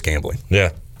sports gambling.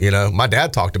 Yeah. My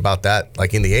dad talked about that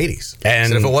like in the 80s. And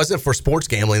said if it wasn't for sports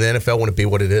gambling, the NFL wouldn't be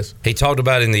what it is. He talked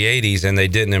about it in the 80s, and they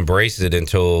didn't embrace it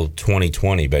until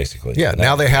 2020, basically. Yeah.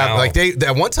 Now they have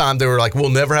at one time they were like, we'll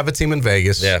never have a team in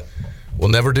Vegas. Yeah. We'll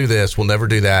never do this. We'll never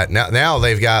do that. Now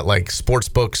they've got like sports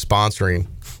books sponsoring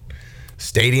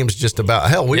stadiums. Just about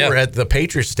hell. We were at the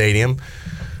Patriots Stadium.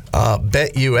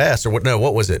 Bet US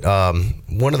what was it?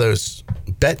 One of those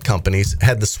bet companies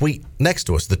had the suite next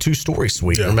to us, the 2-story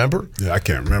suite. Yeah. Remember? Yeah, I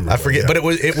can't remember. I forget, but it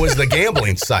was the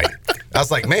gambling site. I was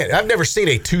like, man, I've never seen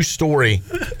a 2-story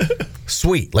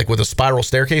suite like with a spiral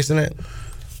staircase in it.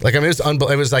 Like, I mean,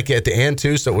 it was like at the end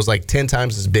too, so it was like 10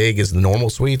 times as big as the normal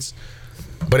suites.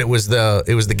 But it was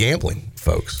the gambling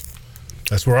folks.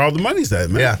 That's where all the money's at,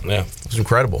 man. Yeah. It was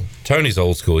incredible. Tony's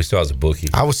old school. He still has a bookie.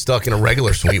 I was stuck in a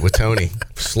regular suite with Tony,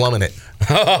 slumming it.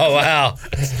 Oh, wow.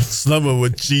 Slumming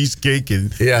with cheesecake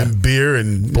and beer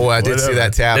and boy, I did see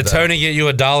that tab. Did Tony get you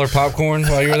 $1 popcorn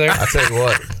while you were there? I tell you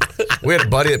what, we had a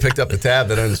buddy that picked up the tab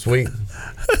that owned the suite.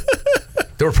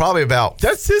 There were probably about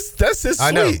that's his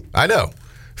suite. I know.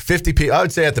 50 people. I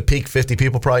would say at the peak, 50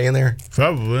 people probably in there.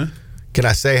 Probably. Can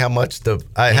I say how much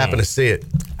I happened to see it?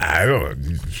 I don't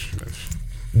know.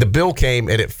 The bill came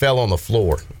and it fell on the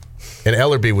floor, and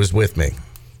Ellerby was with me,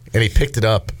 and he picked it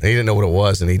up and he didn't know what it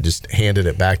was, and he just handed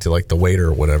it back to like the waiter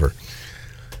or whatever.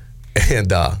 And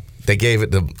they gave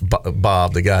it to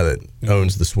Bob, the guy that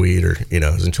owns the suite or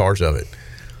is in charge of it.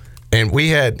 And we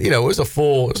had, it was a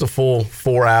full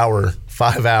 4-hour,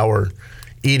 5-hour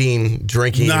eating,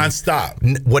 drinking,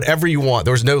 nonstop, whatever you want.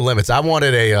 There was no limits. I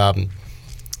wanted a.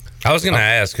 I was going to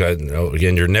ask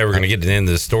again. You're never going to get to the end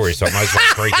of the story, so I might as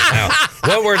well break it down.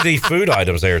 What were the food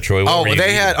items there, Troy?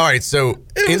 They had. All right, so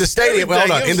in the stadium. Well,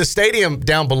 hold on. In the stadium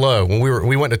down below, when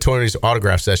we went to Tony's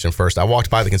autograph session first, I walked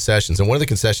by the concessions, and one of the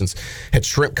concessions had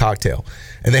shrimp cocktail,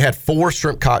 and they had 4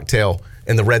 shrimp cocktail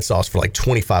and the red sauce for like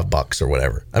 $25 or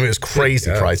whatever. I mean, it was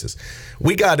crazy prices.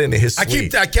 We got into his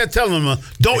suite. I kept telling him,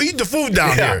 don't eat the food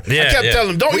down here. I kept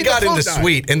telling him, don't eat the food down here. We got in the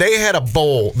suite, and they had a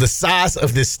bowl the size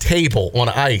of this table on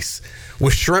ice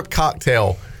with shrimp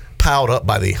cocktail piled up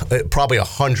by probably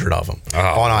 100 of them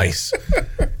on ice.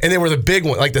 And they were the big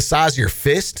one, like the size of your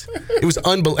fist. It was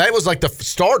unbelievable. It was like the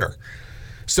starter.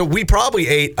 So we probably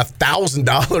ate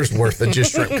 $1,000 worth of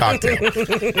just shrimp cocktail.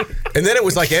 And then it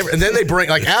was like, and then they bring,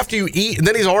 like after you eat, and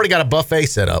then he's already got a buffet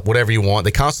set up, whatever you want.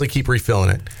 They constantly keep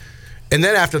refilling it. And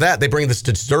then after that, they bring this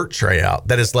dessert tray out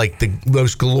that is like the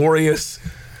most glorious,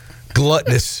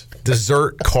 gluttonous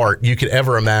dessert cart you could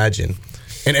ever imagine.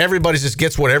 And everybody just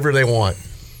gets whatever they want.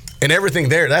 And everything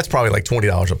there, that's probably like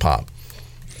 $20 a pop.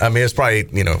 I mean, it's probably,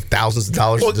 thousands of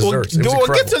dollars of desserts. Well,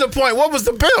 get to the point. What was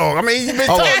the bill? I mean, you've been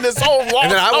telling this whole long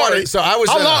and then how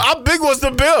big was the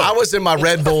bill? I was in my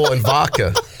Red Bull and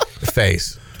vodka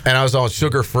phase. And I was on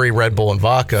sugar-free Red Bull and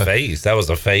vodka. Phase? That was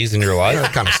a phase in your life?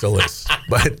 It kind of still is.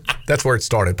 But that's where it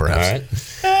started,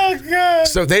 perhaps. All right. Oh, God.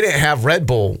 So they didn't have Red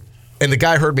Bull. And the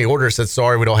guy heard me order, said,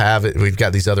 sorry, we don't have it. We've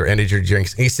got these other energy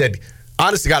drinks. He said,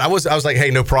 honest to God, I was like,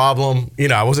 hey, no problem.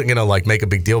 I wasn't going to make a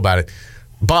big deal about it.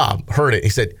 Bob heard it. He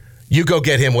said, you go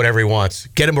get him whatever he wants.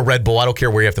 Get him a Red Bull. I don't care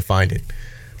where you have to find it.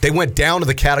 They went down to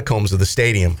the catacombs of the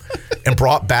stadium and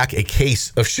brought back a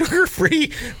case of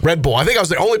sugar-free Red Bull. I think I was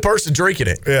the only person drinking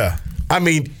it. Yeah. I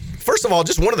mean, first of all,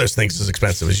 just one of those things is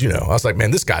expensive, as you know. I was like,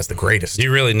 man, this guy's the greatest.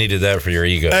 You really needed that for your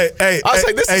ego. I was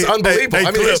like, this is unbelievable.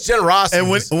 I mean, his generosity. And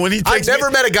when he takes I've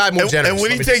never met a guy more generous. And when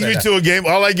he takes me to a game,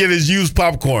 all I get is used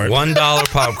popcorn.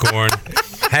 $1 popcorn,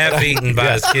 half eaten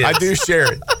by his kids. I do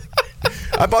share it.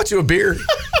 I bought you a beer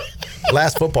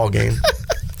last football game.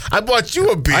 I bought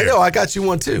you a beer. I know. I got you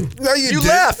one too. No, you didn't.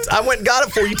 Left. I went and got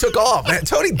it for you. You took off. Man,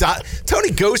 Tony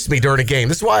ghosted me during a game.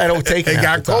 This is why I don't take it. It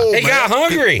got cold. He got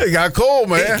hungry. It got cold,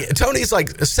 man. Tony's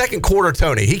like a second quarter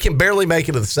Tony. He can barely make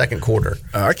it to the second quarter.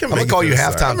 I can. I'm gonna call you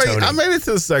halftime Tony. I made it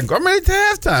to the second. I made it to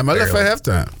halftime. I left for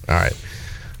halftime. All right.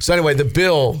 So anyway, the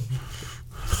bill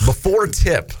before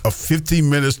tip. A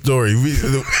 15-minute story. We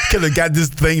could have got this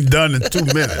thing done in 2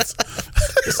 minutes.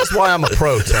 This is why I'm a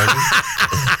pro, Tony.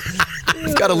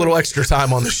 We've got a little extra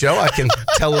time on the show. I can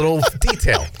tell a little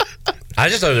detail. I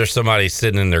just know there's somebody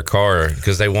sitting in their car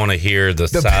because they want to hear the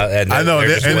side. I know, and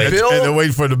they're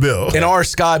waiting for the bill. In our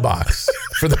skybox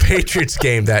for the Patriots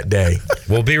game that day.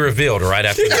 Will be revealed right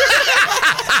after that.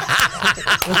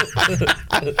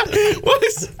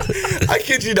 I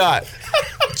kid you not.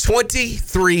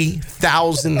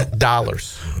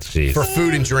 $23,000 for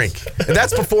food and drink. And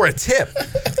that's before a tip.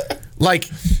 Like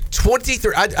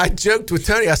 23. I joked with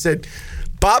Tony. I said,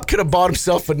 Bob could have bought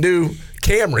himself a new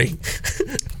Camry,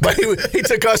 but he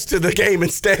took us to the game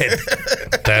instead.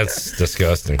 That's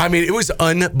disgusting. I mean, it was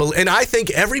unbelievable. And I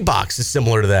think every box is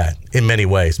similar to that in many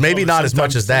ways. Maybe not as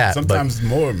much as that. Sometimes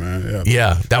more, man.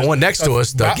 Yeah, that one next to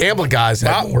us, the gambling guys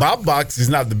had more. Bob box is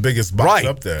not the biggest box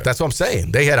up there. That's what I'm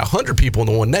saying. They had 100 people in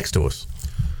the one next to us.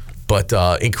 But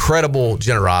incredible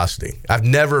generosity. I've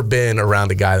never been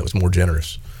around a guy that was more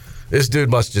generous. This dude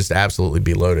must just absolutely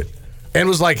be loaded. And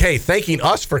was like, hey, thanking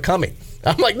us for coming.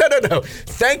 I'm like, no.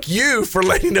 Thank you for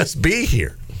letting us be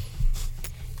here.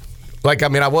 Like, I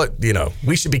mean,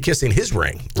 we should be kissing his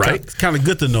ring, right? It's kind of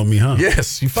good to know me, huh?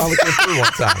 Yes, you finally came through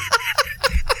one time.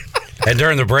 And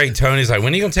during the break, Tony's like,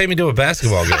 when are you going to take me to a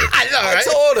basketball game? I know, right? I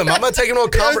told him, I'm going to take him to a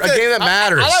game that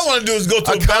matters. All I want to do is go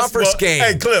to a conference game.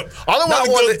 Hey, Clip, all I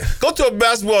want to go to a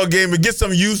basketball game and get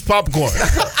some used popcorn.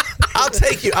 I'll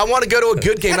take you. I want to go to a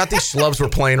good game, not these schlubs we're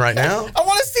playing right now. I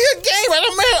want to see a game. I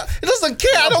don't matter. It doesn't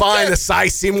care. I don't buying care. the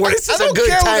size team where this is a good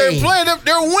time. I don't care team. what they're playing.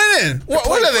 They're winning.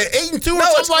 What are they, 8-2 or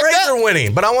something like that? They're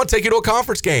winning, but I want to take you to a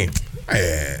conference game.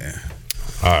 Yeah.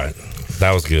 All right.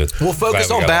 That was good. We'll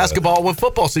focus on basketball when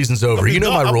football season's over. You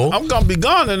know my rule. I'm going to be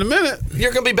gone in a minute.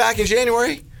 You're going to be back in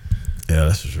January? Yeah,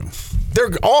 that's true. They're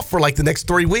off for like the next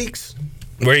 3 weeks.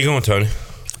 Where are you going, Tony?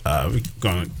 We're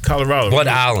going to Colorado. What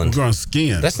island? We're going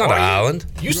skiing. That's not an island.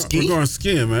 You ski? We're going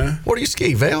skiing, man. Where do you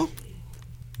ski, Vale?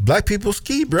 Black people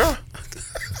ski, bro.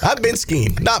 I've been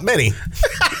skiing. Not many.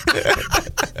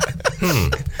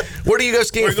 Where do you go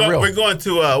skiing for real? We're going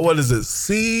to, what is it,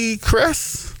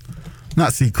 Seacrest?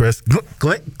 Not Seacrest.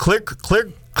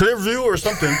 Clearview or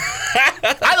something.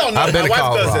 I don't know. I've been My to wife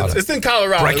Colorado. does it. It's in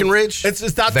Colorado. Breckenridge?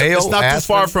 It's not. Vail, it's not too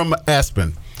Aspen? far from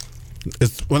Aspen.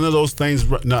 It's one of those things.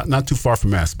 Not too far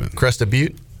from Aspen. Crested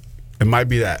Butte. It might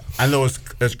be that. I know it's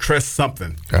Crest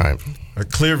something. All right. A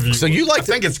Clearview. So you like? I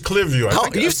think it's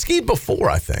Clearview. You've skied before,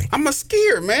 I think. I'm a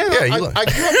skier, man. Yeah,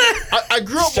 I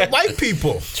grew up with white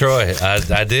people. Troy,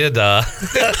 I did.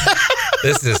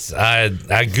 This is I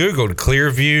googled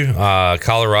Clearview,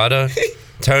 Colorado.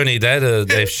 Tony, that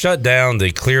they've shut down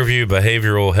the Clearview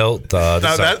Behavioral Health.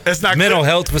 It's not mental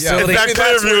health facility. Yeah, it's not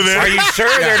Clearview, then. Are you sure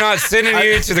they're not sending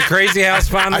you to the crazy house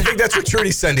finally? I think that's what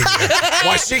Trudy's sending you.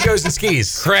 Why she goes and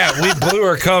skis. Crap, we blew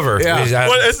her cover. Yeah.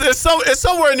 Well, it's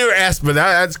somewhere near Aspen.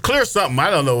 It's clear something. I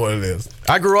don't know what it is.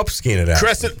 I grew up skiing at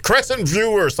Aspen. Crescent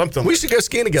View or something. We should go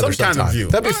skiing together Some kind sometime. of view.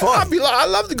 That'd be fun. I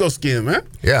love to go skiing, man.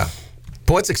 Yeah.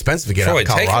 Boy, it's expensive to get Troy, out of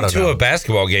Colorado. take him to a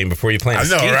basketball game before you plan a I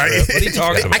know, ski right? trip. What are you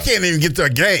talking about? I can't even get to a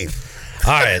game.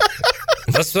 All right.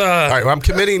 Let's All right, well, I'm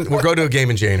committing. We'll go to a game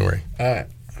in January. All right.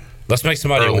 Let's make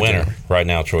somebody Early a winner January. right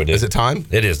now, Troy. Is it time?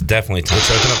 It is definitely time.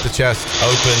 Let's open up the chest.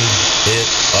 Open it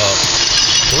up.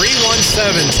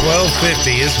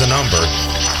 317-1250 is the number.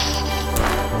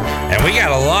 And we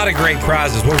got a lot of great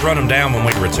prizes. We'll run them down when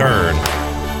we return.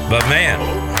 But man,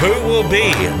 who will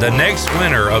be the next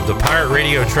winner of the Pirate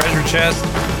Radio Treasure Chest?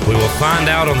 We will find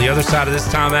out on the other side of this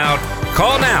timeout.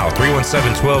 Call now,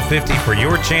 317-1250 for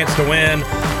your chance to win.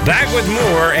 Back with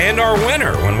more and our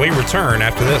winner when we return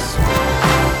after this.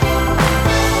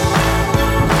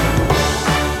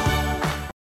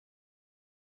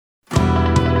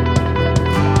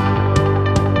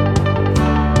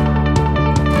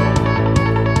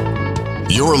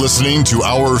 You're listening to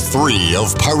Hour 3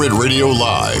 of Pirate Radio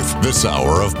Live. This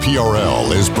hour of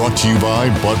PRL is brought to you by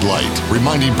Bud Light,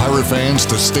 reminding Pirate fans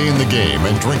to stay in the game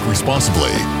and drink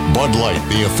responsibly. Bud Light,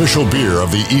 the official beer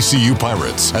of the ECU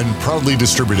Pirates, and proudly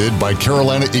distributed by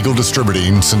Carolina Eagle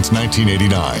Distributing since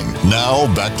 1989.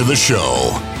 Now, back to the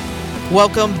show.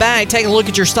 Welcome back. Take a look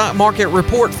at your stock market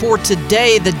report for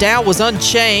today. The Dow was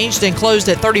unchanged and closed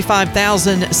at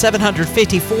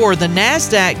 35,754. The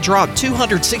NASDAQ dropped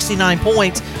 269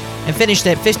 points and finished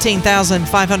at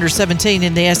 15,517,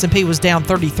 and the S&P was down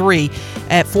 33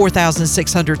 at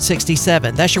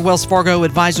 4,667. That's your Wells Fargo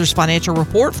Advisors financial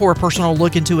report. For a personal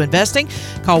look into investing,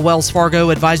 call Wells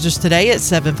Fargo Advisors today at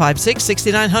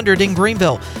 756-6900 in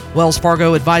Greenville. Wells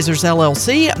Fargo Advisors,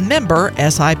 LLC, member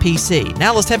SIPC.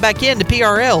 Now let's head back into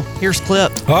PRL. Here's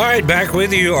Clip. All right, back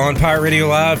with you on Pirate Radio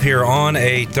Live here on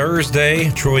a Thursday.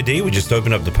 Troy D, we just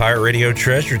opened up the Pirate Radio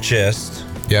Treasure Chest.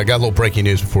 Yeah, I got a little breaking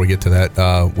news before we get to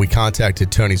that. We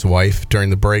contacted Tony's wife during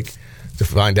the break to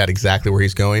find out exactly where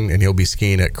he's going, and he'll be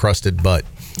skiing at Crusted Butt.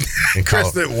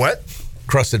 Crusted what?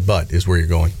 Crusted Butt is where you're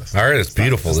going. I heard it's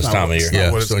beautiful this time of year.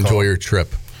 Yeah, so enjoy your trip.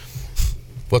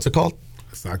 What's it called?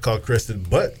 It's not called Crested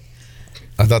Butt.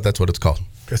 I thought that's what it's called.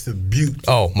 Crested Butte.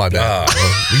 Oh, my bad.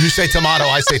 You say tomato,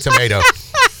 I say tomato.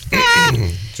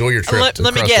 Enjoy your trip.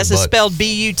 Let me guess. It's spelled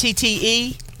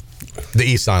B-U-T-T-E? The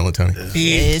E silent, Tony.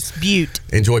 It's Butte.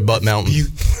 Enjoy Butt Mountain. Butte.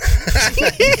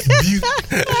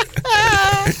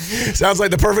 Sounds like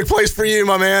the perfect place for you,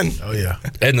 my man. Oh, yeah.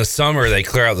 In the summer, they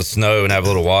clear out the snow and have a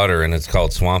little water, and it's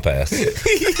called swamp ass. Oh,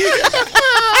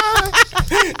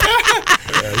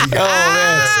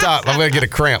 man. Stop. I'm going to get a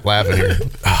cramp laughing here.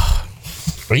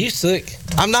 Are you sick?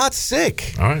 I'm not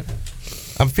sick. All right.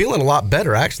 I'm feeling a lot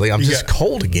better, actually. I'm just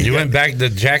cold again. You went back, the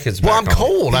jacket's back Well, I'm on.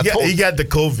 cold. He got the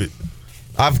COVID.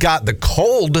 I've got the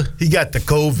cold. He got the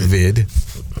COVID. Vid.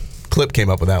 Clip came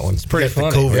up with that one. It's pretty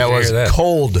funny. Yeah, it was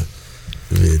cold.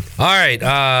 Vid. All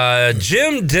right.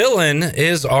 Jim Dillon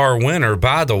is our winner.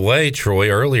 By the way, Troy,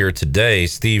 earlier today,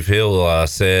 Steve Hill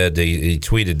said, he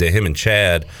tweeted to him and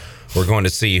Chad, we're going to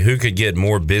see who could get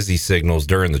more busy signals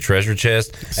during the treasure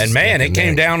chest. And man, it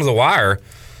came down to the wire.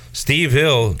 Steve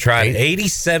Hill tried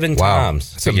 87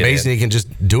 times. It's amazing he can just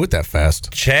do it that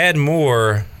fast. Chad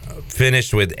Moore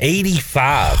finished with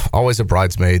 85. Always a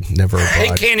bridesmaid, never a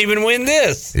bride. He can't even win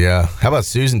this. Yeah. How about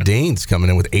Susan Dean's coming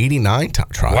in with 89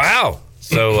 tries? Wow.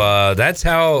 So that's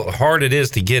how hard it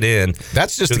is to get in.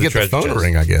 That's just to get the phone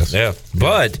ring, I guess. Yeah.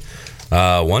 But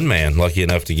one man lucky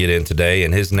enough to get in today,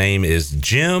 and his name is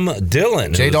Jim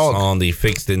Dillon. J-Dog. On the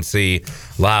Fixed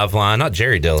NC live line. Not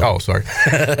Jerry Dillon. Oh, sorry.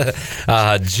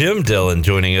 Jim Dillon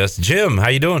joining us. Jim, how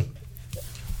you doing?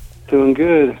 Doing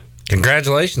good.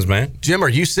 Congratulations, man. Jim, are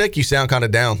you sick? You sound kind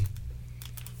of down.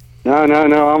 No.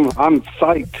 I'm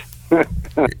psyched.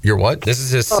 You're what? This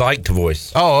is his psyched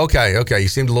voice. Oh, okay. You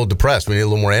seemed a little depressed. We need a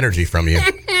little more energy from you.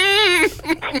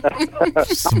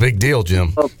 It's a big deal,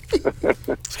 Jim.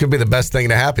 This could be the best thing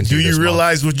to happen to Do you you this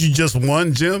realize what you just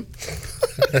won, Jim?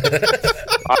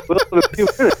 I will in a few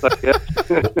minutes, I guess.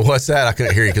 What's that? I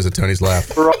couldn't hear you because of Tony's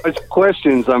laugh. Barrage of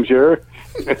questions, I'm sure.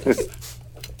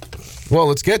 Well,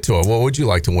 let's get to it. What would you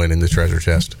like to win in the treasure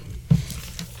chest?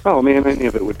 Oh, man, any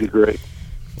of it would be great.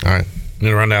 All right. You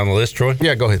want to run down the list, Troy?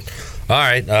 Yeah, go ahead. All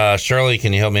right. Shirley,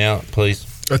 can you help me out, please?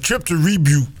 A trip to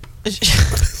Rebutte.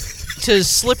 To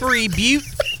Slippery Butte.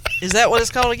 Is that what it's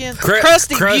called again?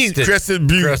 Crusted Butte. Crested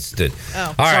Butte. Crusted.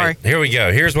 Oh, All sorry. right, here we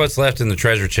go. Here's what's left in the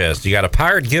treasure chest. You got a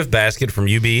pirate gift basket from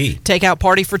UBE. Takeout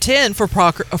party for 10 from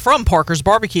Parker's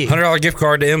Barbecue. $100 gift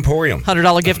card to Emporium.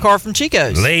 $100 gift card from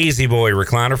Chico's. Lazy Boy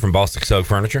recliner from Bostic Soak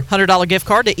Furniture. $100 gift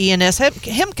card to ENS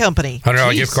Hemp Company.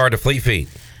 $100 gift card to Fleet Feet.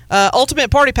 Ultimate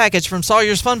party package from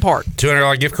Sawyer's Fun Park.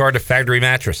 $200 gift card to Factory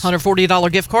Mattress. $140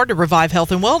 gift card to Revive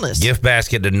Health and Wellness. Gift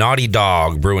basket to Naughty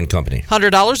Dog Brewing Company.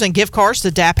 $100 in gift cards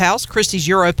to Dap House, Christie's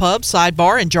Euro Pub,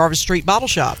 Sidebar, and Jarvis Street Bottle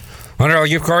Shop. $100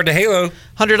 gift card to Halo.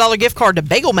 $100 gift card to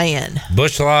Bagel Man.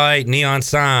 Busch Light, Neon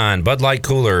Sign, Bud Light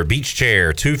Cooler, Beach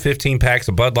Chair, 2 15-packs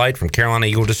of Bud Light from Carolina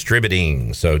Eagle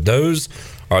Distributing. So those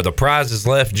are the prizes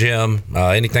left, Jim.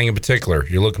 Anything in particular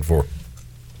you're looking for?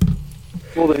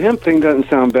 Well, the hemp thing doesn't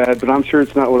sound bad, but I'm sure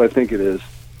it's not what I think it is.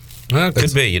 Well, it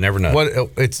could be. You never know.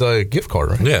 It's a gift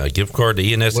card, right? Yeah, a gift card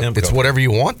to ENS Hemp. It's whatever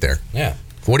you want there. Yeah.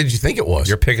 What did you think it was?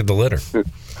 You're picking the litter.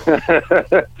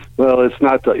 Well, it's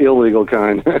not the illegal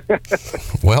kind.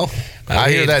 Well,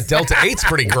 I hear that Delta 8's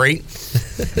pretty great,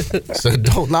 so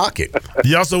don't knock it.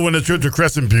 You also win a trip to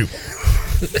Crescent Butte.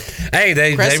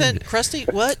 Hey, Crusty,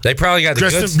 what? They probably got the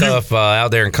good stuff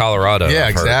out there in Colorado. Yeah,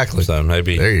 I've heard. exactly. So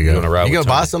maybe there you go. You gonna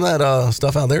buy some of that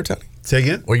stuff out there, Tony? Say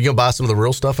again? Or you gonna buy some of the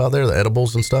real stuff out there, the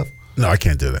edibles and stuff? No, I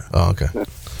can't do that. Oh, okay.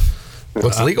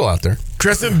 What's legal out there?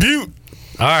 Crescent Butte.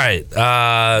 All right.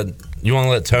 You want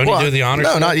to let Tony do the honors?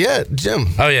 No, not yet, Jim.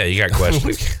 Oh yeah, you got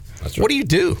questions. That's right. What do you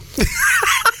do?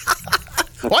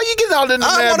 Why you getting out in the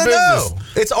I mad want to business? know.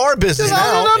 It's our business It's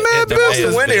now. our mad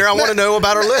business. Win here. I want to know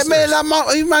about our listeners. Man,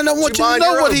 he might not want you to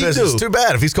know what he do. Too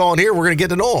bad. If he's calling here, we're going to get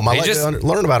to know him. I like to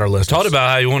learn about our listeners. Talked about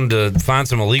how he wanted to find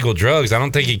some illegal drugs. I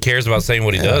don't think he cares about saying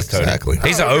what he does, Tony. Exactly.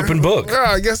 He's an open book.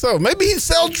 Yeah, I guess so. Maybe he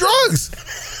sell drugs.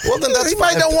 Well, then he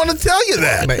might not want to tell you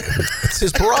that. It's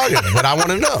his prerogative, but I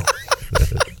want to know.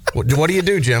 What do you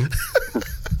do, Jim?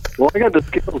 Well, I got the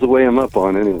skills to weigh him up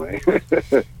on anyway.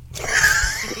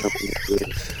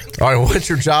 All right, what's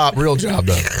your job, real job,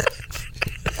 though?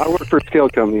 I work for a scale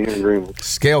company here in Greenville.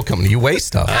 Scale company. You weigh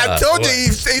stuff. I told you, he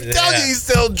told you he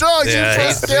sell drugs. Yeah,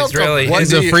 He's scale company.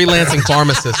 He's a freelancing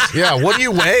pharmacist. Yeah, what do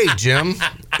you weigh, Jim?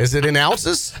 Is it in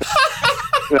ounces?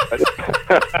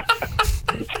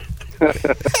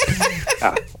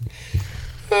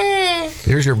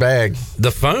 Here's your bag.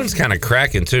 The phone's kind of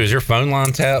cracking too. Is your phone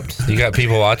line tapped? You got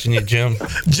people watching you, Jim?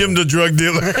 Jim the drug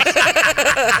dealer.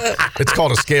 It's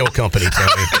called a scale company,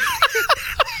 Tony.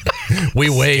 We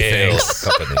weigh things.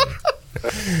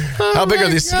 How big are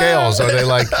these scales? Are they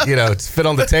like, fit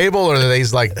on the table, or are they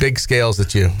these like big scales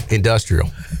that you industrial?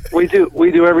 We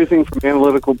do everything from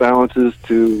analytical balances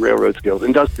to railroad scales,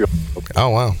 industrial. Oh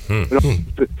wow.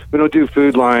 We don't do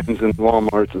food lines and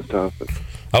Walmarts and stuff.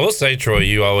 I will say, Troy,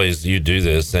 you do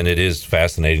this, and it is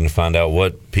fascinating to find out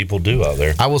what people do out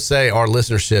there. I will say our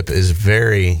listenership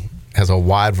has a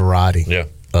wide variety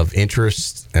of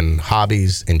interests and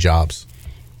hobbies and jobs.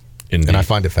 Indeed. And I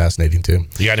find it fascinating too.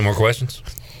 You got any more questions?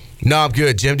 No, I'm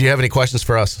good. Jim, do you have any questions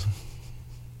for us?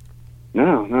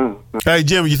 No. Hey,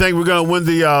 Jim, you think we're going to win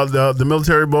the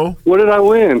military bowl? What did I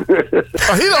win? He don't even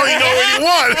know what he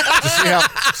won.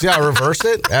 See how I reversed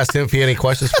it? Asked him if he had any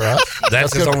questions for us.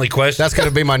 That's his only question. That's going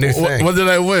to be my new thing. What did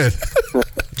I win?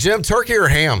 Jim, turkey or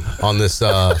ham on this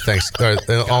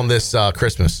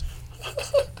Christmas?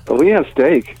 Well, we have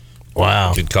steak.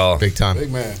 Wow. Good call. Big time.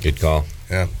 Big man. Good call.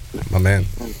 Yeah, my man.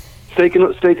 Steak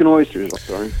and oysters. I'm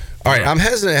sorry. All right, I'm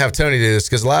hesitant to have Tony do this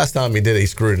because last time he did it, he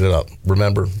screwed it up.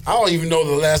 Remember? I don't even know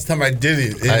the last time I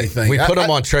did anything. We put him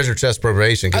on treasure chest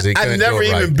probation because he couldn't do it right. I've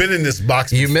never even been in this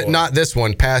box before. Not this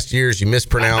one. Past years, you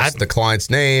mispronounced the client's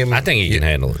name. I think he can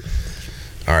handle it.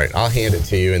 All right, I'll hand it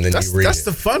to you, and then you read it. That's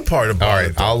the fun part about it. All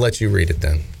right, I'll let you read it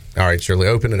then. All right, Shirley,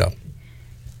 open it up.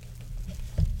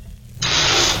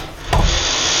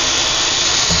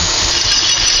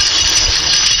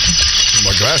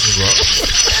 My glasses are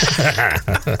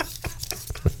up.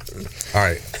 All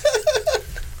right.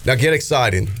 Now get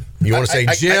excited. You want to say,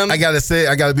 Jim? I got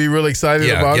to be really excited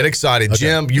about it. Yeah, get excited. Okay.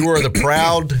 Jim, you are the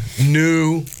proud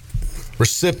new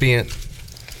recipient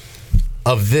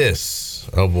of this.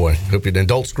 Oh, boy. Hope you didn't.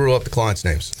 Don't screw up the client's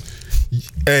names.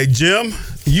 Hey, Jim,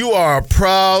 you are a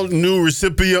proud new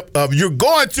recipient of You're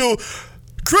Going to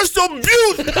Crystal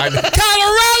Butte,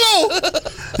 Colorado.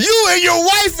 You and your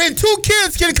wife and 2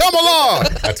 kids can come along.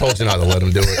 I told you not to let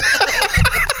him do it.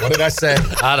 What did I say?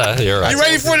 I know, you're right. You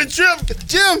ready for the trip,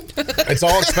 Jim? It's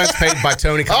all expense paid by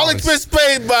Tony Collins. All expense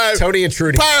paid by Tony and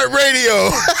Trudy. Pirate Radio.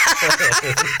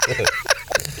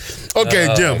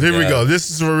 Okay, Jim, here we go. This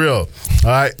is for real.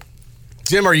 All right.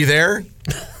 Jim, are you there?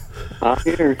 I'm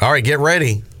here. All right, get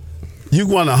ready. You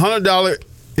won $100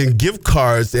 in gift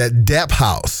cards at Dap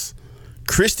House,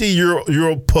 Christie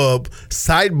Euro Pub,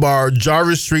 Sidebar,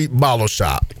 Jarvis Street Bottle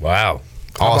Shop. Wow.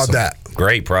 How Awesome. about that?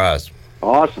 Great prize.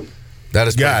 Awesome. That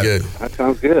is pretty good. That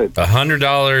sounds good.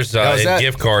 $100 in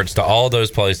gift cards to all those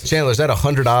places. Chandler, is that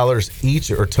 $100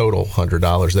 each or total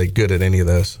 $100? They good at any of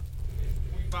those?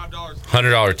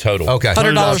 $100 total. Okay.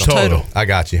 $100 total. I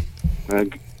got you.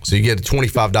 So you get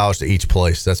 $25 to each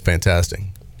place. That's fantastic.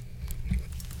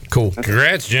 Cool.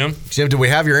 Congrats, Jim. Jim, do we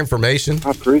have your information?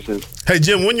 I appreciate it. Hey,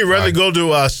 Jim, wouldn't you rather go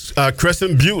to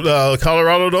Crescent Butte,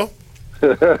 Colorado, though?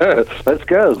 Let's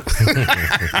go.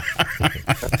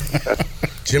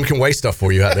 Jim can weigh stuff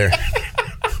for you out there.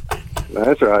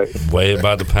 That's right. Weigh it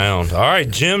by the pound. All right,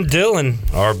 Jim Dillon,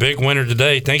 our big winner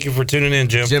today. Thank you for tuning in,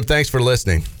 Jim. Jim, thanks for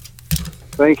listening.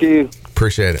 Thank you.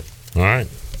 Appreciate it. All right.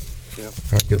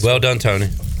 Yep. Well done, Tony.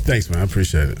 Thanks, man. I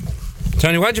appreciate it.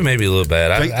 Tony, why'd you make me look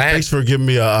bad? Thanks for giving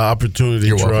me an opportunity,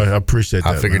 You're Troy. welcome. I appreciate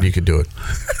that. I figured you could do it.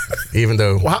 Even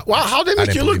though. How did they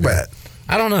make you look bad?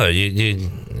 I don't know.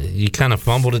 You kind of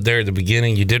fumbled it there at the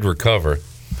beginning. You did recover.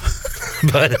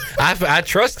 But I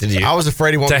trusted you. I was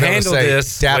afraid he won't to be able handle to say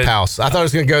this DAP with- House. I thought it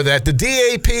was going to go that the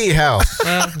DAP House.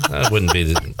 Well, that wouldn't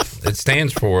be it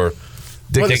stands for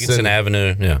Dickinson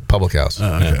Avenue. Yeah, Public House.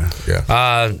 Okay.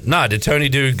 Yeah. Did Tony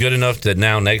do good enough that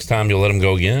now next time you'll let him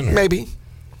go again? Or? Maybe.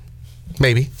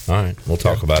 All right, we'll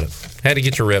talk about it. Had to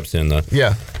get your reps in though.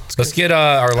 Yeah. Let's get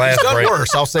our last He's done break.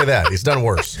 worse. I'll say that. He's done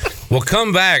worse. We'll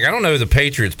come back. I don't know who the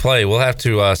Patriots play. We'll have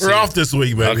to see. We're off this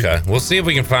week, baby. Okay. We'll see if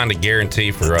we can find a guarantee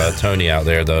for Tony out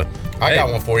there, though. I got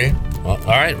one for you. All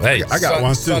right. Hey, I got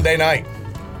one too. Sunday night.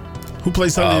 Who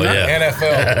plays Sunday night? yeah.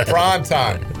 NFL. Prime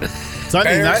time.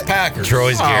 Sunday Bears, night? Packers.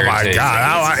 Troy's Oh, my guarantee.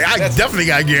 God. I definitely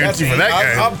got a guarantee for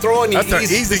that game. I'm throwing you That's an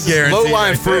easy this is guarantee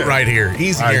low-lying right fruit there. right here.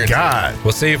 Easy My guarantee. God.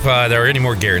 We'll see if there are any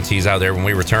more guarantees out there when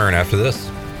we return after this.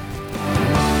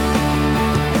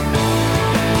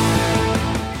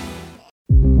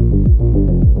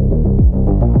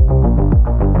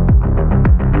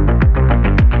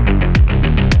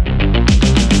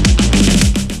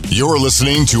 You're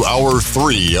listening to Hour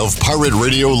 3 of Pirate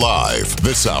Radio Live.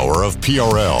 This hour of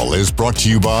PRL is brought to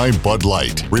you by Bud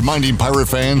Light, reminding Pirate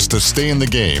fans to stay in the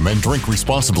game and drink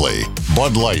responsibly.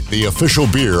 Bud Light, the official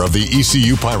beer of the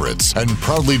ECU Pirates, and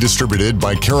proudly distributed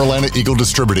by Carolina Eagle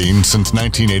Distributing since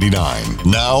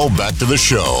 1989. Now, back to the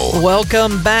show.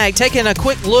 Welcome back. Taking a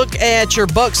quick look at your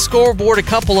Bucks scoreboard. A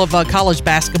couple of college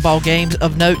basketball games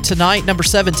of note tonight. Number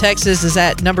 7 Texas is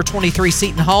at number 23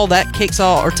 Seton Hall. That tips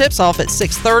off at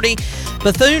 6:30.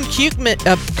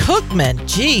 Bethune-Cookman,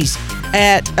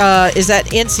 is at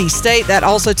NC State. That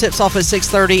also tips off at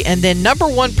 6:30. And then number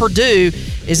 1 Purdue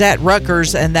is at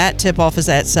Rutgers, and that tip-off is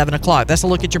at 7 o'clock. That's a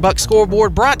look at your Bucks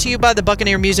scoreboard, brought to you by the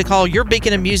Buccaneer Music Hall, your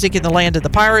beacon of music in the land of the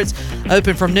Pirates.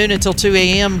 Open from noon until 2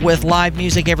 a.m. with live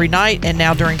music every night. And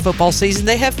now during football season,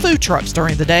 they have food trucks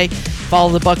during the day.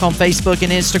 Follow the Buck on Facebook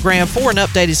and Instagram for an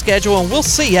updated schedule, and we'll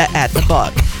see you at the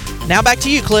Buck. Now back to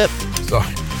you, Clip. Sorry.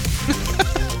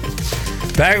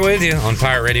 Back with you on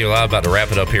Pirate Radio Live. About to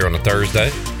wrap it up here on a Thursday.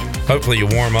 Hopefully you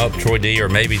warm up, Troy D, or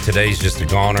maybe today's just a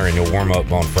goner and you'll warm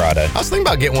up on Friday. I was thinking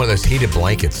about getting one of those heated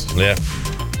blankets. Yeah.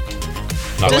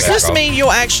 Does this mean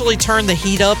you'll actually turn the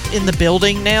heat up in the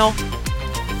building now?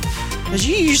 Because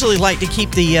you usually like to keep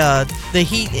the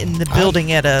heat in the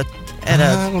building at a I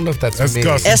don't know if that's me.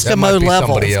 Eskimo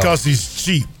level. It's because he's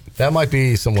cheap. That might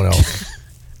be someone else.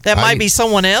 That might be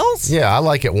someone else? Yeah, I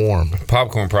like it warm.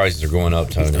 Popcorn prices are going up,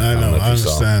 Tony. I know. I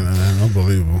understand, man.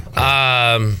 Unbelievable.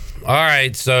 All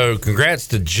right, so congrats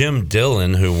to Jim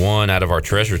Dillon, who won out of our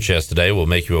treasure chest today. We'll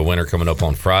make you a winner coming up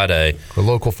on Friday. The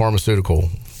local pharmaceutical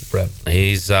rep.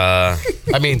 He's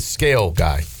scale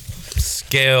guy.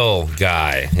 Scale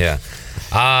guy, yeah.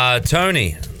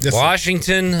 Tony, Yes,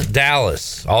 Washington,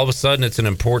 Dallas. All of a sudden, it's an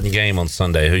important game on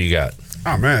Sunday. Who you got?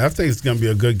 Oh, man, I think it's going to be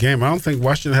a good game. I don't think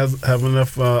Washington have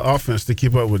enough offense to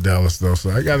keep up with Dallas, though.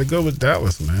 So I got to go with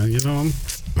Dallas, man. You know,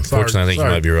 Unfortunately, I think you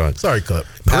might be right. Sorry, Clip.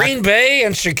 Green Bay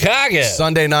and Chicago.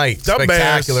 Sunday night. The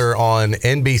Spectacular on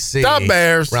NBC. The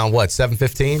Bears. Around what,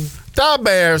 7:15? The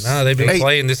Bears. No, they've been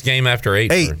playing this game after 8.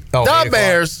 The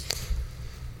Bears.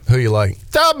 Who you like?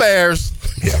 The Bears.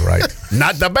 Yeah, right.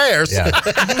 Not the Bears. Yeah. Not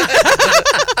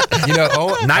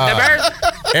the Bears.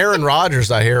 Aaron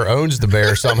Rodgers, I hear, owns the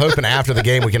Bears, so I'm hoping after the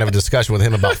game we can have a discussion with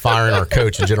him about firing our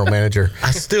coach and general manager.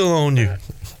 I still own you.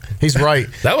 He's right.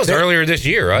 That was earlier this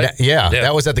year, right? Yeah,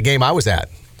 that was at the game I was at.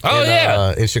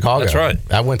 In Chicago. That's right.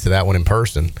 I went to that one in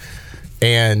person,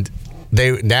 and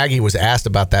Nagy was asked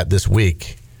about that this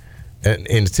week, and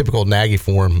in typical Nagy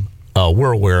form,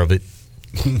 we're aware of it.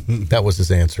 That was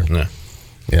his answer.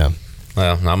 Yeah.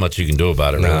 Well, not much you can do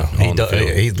about it. No,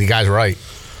 the guy's right.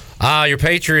 Your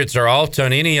Patriots are off,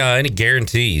 Tony. Any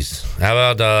guarantees?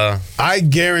 How about? I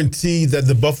guarantee that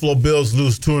the Buffalo Bills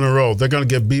lose 2 in a row. They're going to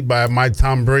get beat by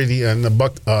Tom Brady and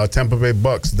the Tampa Bay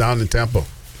Bucks down in Tampa.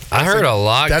 I heard a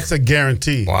lot. That's a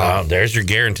guarantee. Wow, there's your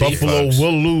guarantee. Buffalo folks.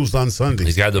 will lose on Sunday.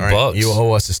 He's got the Bucks. You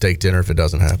owe us a steak dinner if it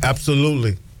doesn't happen.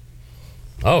 Absolutely.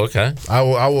 Oh, okay. I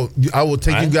will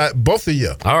take you guys, both of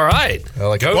you. All right.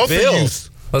 Go both Bills.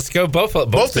 Let's go both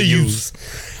of you.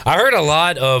 I heard a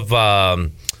lot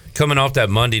of coming off that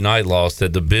Monday night loss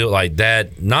that the Bill like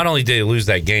that. Not only did they lose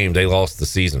that game, they lost the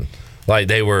season. Like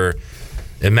they were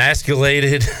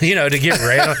emasculated, to get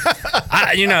ready.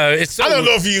 It's so, I don't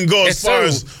know if you can go as far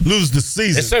as lose the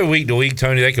season. It's so week to week,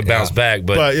 Tony. They could bounce back,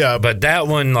 but that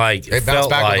one they bounced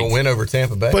back with a win over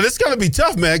Tampa Bay. But it's going to be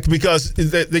tough, man, because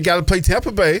they got to play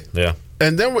Tampa Bay. Yeah.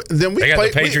 And then we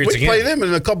play them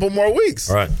in a couple more weeks.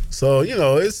 Right. So,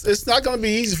 it's not going to be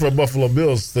easy for Buffalo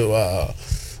Bills to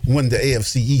win the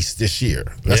AFC East this year.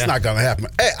 That's not going to happen.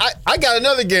 Hey, I got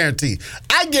another guarantee.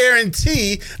 I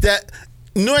guarantee that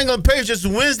New England Patriots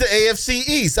wins the AFC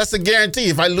East. That's a guarantee.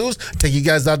 If I lose, take you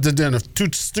guys out to dinner.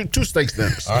 Two steak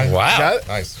dinners. All right. Wow. Got it?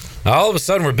 Nice. All of a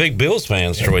sudden, we're big Bills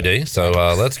fans, Troy D. So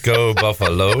let's go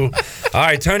Buffalo. All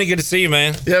right, Tony, good to see you,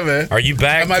 man. Yeah, man. Are you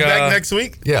back? Am I back next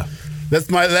week? Yeah. That's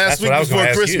my last week before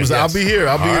Christmas. Yes. I'll be here.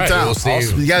 I'll be in town. We'll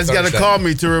see you guys got to call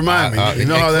me to remind me. You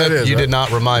know how that is. You did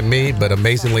not remind me, but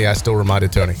amazingly, I still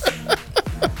reminded Tony.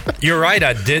 You're right.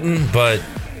 I didn't, but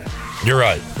you're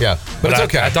right. Yeah, but it's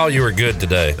okay. I thought you were good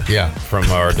today. Yeah,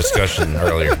 from our discussion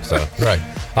earlier. So right.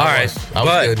 All right. I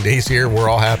was good. He's here. We're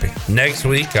all happy. Next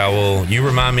week, you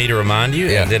remind me to remind you,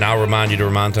 and then I'll remind you to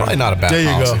remind Tony. Probably not a bad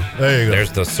policy. There you go.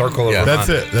 There's the circle of That's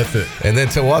it. And then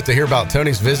we'll have to hear about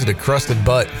Tony's visit to Crusted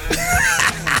Butt.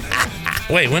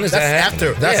 Wait, when is that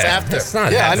happen? That's after. That's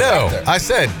not I know. I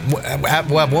said we'll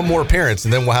have one more appearance,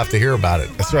 and then we'll have to hear about it.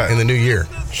 That's right. In the new year.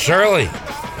 Shirley,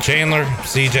 Chandler,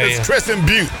 CJ. It's Crescent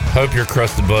Butte. Hope your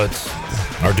Crusted Butts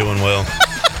are doing well.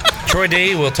 Troy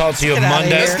D, we'll talk to you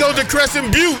Monday. Let's go to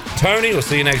Crescent Butte. Tony, we'll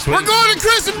see you next week. We're going to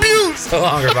Crescent Butte. So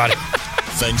long, everybody.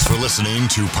 Thanks for listening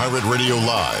to Pirate Radio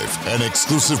Live, an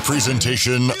exclusive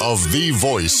presentation of the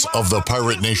voice of the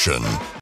Pirate Nation.